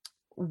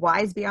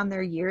wise beyond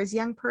their years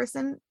young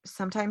person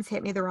sometimes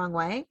hit me the wrong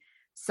way.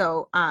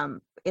 So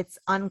it's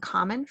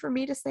uncommon for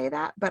me to say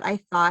that, but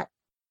I thought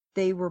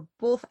they were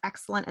both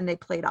excellent and they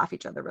played off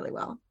each other really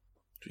well.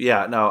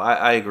 Yeah, no,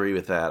 I agree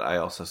with that. I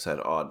also said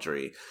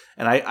Audrey.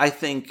 And I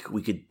think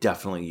we could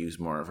definitely use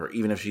more of her.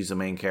 Even if she's a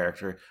main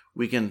character,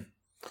 maybe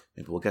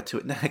we'll get to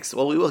it next.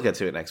 Well, we will get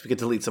to it next. We could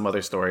delete some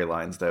other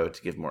storylines, though,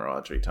 to give more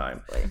Audrey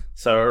time. Right.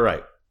 So, all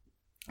right.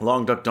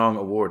 Long Duck Dong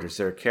Award. Is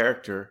there a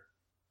character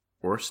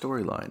or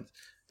storyline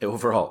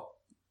overall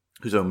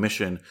whose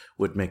omission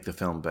would make the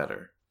film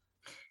better?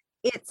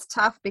 It's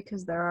tough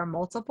because there are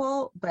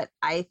multiple, but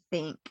I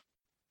think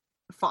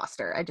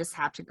Foster. I just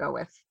have to go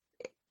with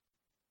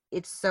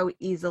it's so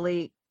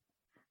easily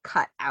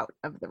cut out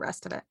of the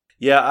rest of it.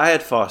 Yeah, I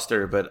had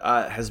Foster, but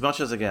as much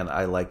as, again,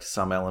 I liked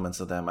some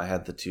elements of them, I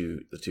had the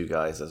two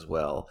guys as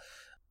well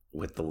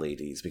with the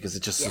ladies, because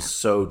it just is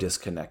so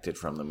disconnected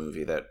from the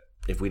movie that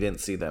if we didn't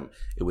see them,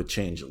 it would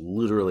change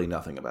literally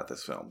nothing about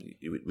this film.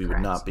 We would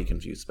not be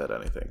confused about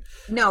anything.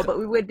 No, but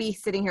we would be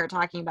sitting here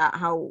talking about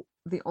how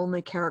the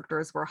only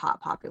characters were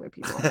hot, popular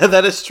people.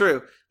 That is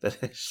true.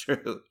 That is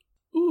true.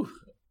 Ooh,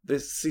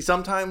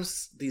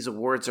 sometimes these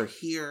awards are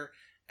here,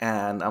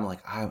 and I'm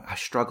like, I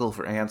struggle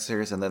for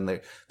answers, and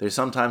then there's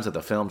sometimes that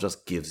the film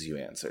just gives you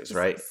answers,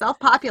 right?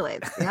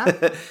 Self-populates,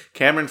 yeah.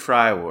 Cameron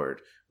Fry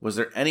Award. Was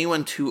there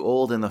anyone too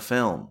old in the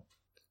film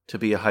to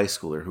be a high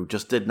schooler who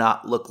just did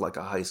not look like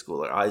a high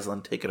schooler?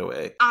 Aislinn, take it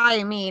away.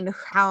 I mean,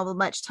 how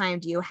much time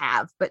do you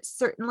have? But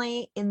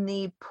certainly in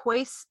the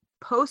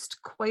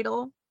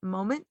post-coital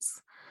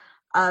moments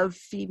of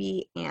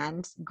Phoebe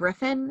and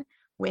Griffin,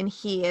 when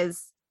he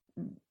is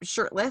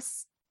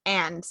shirtless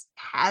and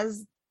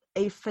has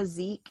a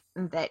physique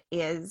that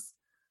is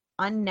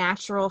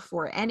unnatural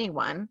for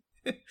anyone,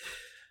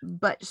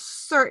 but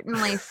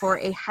certainly for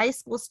a high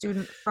school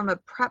student from a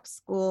prep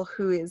school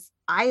who is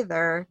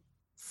either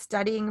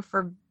studying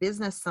for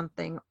business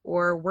something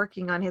or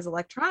working on his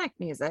electronic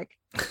music,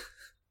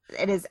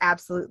 it is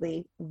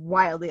absolutely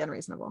wildly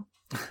unreasonable.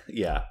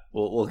 Yeah,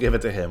 we'll give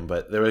it to him,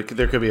 but there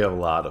could be a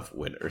lot of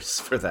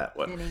winners for that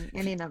one.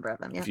 Any number of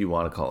them, yeah. If you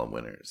want to call them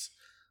winners.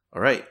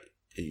 All right,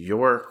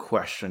 your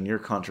question, your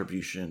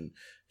contribution.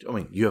 I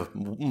mean, you have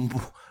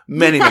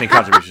many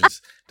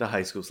contributions to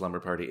High School Slumber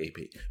Party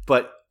AP,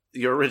 but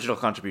your original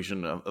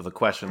contribution of the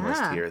question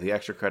list here, the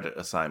extra credit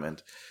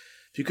assignment.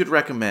 If you could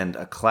recommend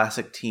a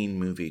classic teen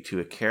movie to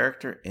a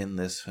character in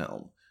this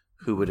film,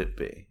 who would it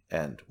be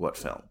and what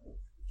film?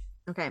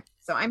 Okay,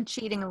 so I'm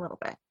cheating a little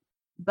bit,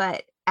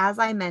 but as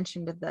I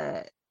mentioned,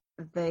 the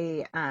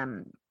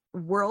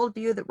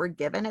worldview that we're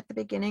given at the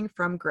beginning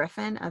from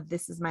Griffin of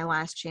this is my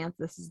last chance,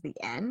 this is the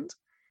end,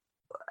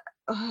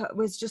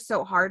 was just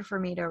so hard for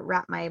me to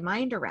wrap my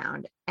mind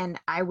around. And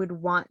I would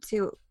want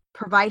to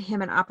provide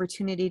him an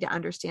opportunity to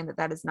understand that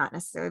that is not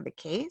necessarily the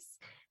case.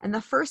 And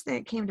the first thing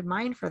that came to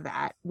mind for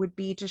that would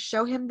be to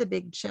show him The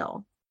Big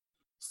Chill.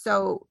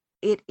 So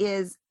it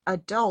is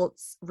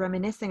adults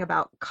reminiscing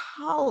about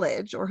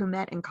college or who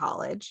met in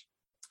college.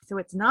 So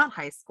it's not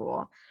high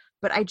school,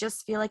 but I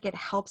just feel like it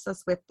helps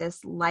us with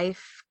this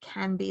life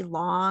can be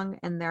long,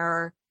 and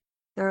there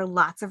are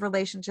lots of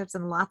relationships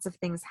and lots of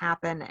things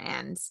happen,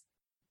 and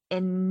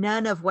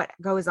none of what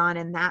goes on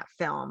in that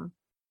film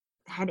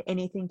had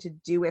anything to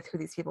do with who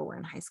these people were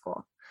in high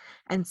school.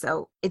 And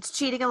so it's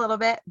cheating a little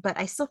bit, but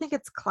I still think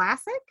it's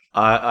classic.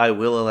 I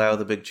will allow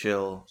The Big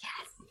Chill.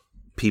 Yes.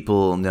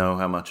 People know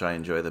how much I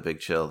enjoy The Big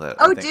Chill. Do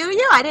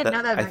you? I didn't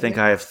know that. I think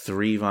I have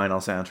 3 vinyl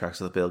soundtracks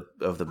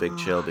of The Big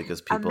Chill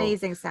because people...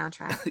 Amazing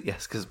soundtrack.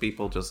 Yes, because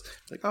people just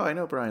like, oh, I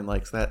know Brian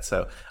likes that,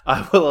 so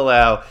I will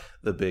allow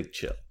The Big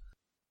Chill.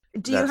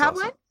 Do you have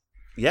one?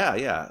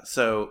 Yeah.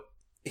 So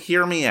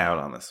hear me out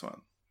on this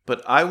one.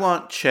 But I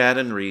want Chad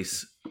and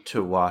Reese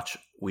to watch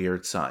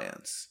Weird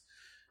Science.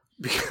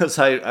 Because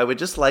I would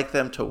just like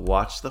them to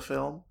watch the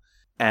film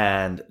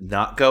and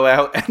not go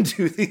out and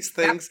do these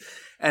things. Yep.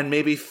 And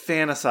maybe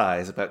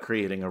fantasize about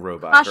creating a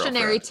robot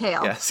cautionary girlfriend.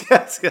 tale. Yes.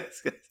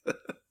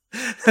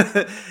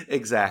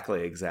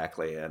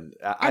 Exactly. And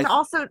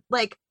also,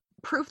 like,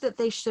 proof that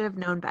they should have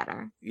known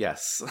better.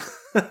 Yes.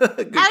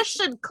 As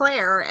should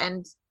Claire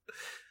and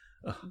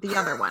the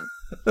other one.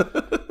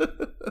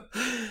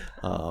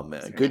 Oh,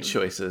 man. Good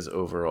choices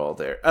overall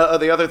there.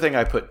 The other thing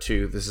I put,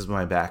 too, this is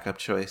my backup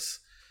choice.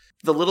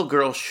 The little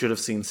girl should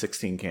have seen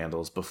 16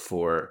 Candles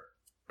before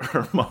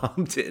her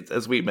mom did,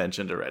 as we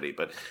mentioned already,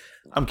 but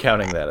I'm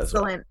counting that as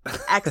well.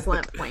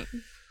 Excellent point.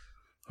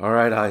 All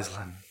right,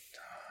 Aislinn,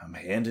 I'm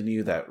handing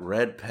you that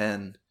red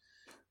pen,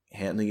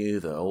 handing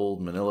you the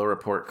old manila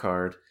report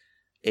card,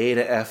 A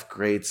to F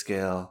grade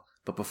scale,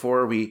 but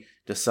before we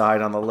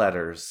decide on the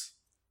letters,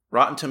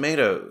 Rotten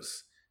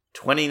Tomatoes,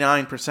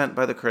 29%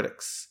 by the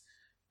critics,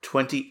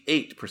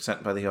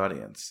 28% by the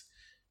audience,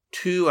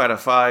 2 out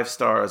of 5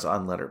 stars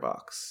on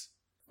Letterboxd.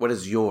 What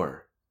is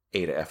your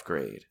A to F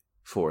grade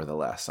for The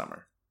Last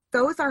Summer?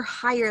 Those are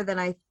higher than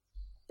I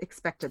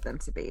expected them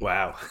to be.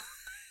 Wow.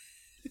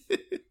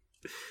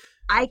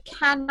 I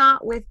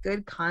cannot with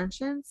good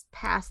conscience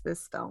pass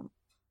this film.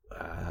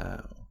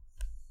 Wow.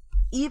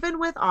 Even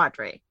with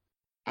Audrey.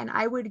 And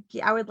I would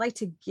like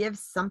to give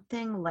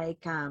something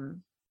like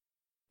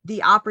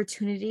the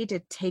opportunity to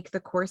take the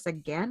course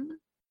again.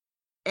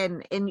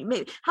 And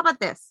maybe, how about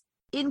this?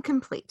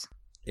 Incomplete.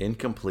 I'm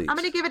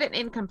going to give it an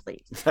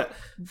incomplete.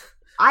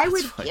 I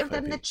would give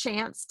them the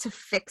chance to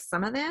fix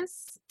some of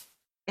this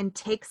and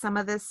take some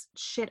of this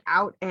shit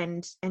out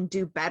and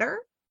do better,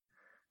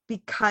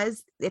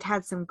 because it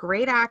had some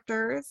great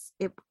actors.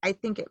 I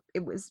think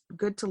it was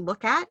good to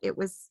look at. It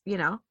was,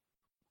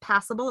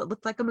 passable. It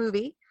looked like a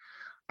movie.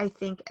 I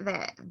think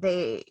that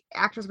the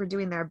actors were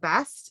doing their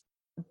best,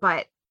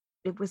 but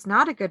it was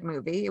not a good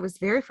movie. It was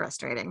very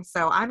frustrating.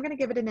 So I'm going to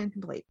give it an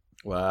incomplete.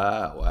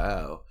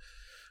 Wow.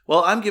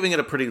 Well, I'm giving it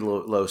a pretty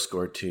low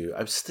score, too.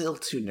 I'm still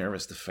too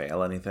nervous to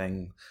fail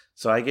anything.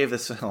 So I gave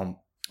this film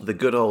the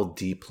good old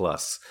D+,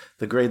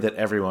 the grade that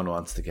everyone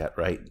wants to get,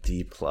 right?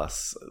 D+,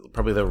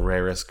 probably the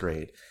rarest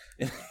grade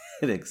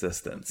in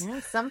existence. Yeah,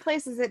 some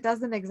places it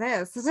doesn't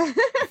exist.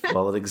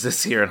 Well, it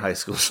exists here in High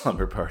School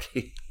Slumber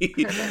Party.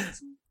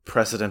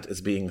 Precedent is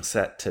being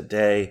set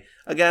today.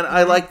 Again,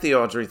 I like the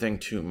Audrey thing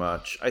too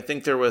much. I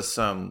think there was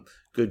some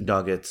good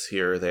nuggets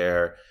here or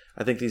there.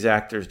 I think these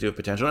actors do have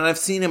potential, and I've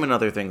seen them in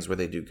other things where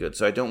they do good,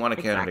 so I don't want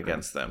to count it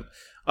against them.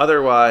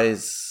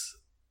 Otherwise,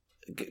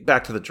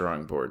 back to the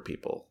drawing board,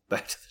 people.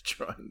 Back to the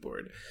drawing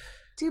board.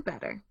 Do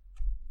better.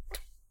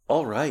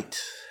 All right.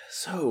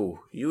 So,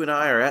 you and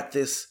I are at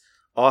this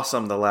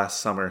awesome The Last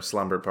Summer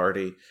slumber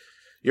party.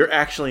 You're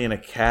actually in a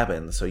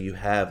cabin, so you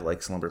have,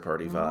 like, slumber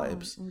party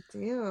vibes. I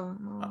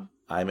do.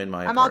 I'm in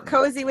my I'm apartment.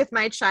 all cozy with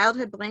my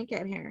childhood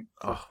blanket here.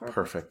 Oh,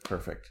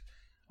 perfect.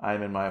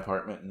 I'm in my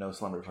apartment. No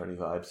slumber party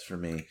vibes for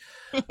me.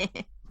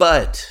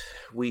 But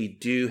we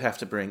do have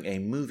to bring a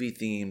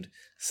movie-themed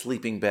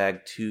sleeping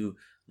bag to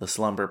the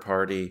slumber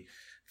party,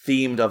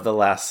 themed of The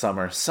Last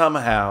Summer.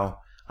 Somehow,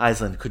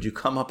 Aislinn, could you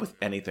come up with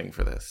anything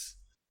for this?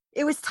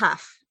 It was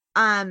tough.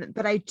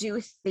 But I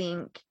do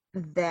think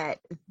that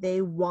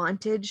they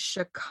wanted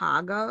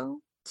Chicago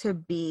to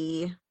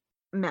be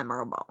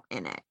memorable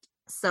in it.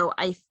 So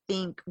I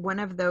think one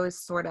of those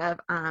sort of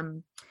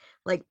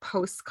like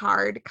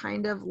postcard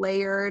kind of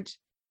layered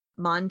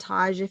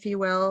montage, if you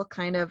will,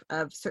 kind of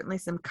certainly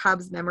some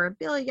Cubs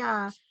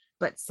memorabilia,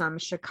 but some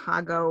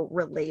Chicago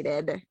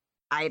related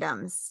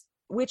items,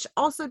 which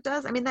also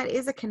does, I mean, that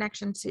is a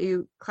connection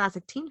to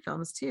classic teen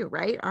films too,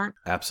 right?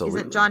 Absolutely.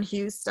 Isn't John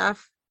Hughes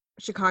stuff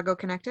Chicago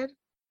connected?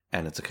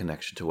 And it's a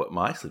connection to what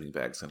my sleeping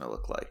bag's going to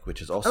look like, which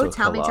is also a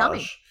collage. Tell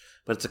me.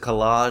 But it's a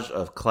collage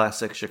of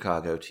classic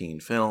Chicago teen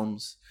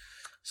films.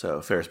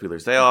 So Ferris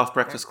Bueller's Day Off,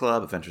 Breakfast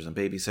Club, Adventures in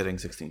Babysitting,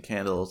 16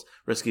 Candles,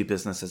 Risky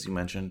Business, as you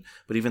mentioned,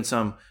 but even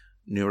some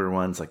newer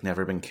ones like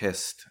Never Been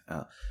Kissed.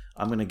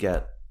 I'm gonna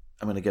get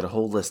a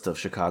whole list of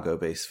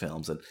Chicago-based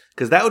films, and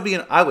because that would be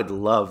I would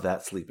love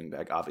that sleeping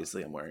bag.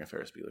 Obviously, I'm wearing a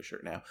Ferris Bueller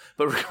shirt now,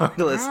 but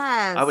regardless,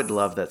 yes. I would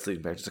love that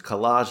sleeping bag. Just a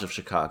collage of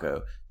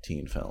Chicago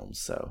teen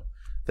films. So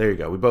there you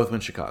go. We both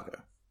went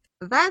Chicago.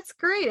 That's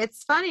great.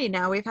 It's funny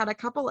now. We've had a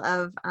couple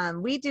of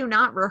we do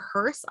not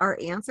rehearse our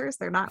answers.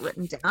 They're not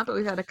written down, but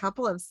we've had a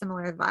couple of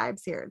similar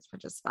vibes here,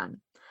 which is fun.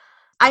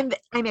 I'm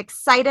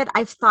excited.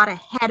 I've thought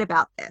ahead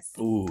about this.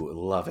 Ooh,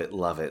 love it,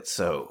 love it.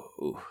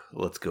 So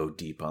let's go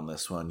deep on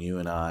this one. You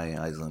and I,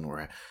 Aislinn,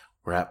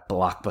 we're at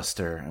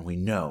Blockbuster, and we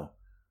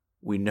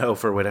know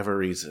for whatever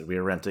reason we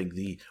are renting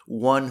the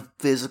one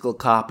physical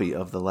copy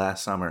of The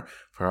Last Summer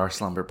for our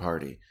slumber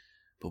party.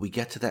 But we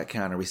get to that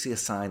counter, we see a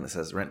sign that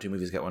says rent 2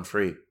 movies, get one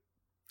free.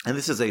 And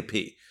this is AP.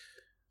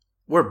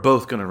 We're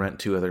both going to rent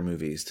 2 other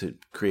movies to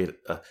create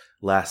a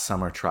Last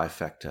Summer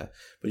trifecta.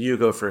 But you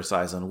go first,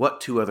 Aislinn. What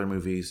 2 other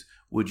movies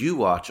would you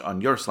watch on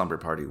your slumber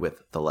party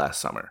with The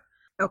Last Summer?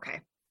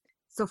 Okay.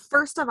 So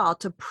first of all,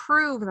 to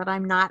prove that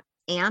I'm not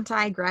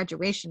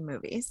anti-graduation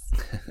movies,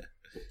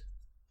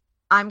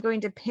 I'm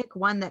going to pick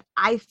one that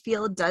I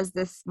feel does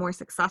this more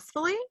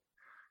successfully.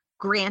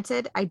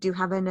 Granted, I do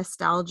have a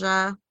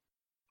nostalgia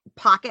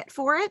pocket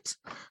for it,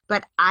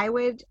 but I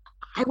would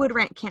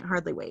rent Can't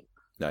Hardly Wait.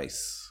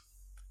 Nice.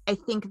 I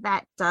think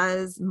that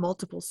does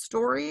multiple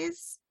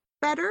stories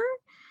better,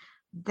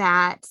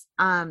 that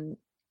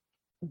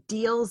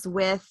deals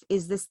with,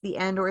 is this the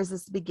end or is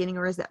this the beginning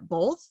or is it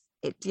both?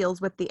 It deals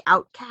with the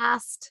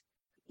outcast,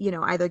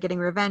 either getting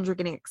revenge or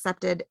getting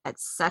accepted,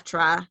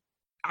 etc.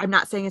 I'm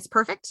not saying it's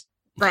perfect,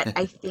 but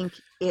I think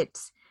it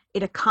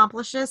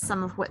accomplishes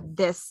some of what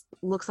this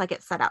looks like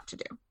it set out to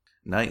do.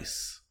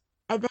 Nice.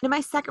 And then in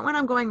my second one,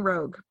 I'm going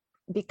Rogue,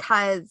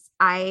 because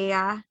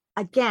I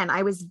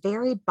was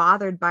very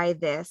bothered by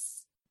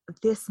this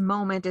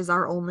moment is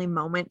our only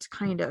moment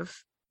kind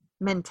of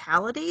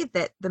mentality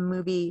that the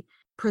movie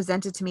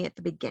presented to me at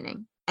the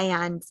beginning.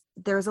 And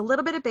there's a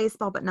little bit of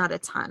baseball, but not a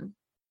ton.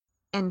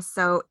 And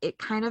so it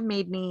kind of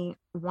made me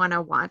want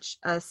to watch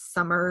it's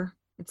summer.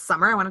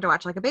 I wanted to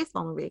watch like a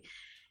baseball movie.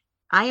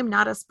 I am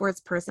not a sports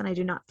person. I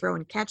do not throw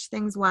and catch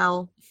things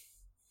well.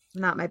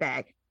 Not my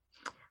bag.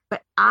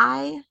 But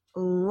I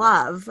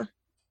love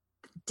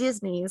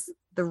Disney's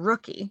The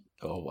Rookie.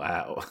 Oh,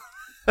 wow.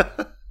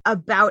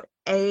 About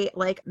a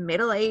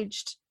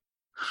middle-aged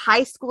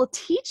high school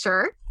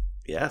teacher.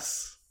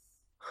 Yes.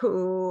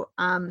 Who,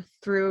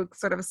 through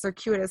sort of a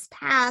circuitous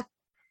path,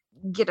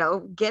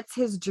 gets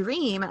his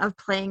dream of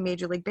playing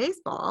Major League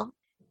Baseball.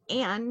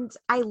 And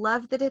I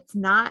love that it's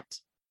not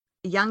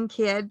a young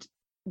kid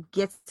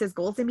gets his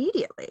goals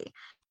immediately.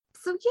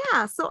 So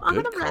yeah, I'm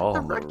gonna rent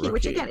The Rookie,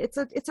 which again, it's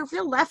a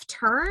real left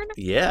turn.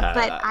 Yeah,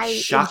 but I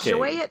shocking.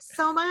 enjoy it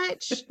so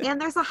much, and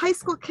there's a high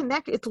school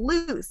connect. It's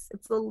loose.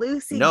 It's the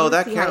loosey. No,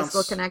 that high counts.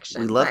 School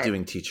connection. We love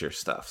doing teacher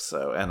stuff.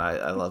 So, and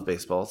I love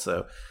baseball.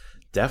 So,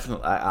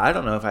 definitely, I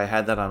don't know if I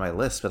had that on my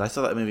list, but I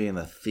saw that movie in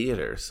the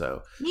theater.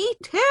 So me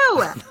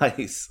too.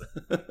 Nice.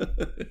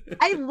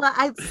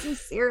 I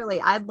sincerely,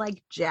 I'm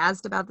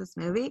jazzed about this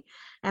movie,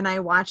 and I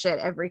watch it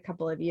every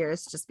couple of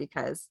years just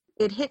because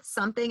it hits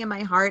something in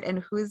my heart. And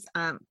who is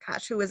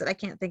it? I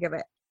can't think of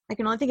it. I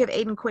can only think of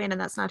Aidan Quinn, and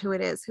that's not who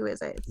it is. Who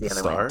is it? It's the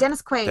other one.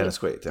 Dennis Quaid. Dennis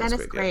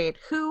Quaid,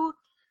 who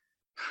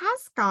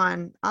has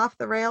gone off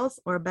the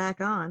rails or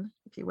back on,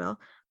 if you will.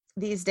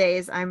 These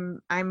days,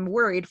 I'm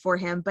worried for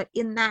him, but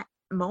in that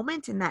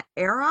moment, in that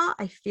era,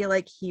 I feel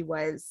like he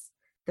was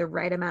the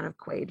right amount of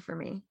Quaid for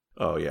me.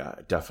 Oh yeah,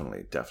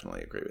 definitely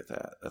agree with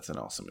that. That's an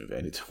awesome movie.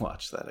 I need to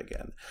watch that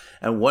again.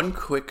 And one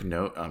quick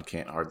note on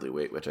Can't Hardly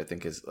Wait, which I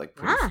think is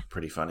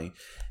pretty funny,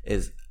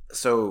 is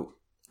so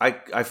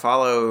I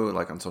follow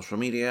on social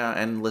media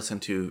and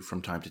listen to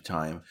from time to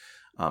time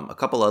a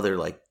couple other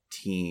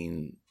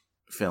teen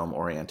film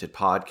oriented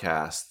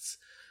podcasts.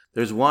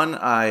 There's one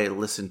I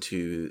listen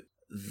to.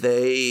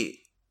 They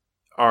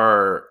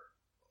are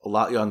a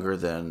lot younger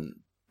than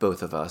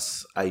both of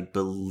us. I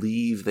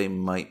believe they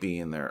might be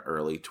in their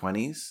early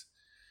 20s.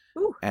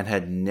 Ooh. And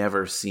had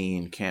never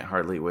seen Can't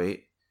Hardly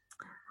Wait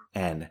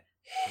and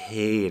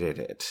hated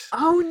it.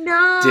 Oh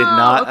no. Did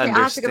not okay, understand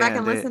I'll have to go back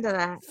and listen to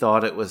that.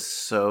 Thought it was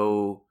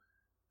so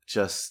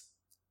just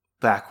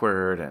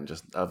backward and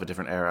just of a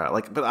different era.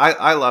 But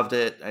I loved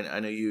it.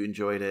 I know you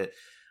enjoyed it.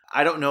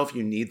 I don't know if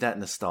you need that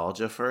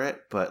nostalgia for it,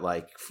 but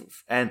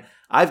and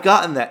I've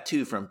gotten that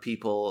too from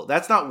people.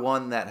 That's not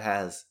one that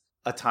has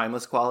a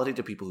timeless quality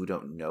to people who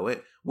don't know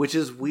it, which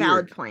is weird.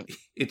 Valid point.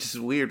 It's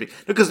just weird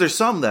because there's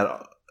some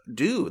that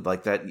do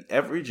that.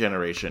 Every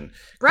generation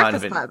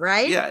Breakfast Club,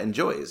 right? Yeah,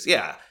 enjoys.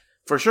 Yeah,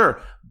 for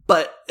sure.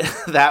 But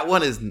that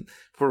one is,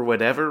 for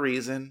whatever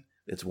reason,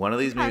 it's one of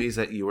these movies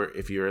that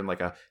if you're in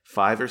a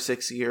 5 or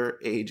 6 year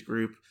age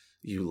group,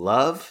 you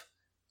love,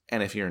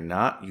 and if you're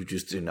not, you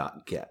just do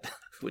not get.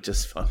 Which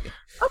is funny.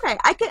 Okay,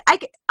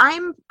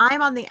 I'm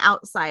on the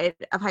outside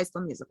of High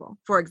School Musical,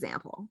 for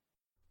example.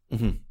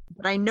 Mm-hmm.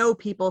 But I know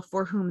people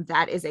for whom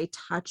that is a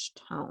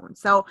touchstone.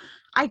 So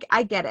I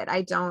get it.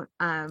 I don't.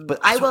 But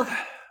I will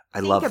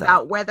think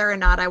about whether or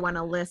not I want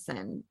to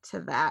listen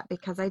to that,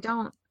 because I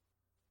don't.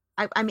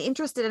 I'm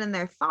interested in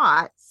their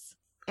thoughts,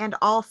 and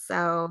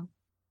also,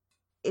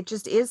 it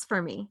just is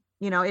for me.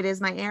 It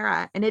is my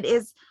era, and it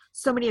is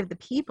so many of the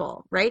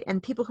people, right?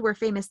 And people who were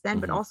famous then,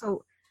 but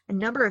also a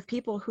number of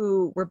people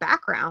who were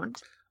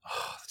background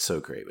Oh, it's so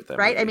great with that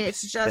right? I movie. mean,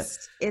 it's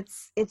just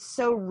it's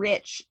so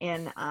rich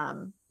in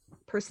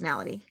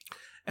personality.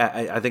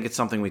 I think it's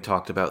something we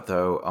talked about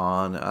though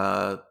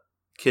on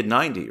Kid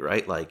 90,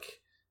 right? Like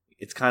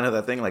it's kind of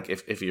that thing. Like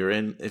if you're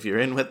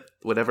in with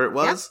whatever it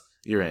was,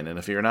 you're in, and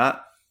if you're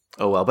not,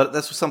 oh well. But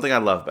that's something I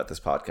love about this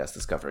podcast,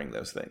 discovering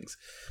those things.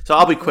 So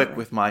I'll be quick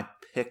with my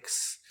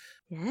picks.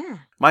 Yeah,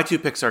 my 2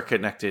 picks are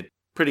connected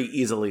pretty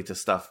easily to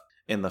stuff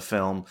in the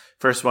film.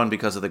 First one,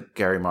 because of the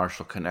Gary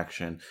Marshall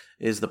connection,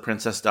 is The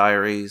Princess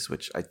Diaries,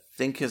 which I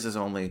think is his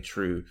only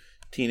true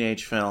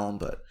teenage film,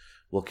 but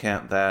we'll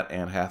count that.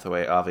 Anne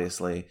Hathaway,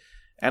 obviously.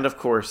 And of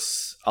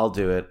course, I'll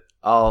do it.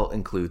 I'll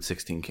include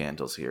 16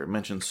 Candles here.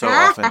 Mentioned so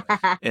often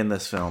in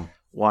this film.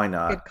 Why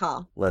not? good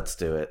call. Let's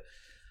do it.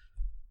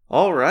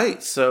 All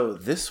right. So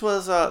this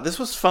was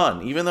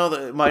fun. Even though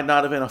it might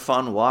not have been a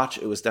fun watch,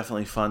 it was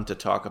definitely fun to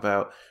talk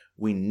about.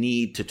 We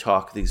need to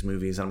talk these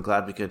movies. I'm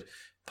glad we could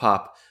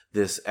pop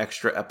this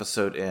extra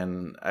episode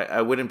in.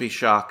 I wouldn't be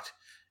shocked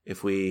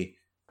if we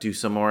do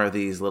some more of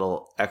these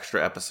little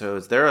extra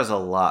episodes. There is a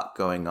lot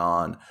going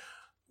on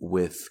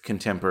with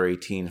contemporary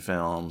teen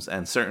films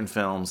and certain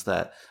films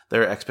that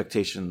there are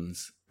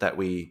expectations that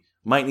we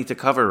might need to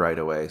cover right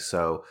away.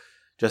 So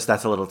just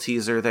that's a little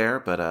teaser there.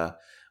 But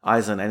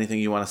Aislinn, anything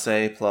you want to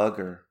say, plug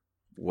or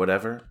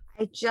whatever?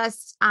 I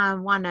just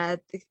want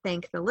to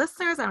thank the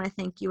listeners. I want to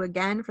thank you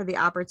again for the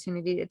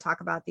opportunity to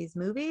talk about these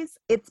movies.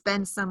 It's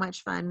been so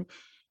much fun,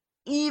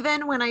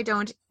 even when I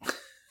don't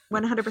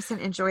 100%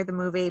 enjoy the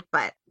movie,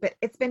 but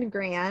it's been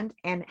grand.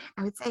 And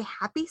I would say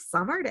happy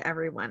summer to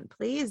everyone.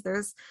 Please,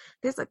 there's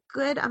a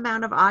good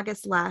amount of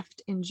August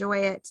left. Enjoy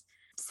it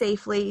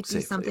safely. Do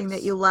something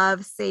that you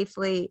love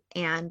safely,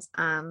 and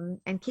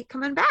keep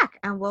coming back,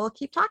 and we'll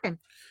keep talking.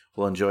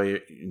 Well, enjoy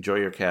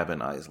your cabin,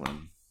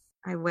 Aislinn.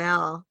 I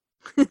will.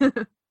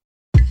 Got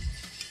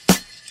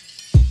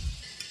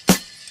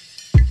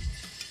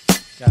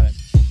it.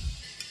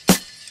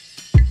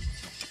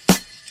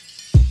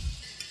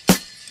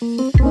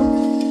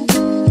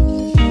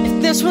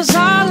 If this was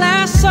our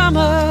last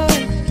summer,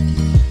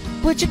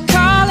 would you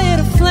call it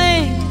a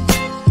fling?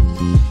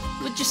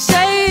 Would you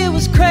say it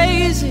was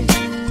crazy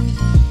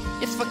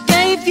if I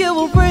gave you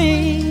a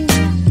ring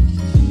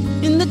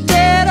in the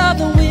dead of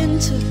the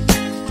winter,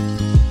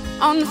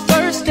 on the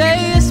first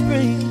day of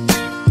spring?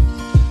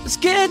 Let's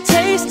get a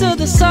taste of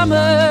the summer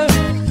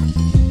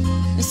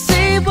and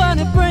see what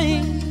it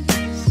brings.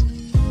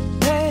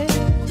 Yeah.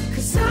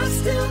 'Cause I've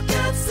still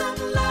got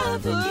some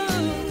love for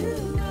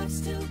you. I've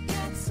still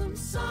got some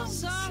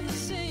songs to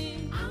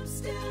sing. I'm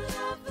still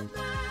of the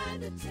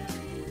mind to tell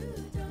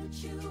you,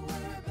 don't you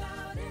worry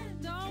about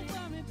it. Don't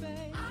worry,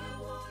 babe.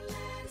 I won't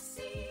let a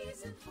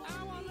season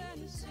hold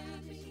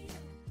me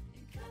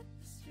and cut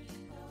the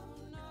string.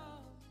 Oh no.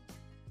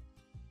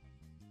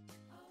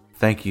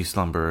 Thank you,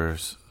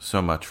 slumberers,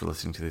 so much for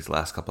listening to these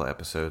last couple of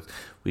episodes.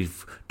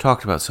 We've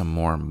talked about some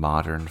more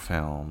modern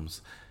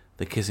films.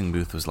 The Kissing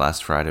Booth was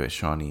last Friday with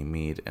Shawnee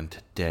Mead, and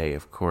today,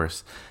 of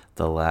course,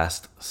 The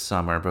Last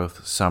Summer.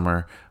 Both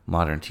summer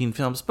modern teen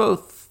films,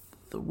 both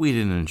we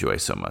didn't enjoy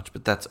so much,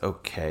 but that's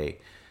okay.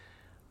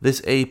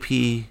 This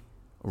AP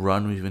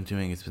run we've been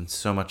doing has been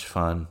so much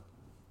fun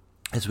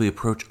as we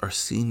approach our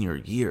senior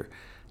year.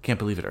 Can't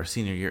believe it, our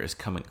senior year is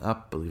coming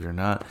up, believe it or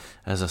not,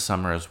 as the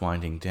summer is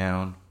winding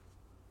down.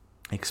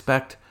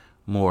 Expect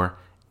more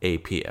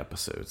AP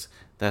episodes.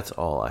 That's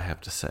all I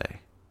have to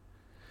say.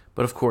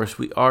 But of course,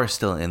 we are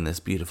still in this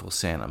beautiful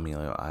San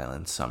Emilio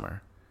Island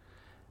summer.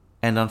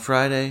 And on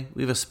Friday,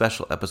 we have a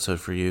special episode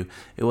for you.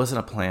 It wasn't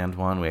a planned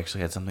one. We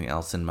actually had something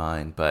else in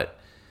mind, but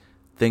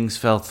things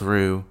fell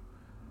through,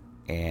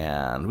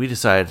 and we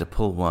decided to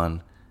pull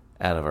one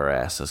out of our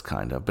asses,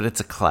 kind of. But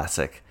it's a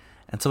classic.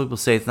 And some people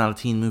say it's not a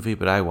teen movie,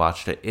 but I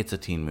watched it. It's a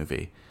teen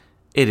movie.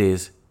 It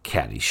is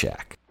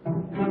Caddyshack.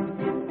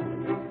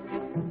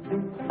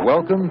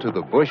 Welcome to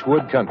the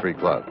Bushwood Country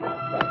Club.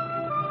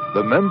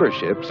 The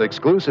membership's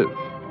exclusive.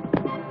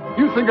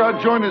 You think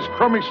I'd join this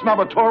crummy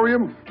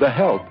snobatorium? The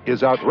help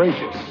is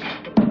outrageous.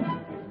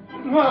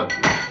 What?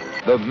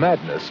 The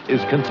madness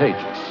is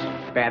contagious.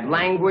 Bad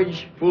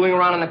language, fooling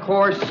around on the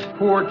course,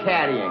 poor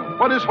caddying.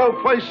 What, this whole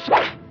place?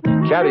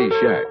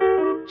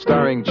 Caddyshack,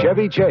 starring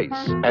Chevy Chase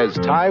as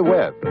Ty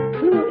Webb.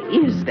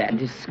 Who is that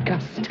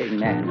disgusting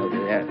man over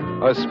there?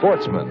 A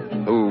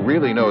sportsman who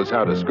really knows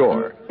how to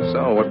score.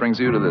 So, what brings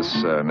you to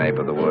this nape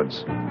of the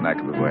woods, neck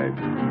of the wave?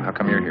 How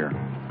come you're here?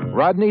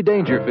 Rodney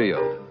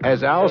Dangerfield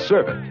as Al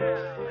Servant,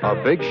 a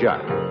big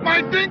shot.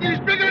 My dinghy's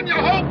bigger than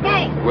your whole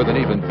boat! With an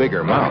even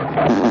bigger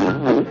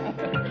mouth.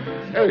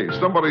 Hey,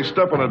 somebody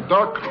step on a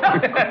duck?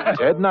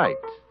 Ted Knight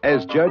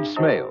as Judge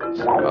Smales,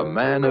 a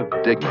man of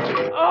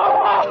dignity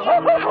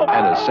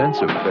and a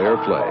sense of fair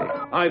play.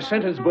 I've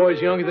sentenced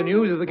boys younger than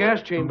you to the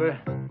gas chamber.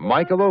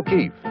 Michael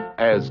O'Keefe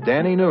as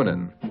Danny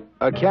Noonan,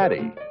 a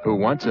caddy who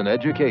wants an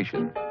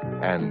education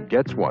and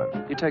gets one.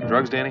 You take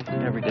drugs, Danny?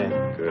 Every day.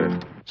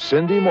 Good.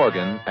 Cindy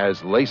Morgan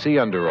as Lacey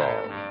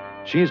Underall.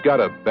 She's got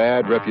a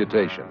bad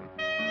reputation,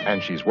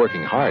 and she's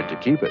working hard to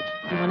keep it.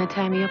 You want to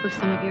tie me up with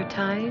some of your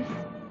ties?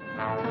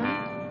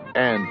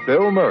 And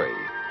Bill Murray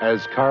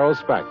as Carl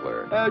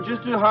Spackler.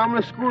 Just a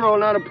harmless squirrel,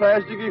 not a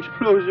plastic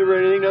explosive or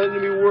anything, nothing to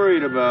be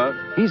worried about.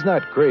 He's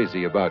not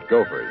crazy about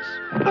gophers,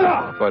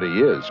 but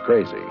he is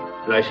crazy.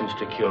 License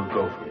to kill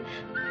gophers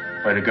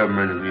by the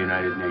government of the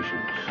United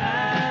Nations.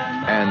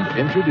 And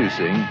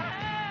introducing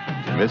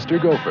Mr.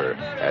 Gopher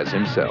as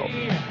himself.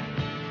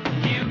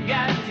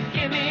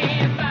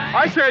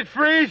 I said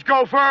freeze,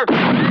 gopher!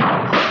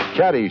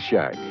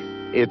 Caddyshack.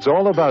 It's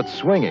all about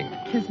swinging.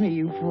 Kiss me,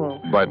 you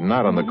fool. But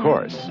not on the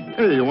course.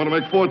 Hey, you want to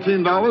make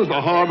 $14 the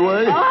hard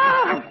way?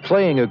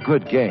 Playing a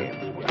good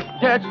game.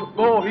 That's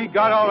he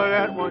got all of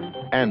that one.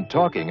 And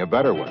talking a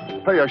better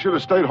one. Hey, I should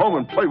have stayed home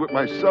and played with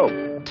myself.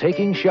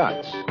 Taking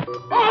shots.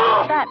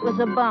 That was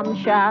a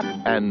bum shot.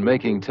 And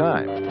making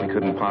time. We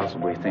couldn't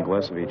possibly think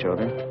less of each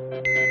other.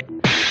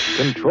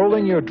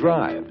 Controlling your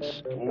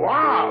drives.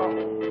 Wow!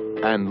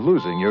 And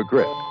losing your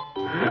grip.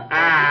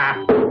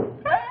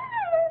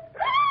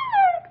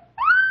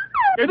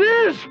 It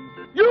is!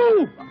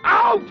 You!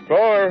 Out!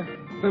 Score.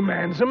 The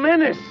man's a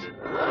menace.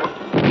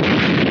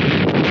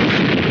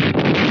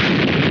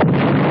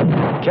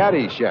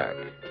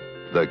 Caddyshack.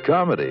 The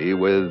comedy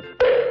with...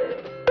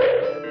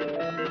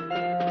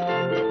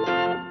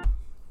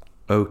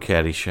 Oh,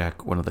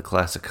 Caddyshack, one of the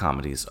classic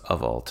comedies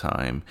of all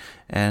time.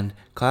 And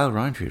Kyle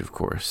Reintried, of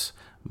course,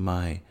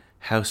 my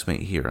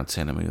housemate here on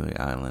Santa Maria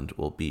Island,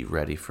 will be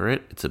ready for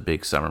it. It's a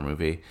big summer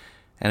movie.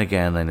 And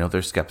again, I know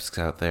there's skeptics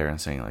out there and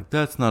saying, like,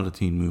 that's not a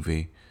teen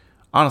movie.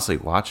 Honestly,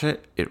 watch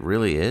it. It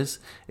really is.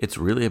 It's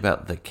really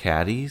about the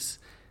caddies.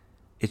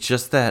 It's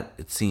just that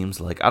it seems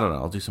like, I don't know,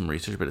 I'll do some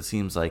research, but it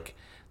seems like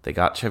they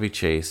got Chevy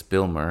Chase,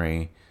 Bill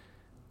Murray,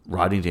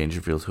 Rodney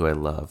Dangerfield, who I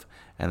love,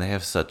 and they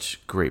have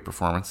such great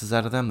performances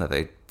out of them that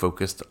they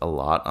focused a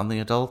lot on the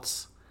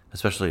adults,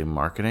 especially in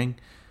marketing.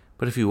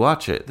 But if you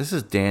watch it, this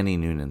is Danny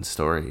Noonan's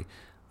story,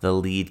 the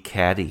lead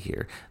caddy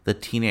here, the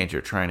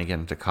teenager trying to get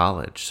into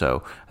college.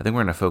 So I think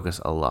we're going to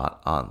focus a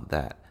lot on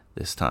that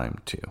this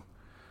time too.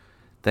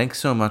 Thanks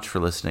so much for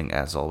listening.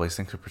 As always,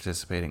 thanks for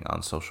participating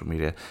on social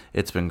media.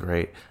 It's been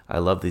great. I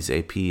love these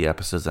AP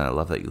episodes, and I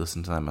love that you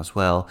listen to them as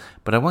well.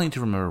 But I want you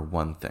to remember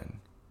one thing.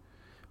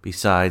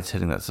 Besides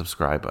hitting that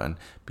subscribe button,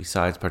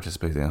 besides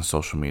participating on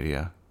social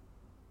media,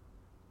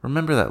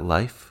 remember that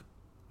life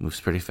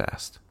moves pretty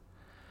fast.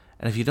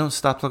 And if you don't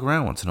stop to look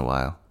around once in a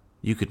while,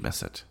 you could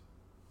miss it.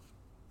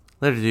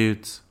 Later,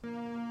 dudes.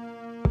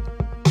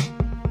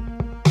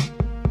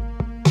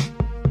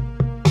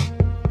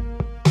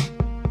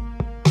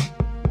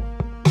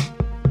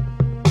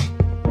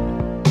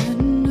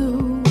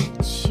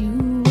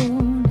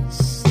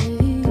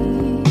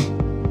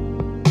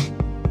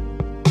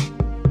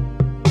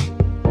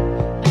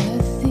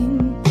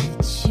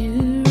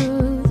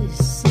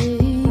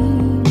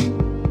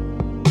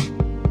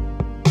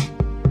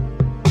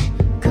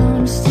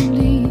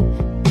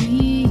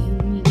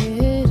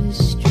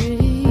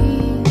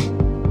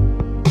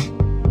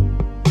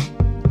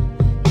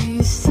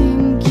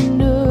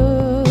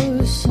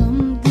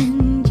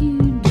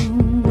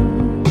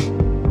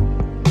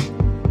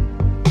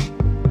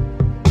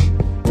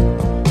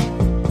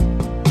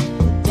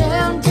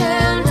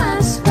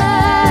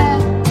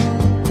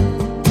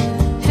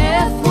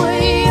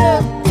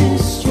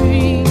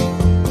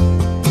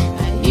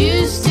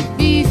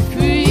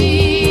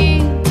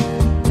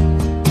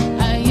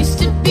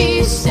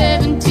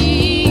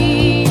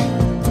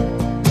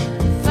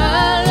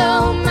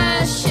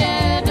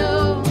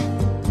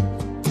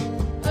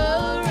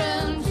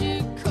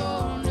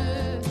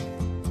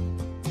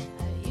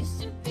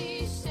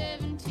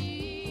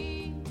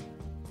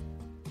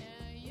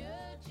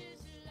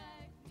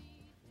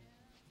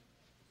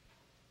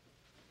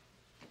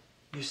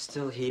 You're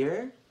still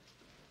here?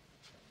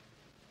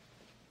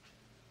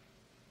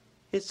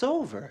 It's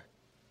over.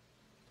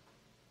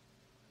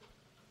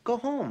 Go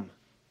home.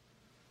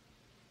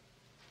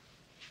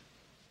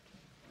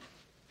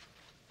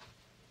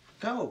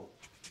 Go.